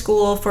going to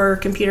school for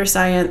computer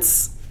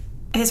science.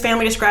 His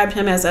family described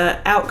him as an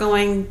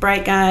outgoing,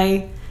 bright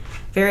guy,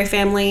 very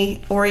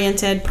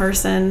family-oriented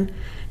person.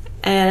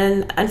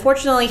 And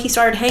unfortunately, he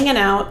started hanging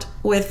out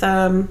with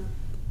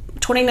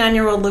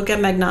 29-year-old Luca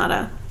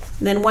Magnotta.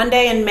 Then one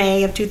day in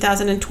May of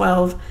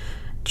 2012,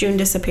 June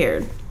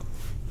disappeared.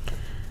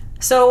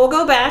 So we'll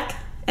go back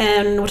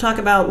and we'll talk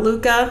about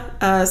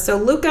Luca. So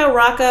Luca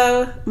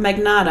Rocco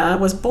Magnotta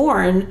was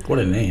born... What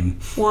a name.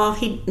 Well,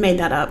 he made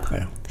that up.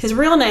 Yeah. His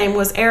real name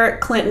was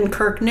Eric Clinton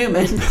Kirk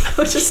Newman,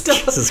 which is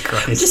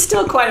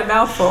still quite a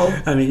mouthful.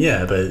 I mean,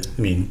 yeah, but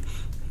I mean,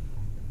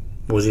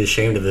 was he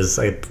ashamed of his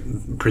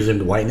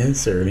presumed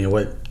whiteness, or I mean,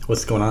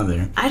 what's going on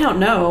there? I don't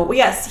know. Well,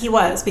 yes, he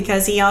was,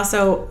 because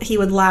he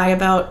would lie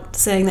about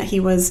saying that he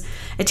was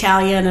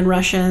Italian and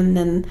Russian,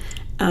 and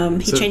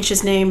he changed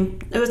his name.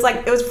 It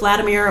was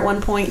Vladimir at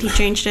one point. He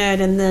changed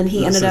it, and then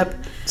he ended up...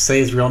 Say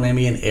his real name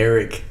again,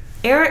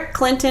 Eric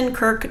Clinton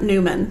Kirk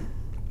Newman.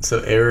 So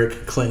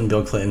Eric Clinton,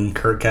 Bill Clinton,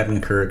 Kirk, Captain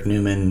Kirk,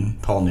 Newman,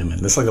 Paul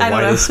Newman. That's like the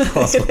widest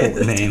possible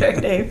name.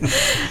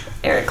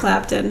 Eric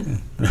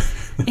Clapton.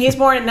 He was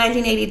born in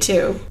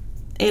 1982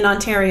 in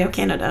Ontario,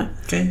 Canada.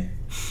 Okay.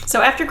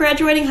 So after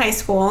graduating high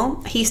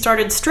school, he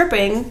started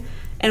stripping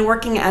and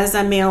working as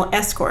a male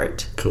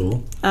escort.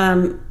 Cool.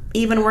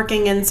 Even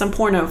working in some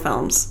porno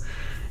films.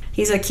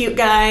 He's a cute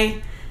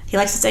guy. He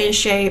likes to stay in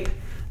shape,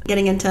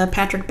 getting into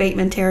Patrick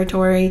Bateman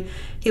territory.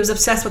 He was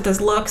obsessed with his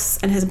looks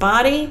and his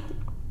body.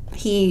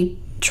 He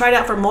tried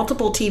out for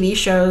multiple TV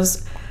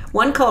shows,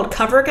 one called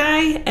Cover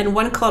Guy and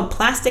one called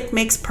Plastic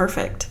Makes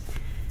Perfect.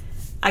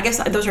 I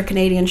guess those are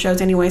Canadian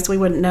shows anyway, so we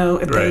wouldn't know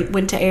if they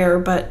went to air,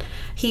 but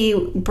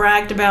he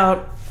bragged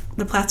about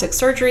the plastic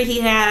surgery he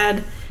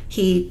had.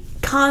 He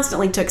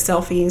constantly took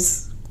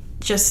selfies,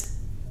 just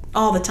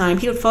all the time.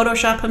 He would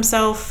Photoshop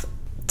himself,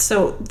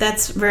 so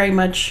that's very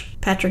much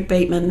Patrick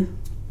Bateman,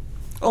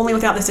 only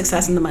without the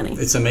success and the money.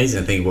 It's amazing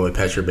to think what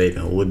Patrick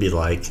Bateman would be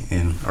like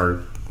in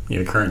our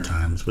current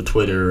times with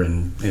Twitter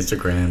and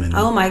Instagram, and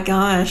oh my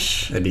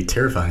gosh, that'd be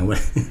terrifying.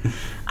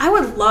 I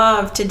would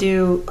love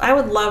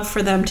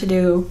for them to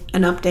do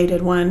an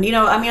updated one.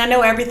 I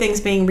know everything's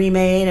being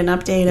remade and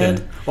updated.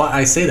 Yeah. Well,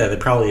 I say that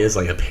it probably is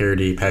like a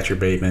parody Patrick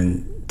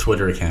Bateman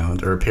Twitter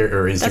account or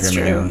Instagram That's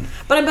true. account.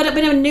 But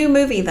a new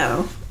movie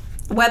though,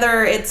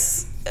 whether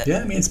it's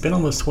it's been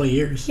almost 20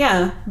 years.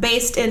 Yeah,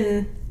 based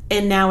in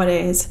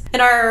nowadays.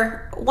 In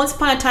our Once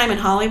Upon a Time in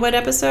Hollywood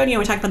episode, we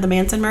talked about the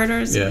Manson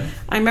murders. Yeah.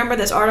 I remember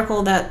this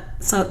article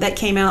that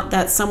came out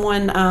that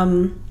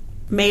someone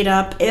made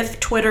up if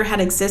Twitter had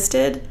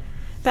existed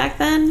back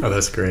then. Oh,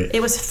 that's great.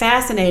 It was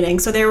fascinating.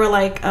 So they were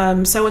like,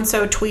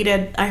 so-and-so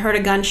tweeted, I heard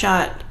a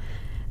gunshot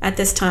at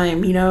this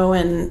time,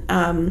 and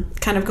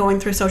kind of going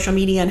through social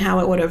media and how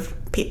it would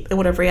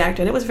have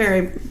reacted. It was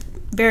very,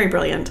 very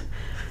brilliant.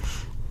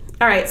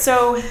 All right,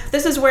 so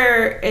this is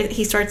where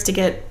he starts to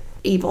get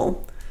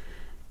evil.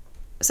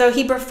 So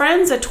he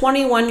befriends a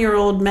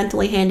 21-year-old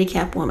mentally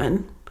handicapped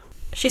woman.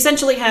 She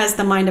essentially has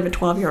the mind of a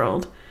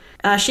 12-year-old.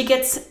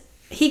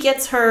 He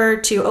gets her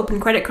to open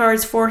credit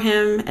cards for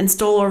him and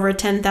stole over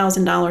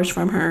 $10,000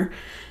 from her.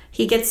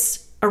 He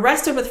gets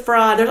arrested with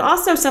fraud. There's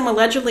also some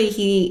allegedly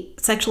he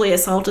sexually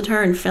assaulted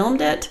her and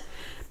filmed it,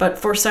 but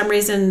for some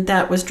reason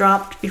that was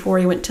dropped before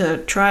he went to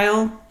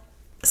trial.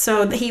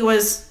 So he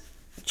was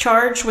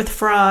charged with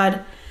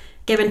fraud,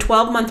 given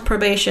 12-month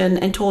probation,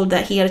 and told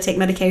that he had to take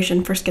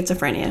medication for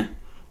schizophrenia.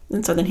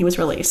 And so then he was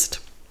released.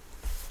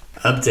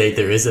 Update,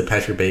 there is a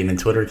Patrick Bateman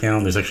Twitter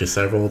account. There's actually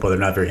several, but they're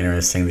not very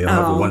interesting. They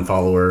only have one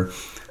follower.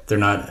 They're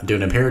not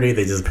doing a parody.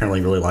 They just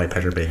apparently really like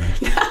Patrick Bateman.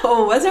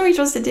 No, what's that we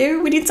supposed to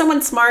do? We need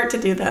someone smart to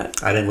do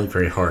that. I didn't look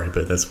very hard,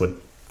 but that's what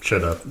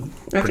showed up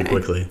pretty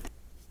quickly.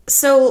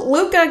 So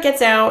Luca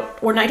gets out,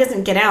 or no, he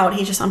doesn't get out.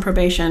 He's just on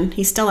probation.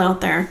 He's still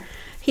out there.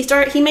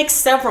 He makes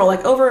several,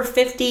 over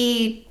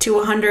 50 to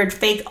 100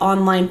 fake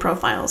online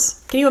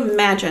profiles. Can you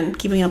imagine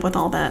keeping up with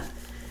all that?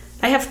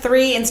 I have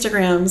 3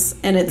 Instagrams,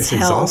 and it's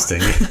hell. Exhausting.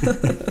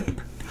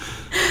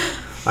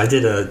 I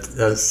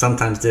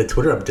sometimes did a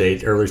Twitter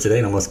update earlier today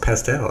and almost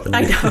passed out.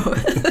 I know.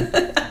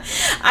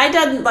 I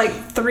done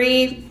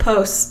 3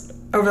 posts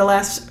over the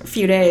last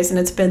few days, and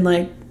it's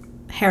been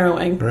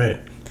harrowing. Right.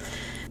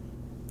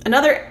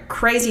 Another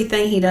crazy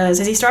thing he does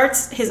is he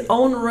starts his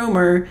own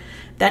rumor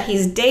that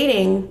he's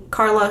dating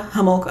Karla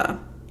Homolka.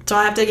 So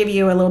I have to give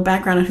you a little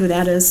background on who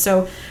that is.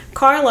 So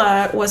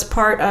Karla was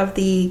part of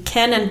the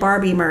Ken and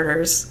Barbie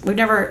murders. We've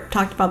never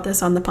talked about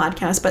this on the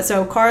podcast, but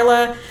so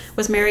Karla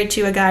was married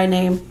to a guy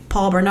named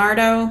Paul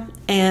Bernardo,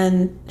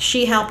 and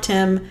she helped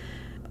him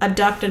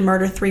abduct and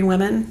murder 3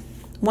 women,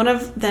 one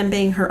of them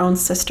being her own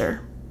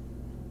sister.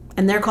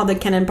 And they're called the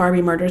Ken and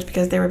Barbie murders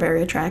because they were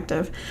very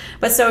attractive.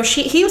 But so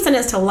he was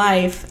sentenced to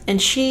life,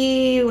 and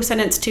she was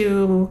sentenced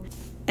to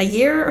a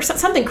year or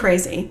something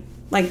crazy.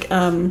 Like,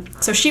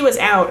 so she was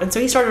out, and so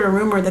he started a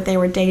rumor that they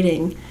were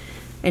dating.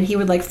 And he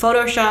would, like,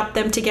 Photoshop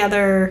them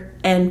together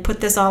and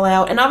put this all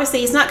out. And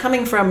obviously he's not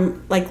coming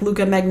from, like,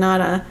 Luca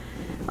Magnotta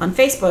on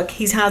Facebook.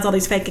 He has all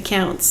these fake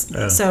accounts.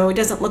 Oh. So it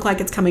doesn't look like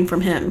it's coming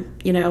from him,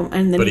 you know.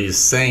 And then but he's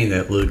saying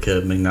that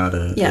Luca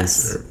Magnotta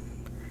yes. is...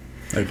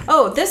 Okay.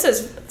 Oh, this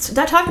is...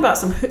 That talk about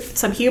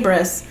some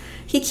hubris.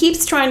 He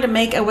keeps trying to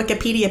make a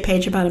Wikipedia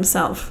page about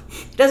himself.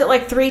 He does it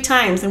like 3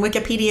 times, and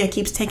Wikipedia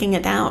keeps taking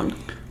it down.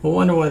 Well, I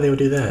wonder why they would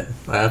do that.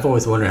 I've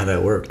always wondered how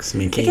that works. I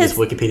mean, can't you just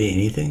Wikipedia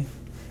anything?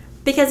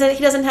 Because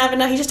he doesn't have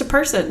enough... He's just a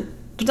person.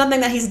 There's nothing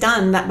that he's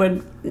done that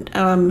would...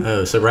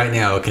 Oh, so right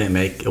now, can it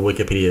make a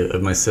Wikipedia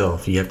of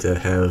myself? You have to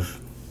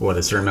have... What,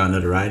 a certain amount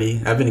of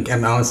notoriety?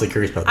 I'm honestly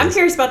curious about this. I'm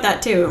curious about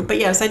that too. But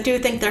yes, I do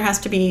think there has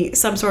to be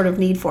some sort of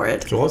need for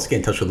it. So we'll also get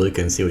in touch with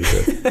Luca and see what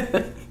he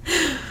said.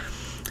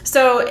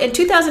 So in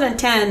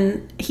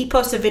 2010, he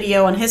posted a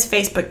video on his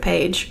Facebook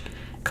page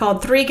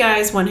called 3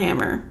 Guys, 1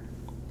 Hammer.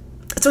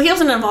 So he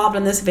wasn't involved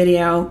in this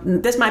video.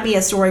 This might be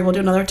a story we'll do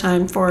another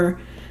time for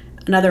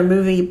another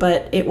movie,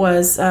 but it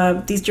was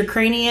these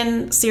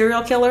Ukrainian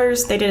serial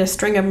killers. They did a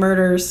string of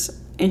murders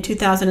in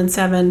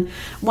 2007. They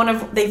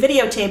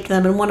videotaped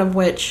them, and one of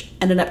which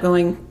ended up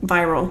going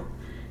viral.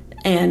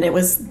 And it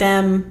was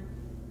them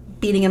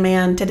beating a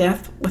man to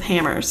death with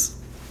hammers.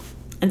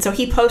 And so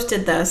he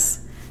posted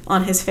this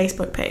on his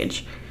Facebook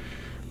page.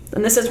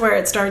 And this is where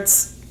it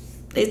starts.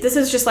 This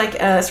is just like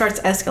starts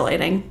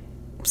escalating.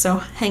 So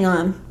hang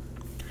on.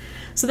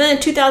 So then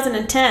in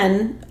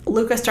 2010,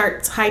 Luca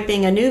starts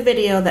hyping a new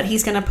video that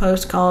he's going to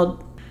post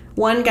called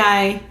 1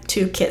 Guy,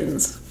 2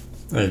 Kittens.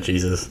 Oh,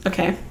 Jesus.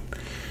 Okay.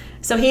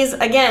 So he's,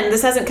 again,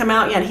 this hasn't come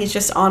out yet. He's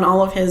just on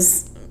all of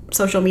his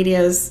social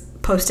medias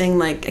posting,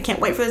 like, I can't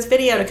wait for this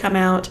video to come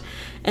out.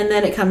 And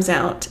then it comes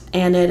out.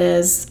 And it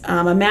is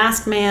a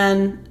masked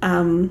man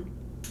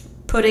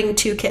putting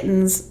 2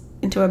 kittens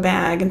into a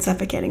bag and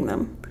suffocating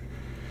them.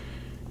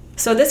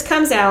 So this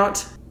comes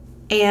out,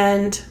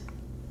 and...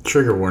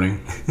 Trigger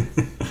warning.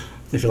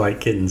 If you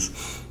like kittens.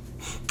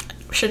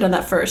 Should have done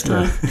that first,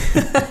 huh?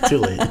 Too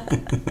late.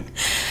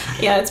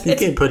 Yeah, you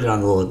can put it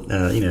on a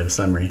little,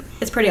 summary.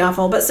 It's pretty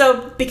awful. But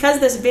so because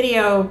this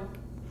video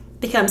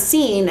becomes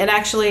seen, it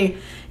actually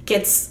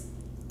gets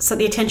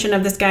the attention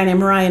of this guy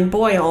named Ryan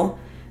Boyle,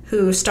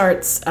 who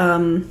starts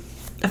a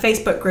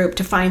Facebook group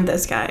to find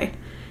this guy.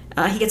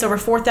 He gets over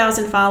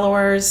 4,000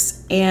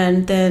 followers,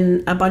 and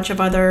then a bunch of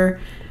other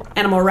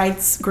animal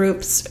rights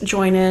groups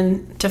join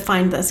in to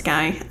find this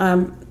guy.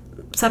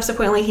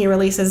 Subsequently, he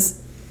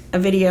releases a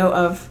video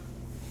of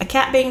a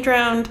cat being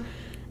drowned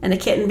and a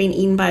kitten being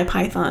eaten by a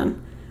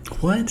python.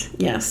 What?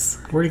 Yes.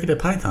 Where did he get a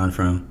python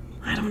from?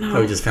 I don't know.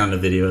 Oh, we just found a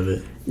video of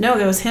it. No,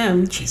 it was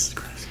him. Jesus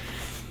Christ.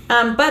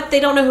 But they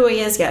don't know who he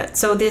is yet.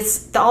 So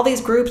all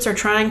these groups are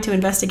trying to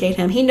investigate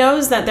him. He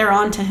knows that they're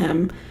on to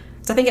him.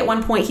 So I think at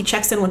one point he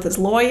checks in with his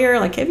lawyer,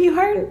 like, have you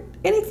heard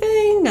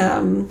anything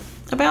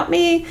about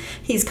me?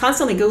 He's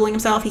constantly Googling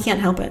himself. He can't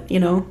help it,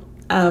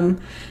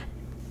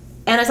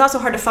 and it's also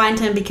hard to find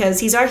him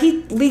because he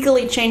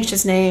legally changed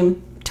his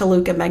name to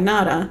Luca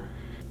Magnotta.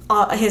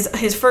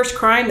 His first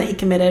crime that he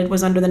committed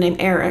was under the name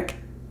Eric.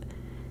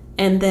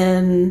 And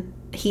then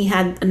he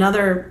had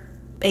another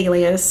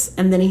alias,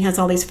 and then he has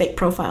all these fake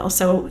profiles.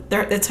 So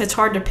it's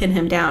hard to pin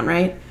him down,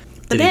 right?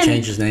 But Did he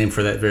change his name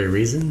for that very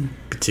reason?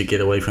 To get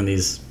away from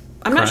these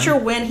I'm not sure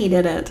when he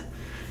did it,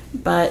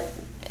 but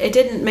it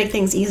didn't make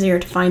things easier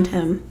to find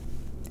him.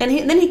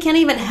 And then he can't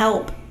even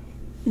help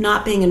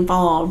not being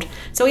involved.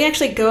 So he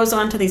actually goes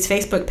onto these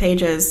Facebook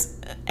pages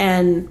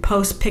and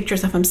posts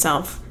pictures of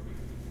himself.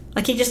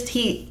 Like I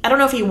don't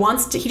know if he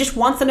wants to, he just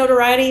wants the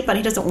notoriety, but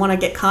he doesn't want to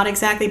get caught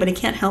exactly, but he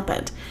can't help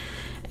it.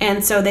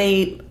 And so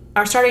they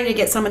are starting to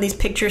get some of these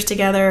pictures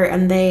together,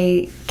 and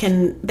they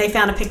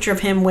found a picture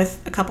of him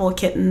with a couple of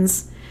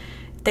kittens.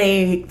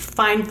 They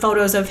find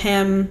photos of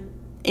him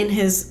in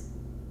his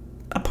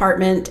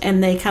apartment,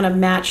 and they kind of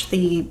match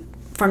the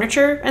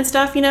furniture and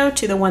stuff,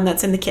 to the one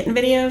that's in the kitten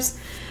videos.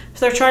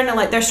 So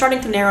they're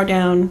starting to narrow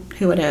down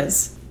who it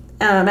is.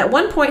 At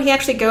one point, he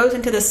actually goes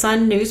into the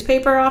Sun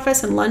newspaper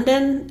office in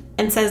London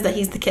and says that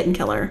he's the kitten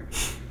killer.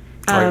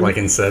 Like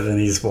in Seven,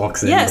 he just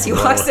walks in. Yes, he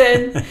walks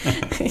in.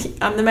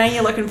 I'm the man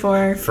you're looking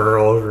for. Fur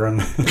all over him.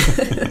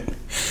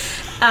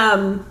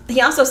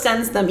 He also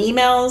sends them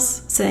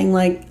emails saying,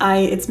 like,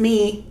 it's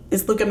me,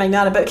 it's Luca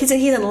Magnotta. But he's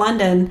in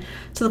London,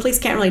 so the police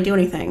can't really do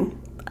anything.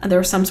 There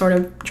was some sort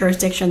of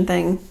jurisdiction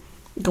thing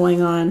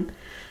going on.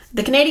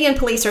 The Canadian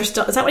police are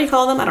still... Is that what you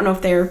call them? I don't know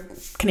if they're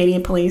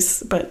Canadian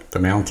police, but... The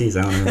Mounties?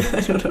 I don't know.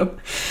 I don't know.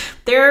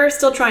 They're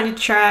still trying to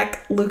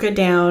track Luca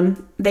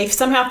down. They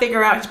somehow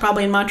figure out he's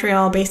probably in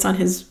Montreal based on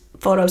his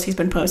photos he's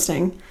been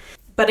posting.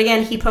 But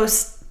again, he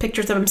posts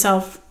pictures of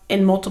himself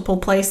in multiple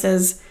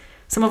places,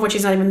 some of which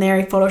he's not even there.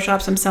 He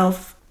photoshops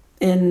himself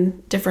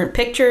in different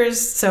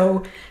pictures,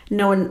 so they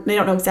don't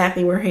know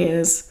exactly where he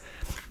is.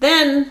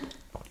 Then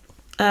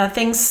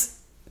things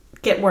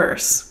get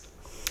worse.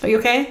 Are you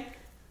okay?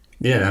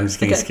 Yeah, I'm just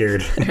getting Okay.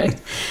 scared. Okay.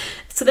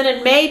 So then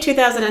in May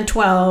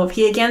 2012,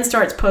 he again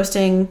starts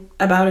posting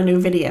about a new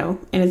video,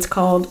 and it's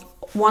called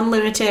One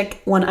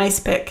Lunatic, One Ice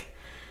Pick.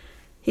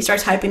 He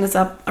starts hyping this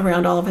up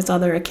around all of his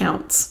other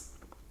accounts.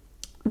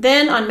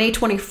 Then on May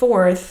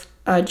 24th,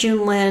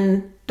 June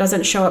Lin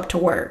doesn't show up to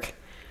work,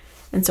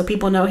 and so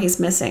people know he's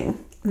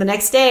missing. The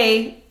next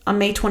day, on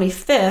May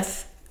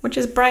 25th, which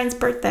is Brian's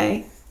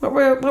birthday, what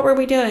were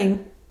we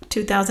doing?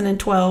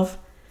 2012.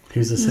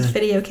 Who's this? This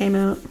video came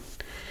out.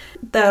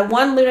 The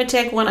One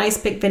Lunatic, One Ice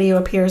Pick video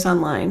appears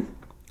online.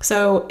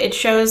 So it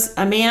shows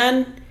a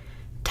man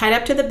tied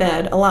up to the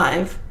bed,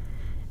 alive.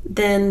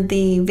 Then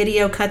the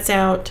video cuts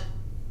out,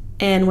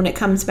 and when it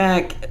comes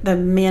back, the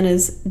man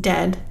is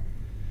dead.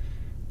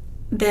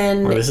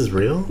 Then... Oh, this is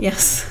real?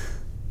 Yes.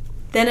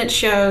 Then it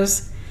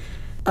shows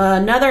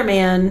another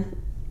man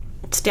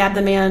stab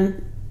the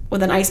man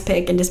with an ice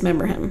pick and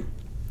dismember him.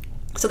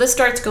 So this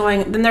starts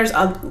going... Then there's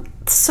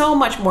so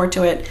much more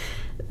to it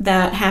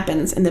that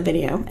happens in the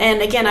video.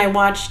 And again, I'm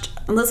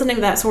listening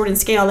to that Sword and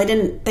Scale. I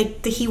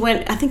think he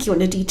went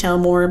into detail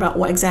more about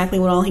what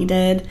all he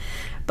did.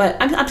 But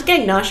I'm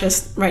getting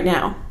nauseous right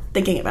now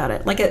thinking about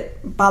it. Like, it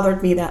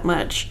bothered me that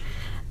much.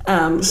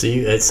 So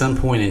at some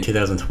point in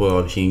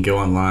 2012, you can go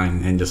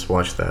online and just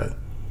watch that.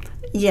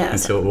 Yes. And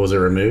so was it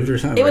removed or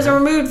something? It was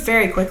removed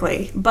very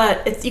quickly,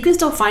 but you can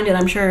still find it,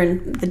 I'm sure,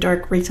 in the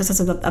dark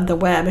recesses of the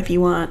web if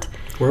you want.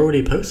 Where would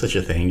he post such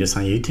a thing? Just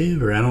on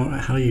YouTube? Or I don't know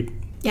how you...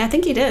 Yeah, I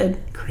think he did.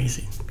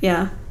 Crazy.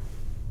 Yeah.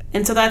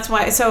 And so that's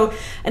why...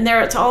 And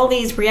there's all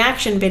these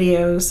reaction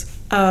videos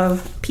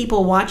of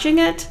people watching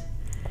it.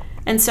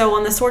 And so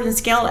on the Sword and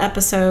Scale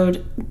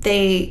episode,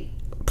 they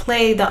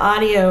play the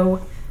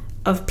audio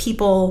of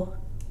people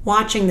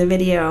watching the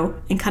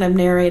video and kind of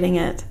narrating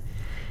it.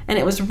 And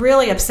it was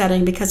really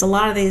upsetting because a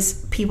lot of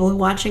these people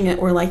watching it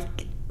were like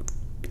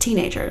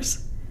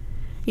teenagers.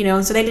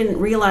 And so they didn't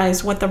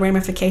realize what the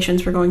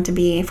ramifications were going to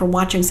be for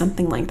watching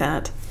something like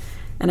that.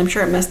 And I'm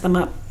sure it messed them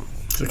up.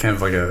 So kind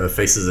of like a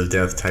Faces of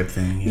Death type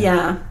thing.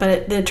 Yeah,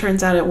 but it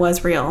turns out it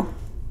was real.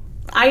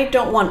 I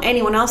don't want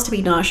anyone else to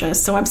be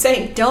nauseous, so I'm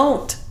saying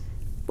don't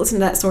listen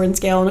to that Sword and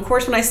Scale. And of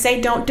course, when I say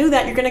don't do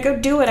that, you're going to go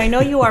do it. I know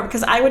you are,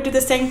 because I would do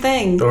the same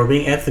thing. Or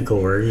being ethical,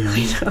 or,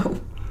 I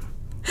know.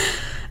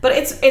 But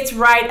it's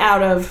right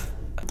out of...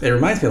 It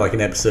reminds me of like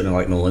an episode in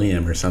like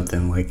Millennium or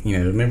something. Like,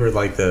 remember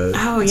like the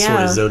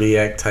sort of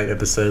Zodiac type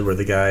episode where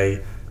the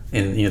guy,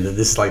 and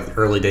this is like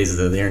early days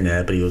of the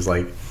internet, but he was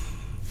like,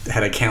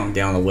 had a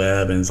countdown on the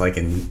web, and it's like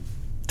in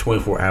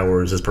 24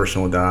 hours this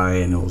person will die,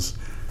 and it was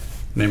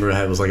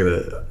like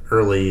the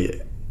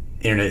early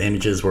internet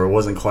images where it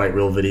wasn't quite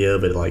real video,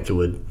 but like it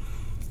would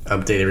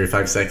update every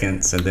 5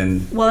 seconds, and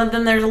then... Well, and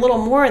then there's a little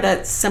more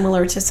that's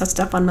similar to some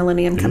stuff on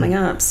Millennium coming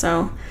up.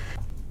 So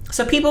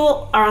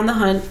people are on the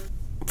hunt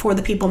for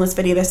the people in this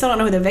video. They still don't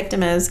know who the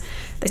victim is.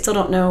 They still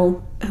don't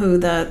know who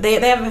they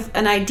have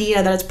an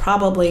idea that it's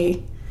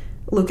probably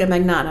Luca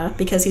Magnotta,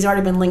 because he's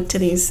already been linked to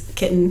these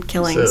kitten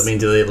killings. So,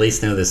 do they at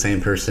least know the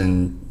same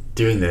person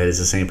doing that is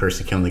the same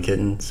person killing the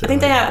kitten? So I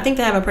think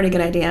they have a pretty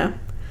good idea.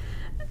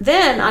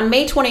 Then, on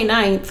May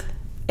 29th,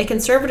 a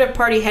Conservative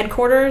Party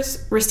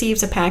headquarters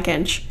receives a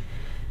package.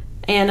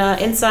 And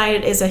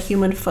inside is a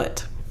human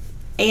foot.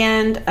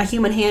 And a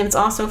human hand is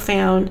also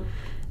found,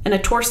 and a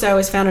torso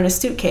is found in a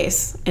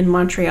suitcase in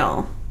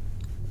Montreal.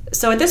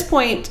 So at this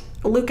point,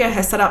 Luca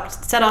has set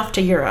off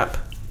to Europe.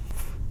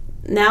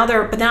 Now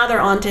they're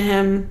on to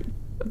him.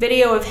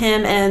 Video of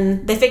him,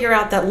 and they figure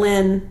out that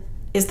Lin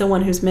is the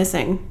one who's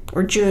missing,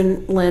 or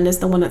June Lin is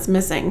the one that's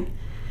missing.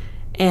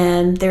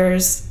 And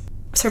there's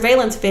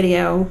surveillance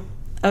video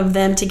of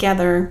them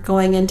together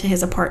going into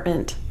his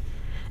apartment.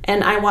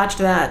 And I watched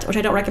that, which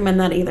I don't recommend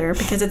that either,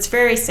 because it's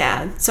very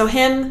sad. So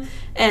him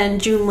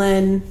and June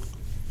Lin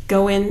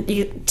go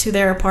in to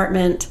their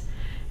apartment,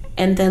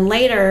 and then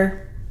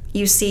later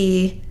you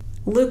see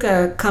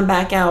Luca come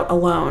back out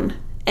alone.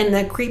 And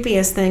the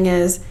creepiest thing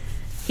is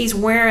he's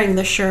wearing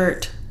the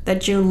shirt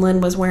that June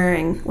Lin was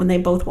wearing when they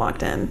both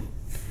walked in.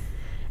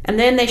 And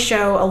then they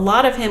show a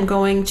lot of him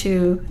going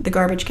to the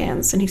garbage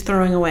cans, and he's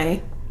throwing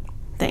away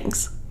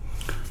things.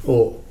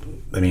 Well,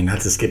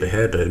 not to skip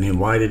ahead, but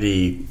why did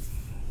he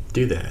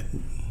do that?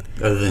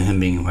 Other than him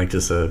being like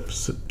just a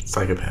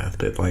psychopath,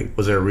 but like,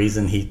 was there a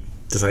reason he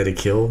decided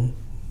to kill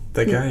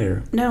that guy?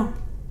 Or no,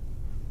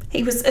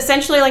 he was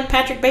essentially like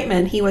Patrick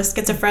Bateman. He was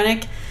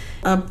schizophrenic,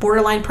 a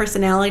borderline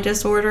personality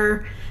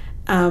disorder.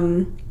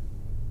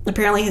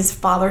 Apparently his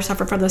father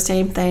suffered from the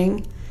same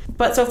thing.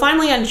 But so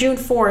finally on June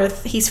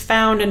 4th, he's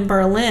found in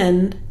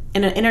Berlin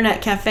in an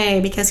internet cafe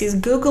because he's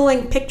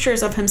Googling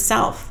pictures of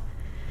himself,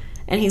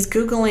 and he's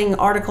Googling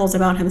articles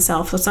about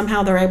himself. So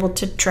somehow they're able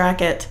to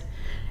track it.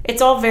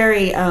 It's all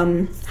very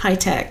high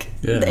tech.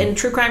 Yeah. In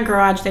True Crime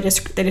Garage, they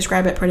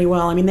describe it pretty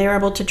well. They were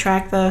able to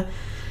track the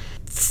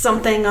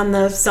something on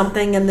the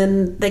something, and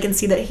then they can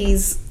see that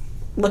he's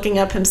looking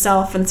up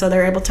himself, and so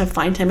they're able to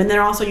find him. And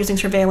they're also using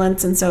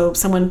surveillance, and so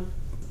someone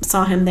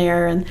saw him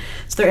there, and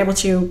so they're able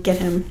to get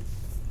him.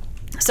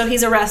 So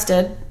he's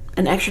arrested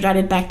and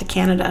extradited back to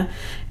Canada.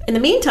 In the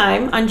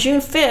meantime, on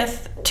June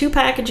 5th, 2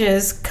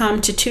 packages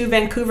come to 2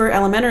 Vancouver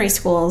elementary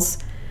schools.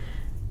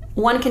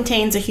 One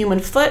contains a human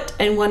foot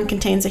and one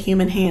contains a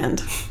human hand.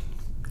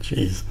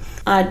 Jeez.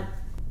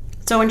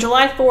 So on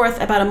July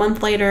 4th, about a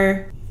month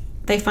later,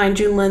 they find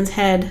Junlin's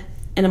head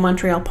in a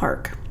Montreal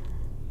park.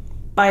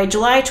 By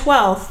July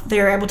 12th, they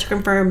were able to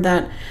confirm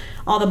that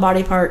all the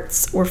body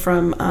parts were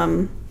from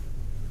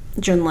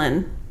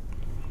Junlin.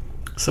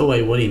 So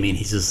wait, what do you mean?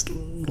 He just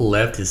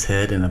left his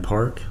head in a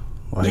park?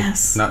 Like,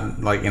 yes.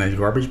 Not like in a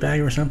garbage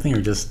bag or something,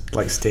 or just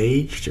like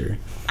staged, or?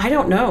 I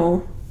don't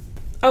know.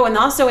 Oh, and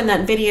also in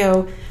that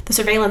video, the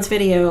surveillance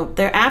video,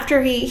 there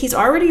after he's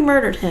already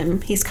murdered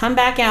him, he's come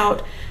back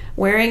out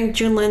wearing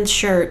Junlin's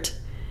shirt,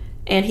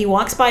 and he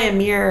walks by a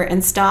mirror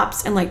and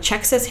stops and like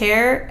checks his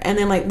hair and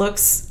then like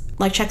looks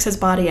like checks his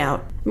body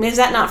out. I mean, is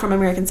that not from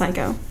American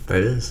Psycho?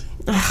 That is.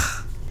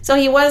 Ugh. So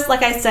he was,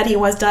 like I said, he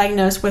was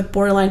diagnosed with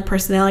borderline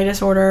personality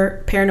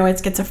disorder, paranoid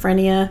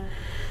schizophrenia.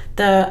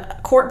 The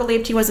court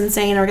believed he was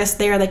insane, or I guess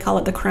there they call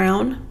it the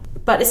Crown.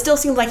 But it still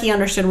seemed like he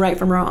understood right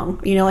from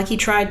wrong. You know, like he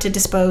tried to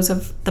dispose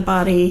of the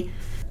body.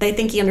 They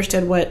think he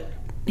understood what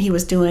he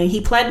was doing. He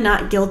pled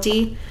not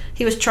guilty.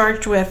 He was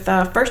charged with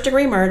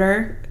first-degree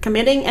murder,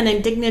 committing an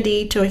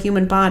indignity to a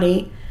human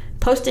body,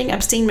 posting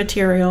obscene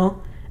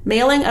material,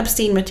 mailing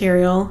obscene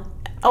material.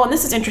 Oh, and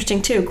this is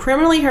interesting too.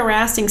 Criminally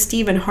harassing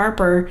Stephen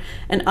Harper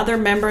and other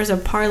members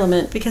of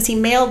Parliament because he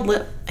mailed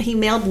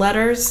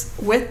letters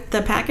with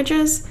the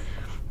packages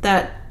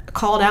that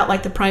called out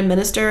like the Prime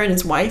Minister and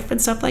his wife and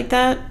stuff like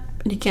that.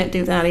 And you can't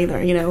do that either.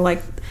 You know,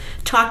 like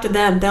talk to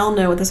them; they'll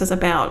know what this is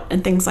about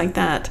and things like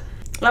that.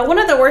 One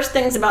of the worst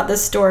things about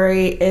this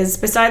story is,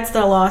 besides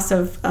the loss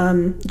of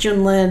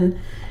Junlin,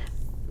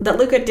 that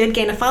Luca did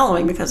gain a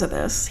following because of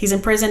this. He's in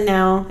prison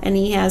now, and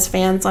he has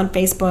fans on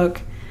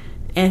Facebook.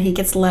 And he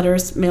gets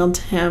letters mailed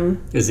to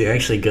him. Is he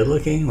actually good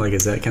looking? Like,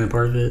 is that kind of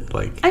part of it?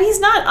 Like, I mean, he's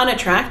not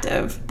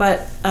unattractive,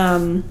 but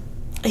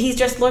he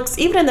just looks,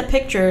 even in the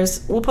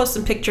pictures, we'll post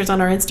some pictures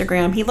on our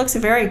Instagram, he looks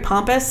very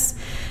pompous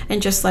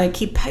and just like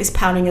he's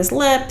pouting his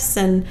lips.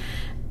 And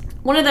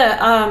one of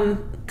the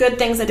good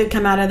things that did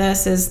come out of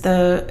this is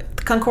the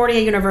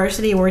Concordia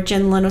University, where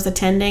Junlin was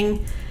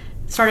attending,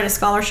 started a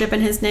scholarship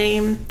in his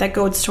name that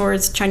goes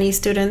towards Chinese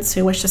students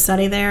who wish to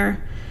study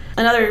there.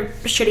 Another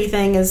shitty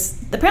thing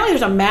is, apparently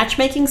there's a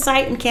matchmaking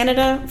site in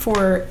Canada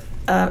for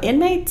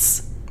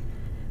inmates,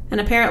 and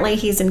apparently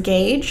he's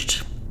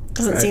engaged.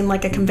 Doesn't seem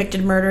like a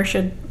convicted murder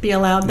should be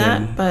allowed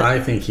that, yeah, but I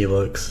think he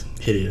looks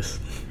hideous.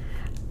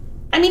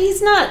 I mean,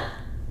 he's not.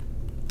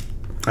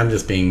 I'm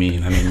just being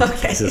mean. I mean,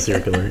 Okay. He's a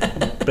serial killer.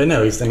 But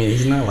no, he's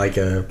not like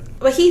a...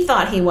 But he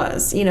thought he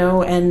was, you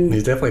know, and...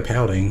 He's definitely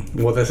pouting.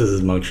 Well, this is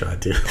his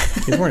mugshot, too.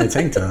 He's wearing a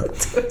tank top.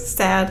 It's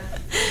sad.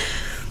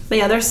 But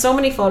yeah, there's so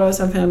many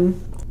photos of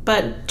him.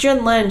 But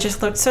Junlin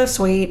just looked so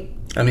sweet.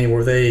 I mean,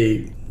 were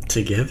they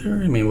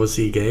together? I mean, was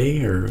he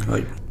gay or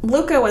like...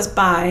 Luca was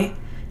bi,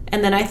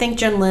 and then I think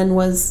Junlin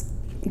was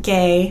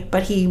gay,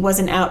 but he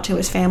wasn't out to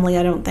his family,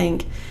 I don't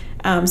think.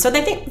 So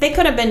they think they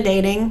could have been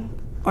dating,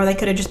 or they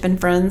could have just been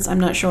friends. I'm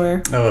not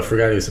sure. Oh, I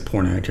forgot he was a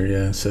porn actor.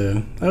 Yeah.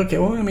 So okay.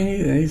 Well, I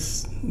mean,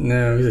 he's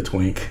a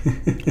twink.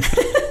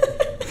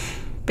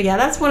 But yeah,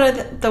 that's one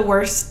of the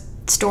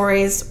worst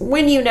stories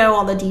when you know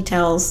all the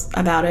details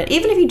about it.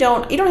 Even if you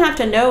don't have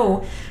to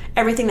know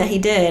everything that he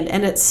did,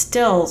 and it's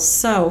still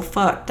so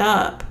fucked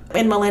up.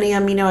 In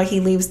Millennium, you know, he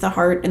leaves the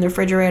heart in the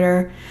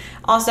refrigerator.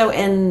 Also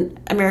in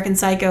American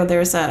Psycho,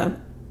 there's a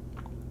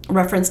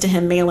reference to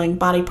him mailing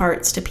body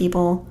parts to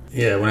people.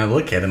 Yeah, when I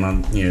look at him,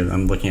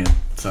 I'm looking at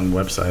some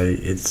website.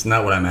 It's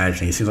not what I'm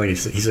imagining. He seems like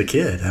he's a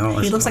kid.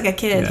 He looks like a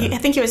kid. Yeah. I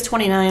think he was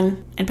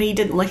 29, but he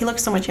didn't look. He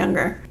looked so much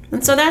younger.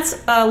 And so that's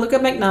Luca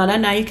Magnotta.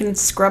 Now you can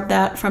scrub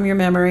that from your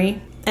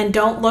memory, and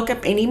don't look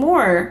up any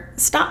more.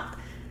 Stop.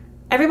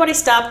 Everybody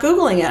stop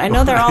Googling it. I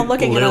know they're all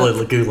looking it up.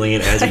 Literally Googling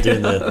it as you're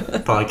doing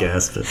the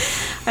podcast.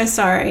 But I'm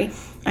sorry.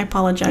 I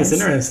apologize.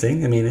 it's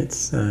interesting. I mean,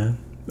 it's...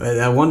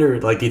 I wonder,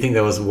 like, do you think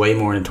that was way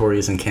more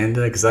notorious in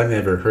Canada? Because I've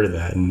never heard of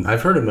that. And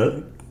I've heard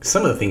of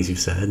some of the things you've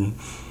said. And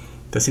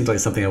that seems like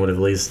something I would have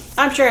at least...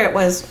 I'm sure it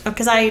was,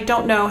 because I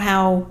don't know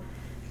how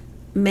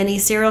many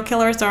serial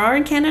killers there are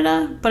in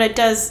Canada. But it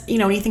does, you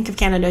know, when you think of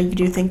Canada, you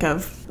do think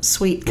of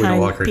sweet,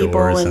 kind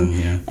people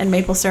and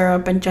maple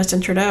syrup and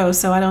Justin Trudeau.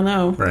 So I don't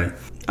know. Right.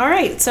 All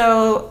right.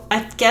 So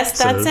I guess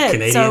that's it.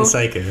 Canadian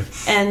Psycho.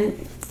 And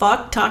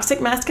fuck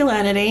toxic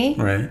masculinity.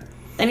 Right.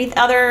 Any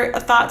other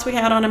thoughts we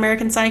had on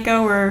American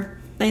Psycho or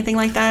anything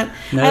like that?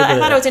 No, I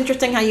thought it was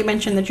interesting how you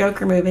mentioned the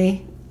Joker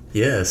movie.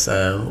 Yes,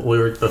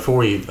 before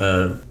we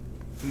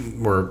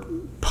were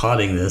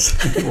potting this,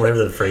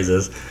 whatever the phrase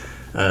is,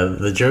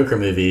 the Joker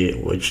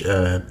movie, which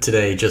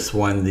today just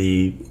won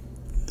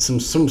some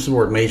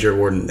sort of major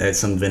award at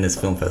some Venice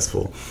Film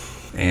Festival,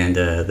 and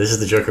this is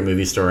the Joker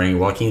movie starring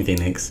Joaquin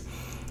Phoenix.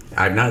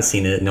 I've not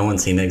seen it. No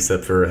one's seen it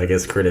except for, I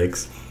guess,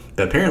 critics.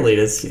 But apparently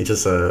it's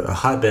just a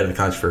hotbed of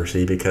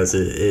controversy because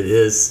it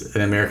is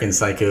an American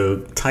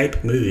Psycho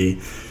type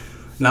movie,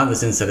 not in the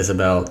sense that it's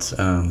about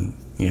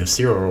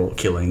serial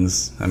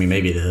killings. I mean,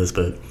 maybe it is,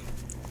 but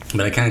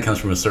But it kind of comes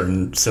from a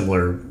certain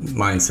similar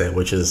mindset,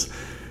 which is,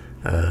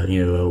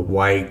 a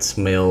white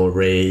male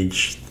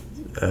rage,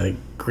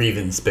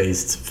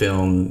 grievance-based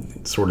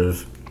film, sort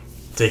of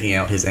taking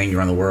out his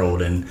anger on the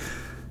world, and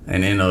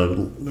in a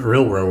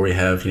real world where we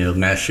have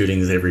mass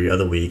shootings every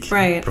other week,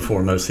 right,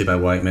 performed mostly by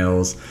white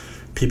males,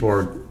 people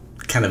are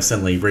kind of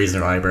suddenly raising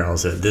their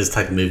eyebrows at this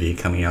type of movie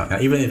coming out now,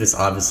 even if it's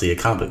obviously a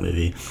comic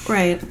movie,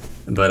 right?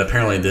 But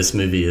apparently, this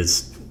movie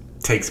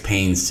takes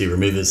pains to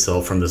remove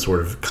itself from the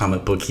sort of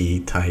comic booky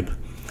type.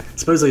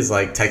 Supposedly, it's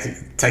like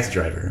Taxi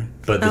Driver,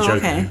 but the Joker.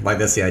 Okay. Like,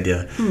 that's the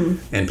idea.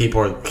 And people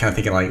are kind of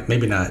thinking, like,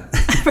 maybe not.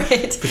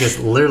 Right. Because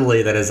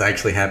literally that is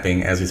actually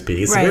happening as we speak.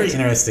 It's right. very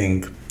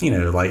interesting,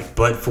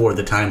 but for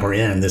the time we're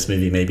in, this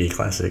movie may be a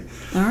classic.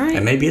 All right.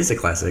 And maybe it's a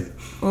classic.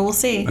 Well, we'll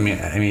see. I mean,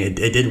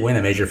 it did win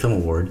a major film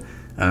award.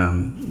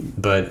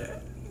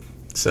 But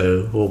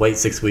so we'll wait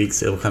 6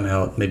 weeks. It'll come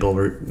out. Maybe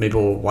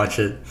we'll watch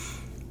it.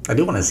 I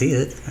do want to see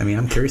it. I mean,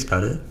 I'm curious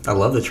about it. I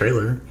love the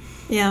trailer.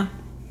 Yeah.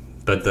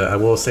 But I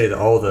will say that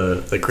all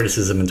the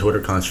criticism and Twitter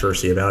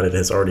controversy about it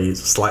has already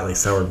slightly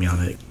soured me on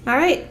it. All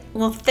right.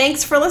 Well,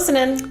 thanks for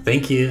listening.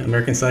 Thank you,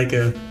 American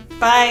Psycho.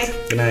 Bye.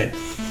 Good night.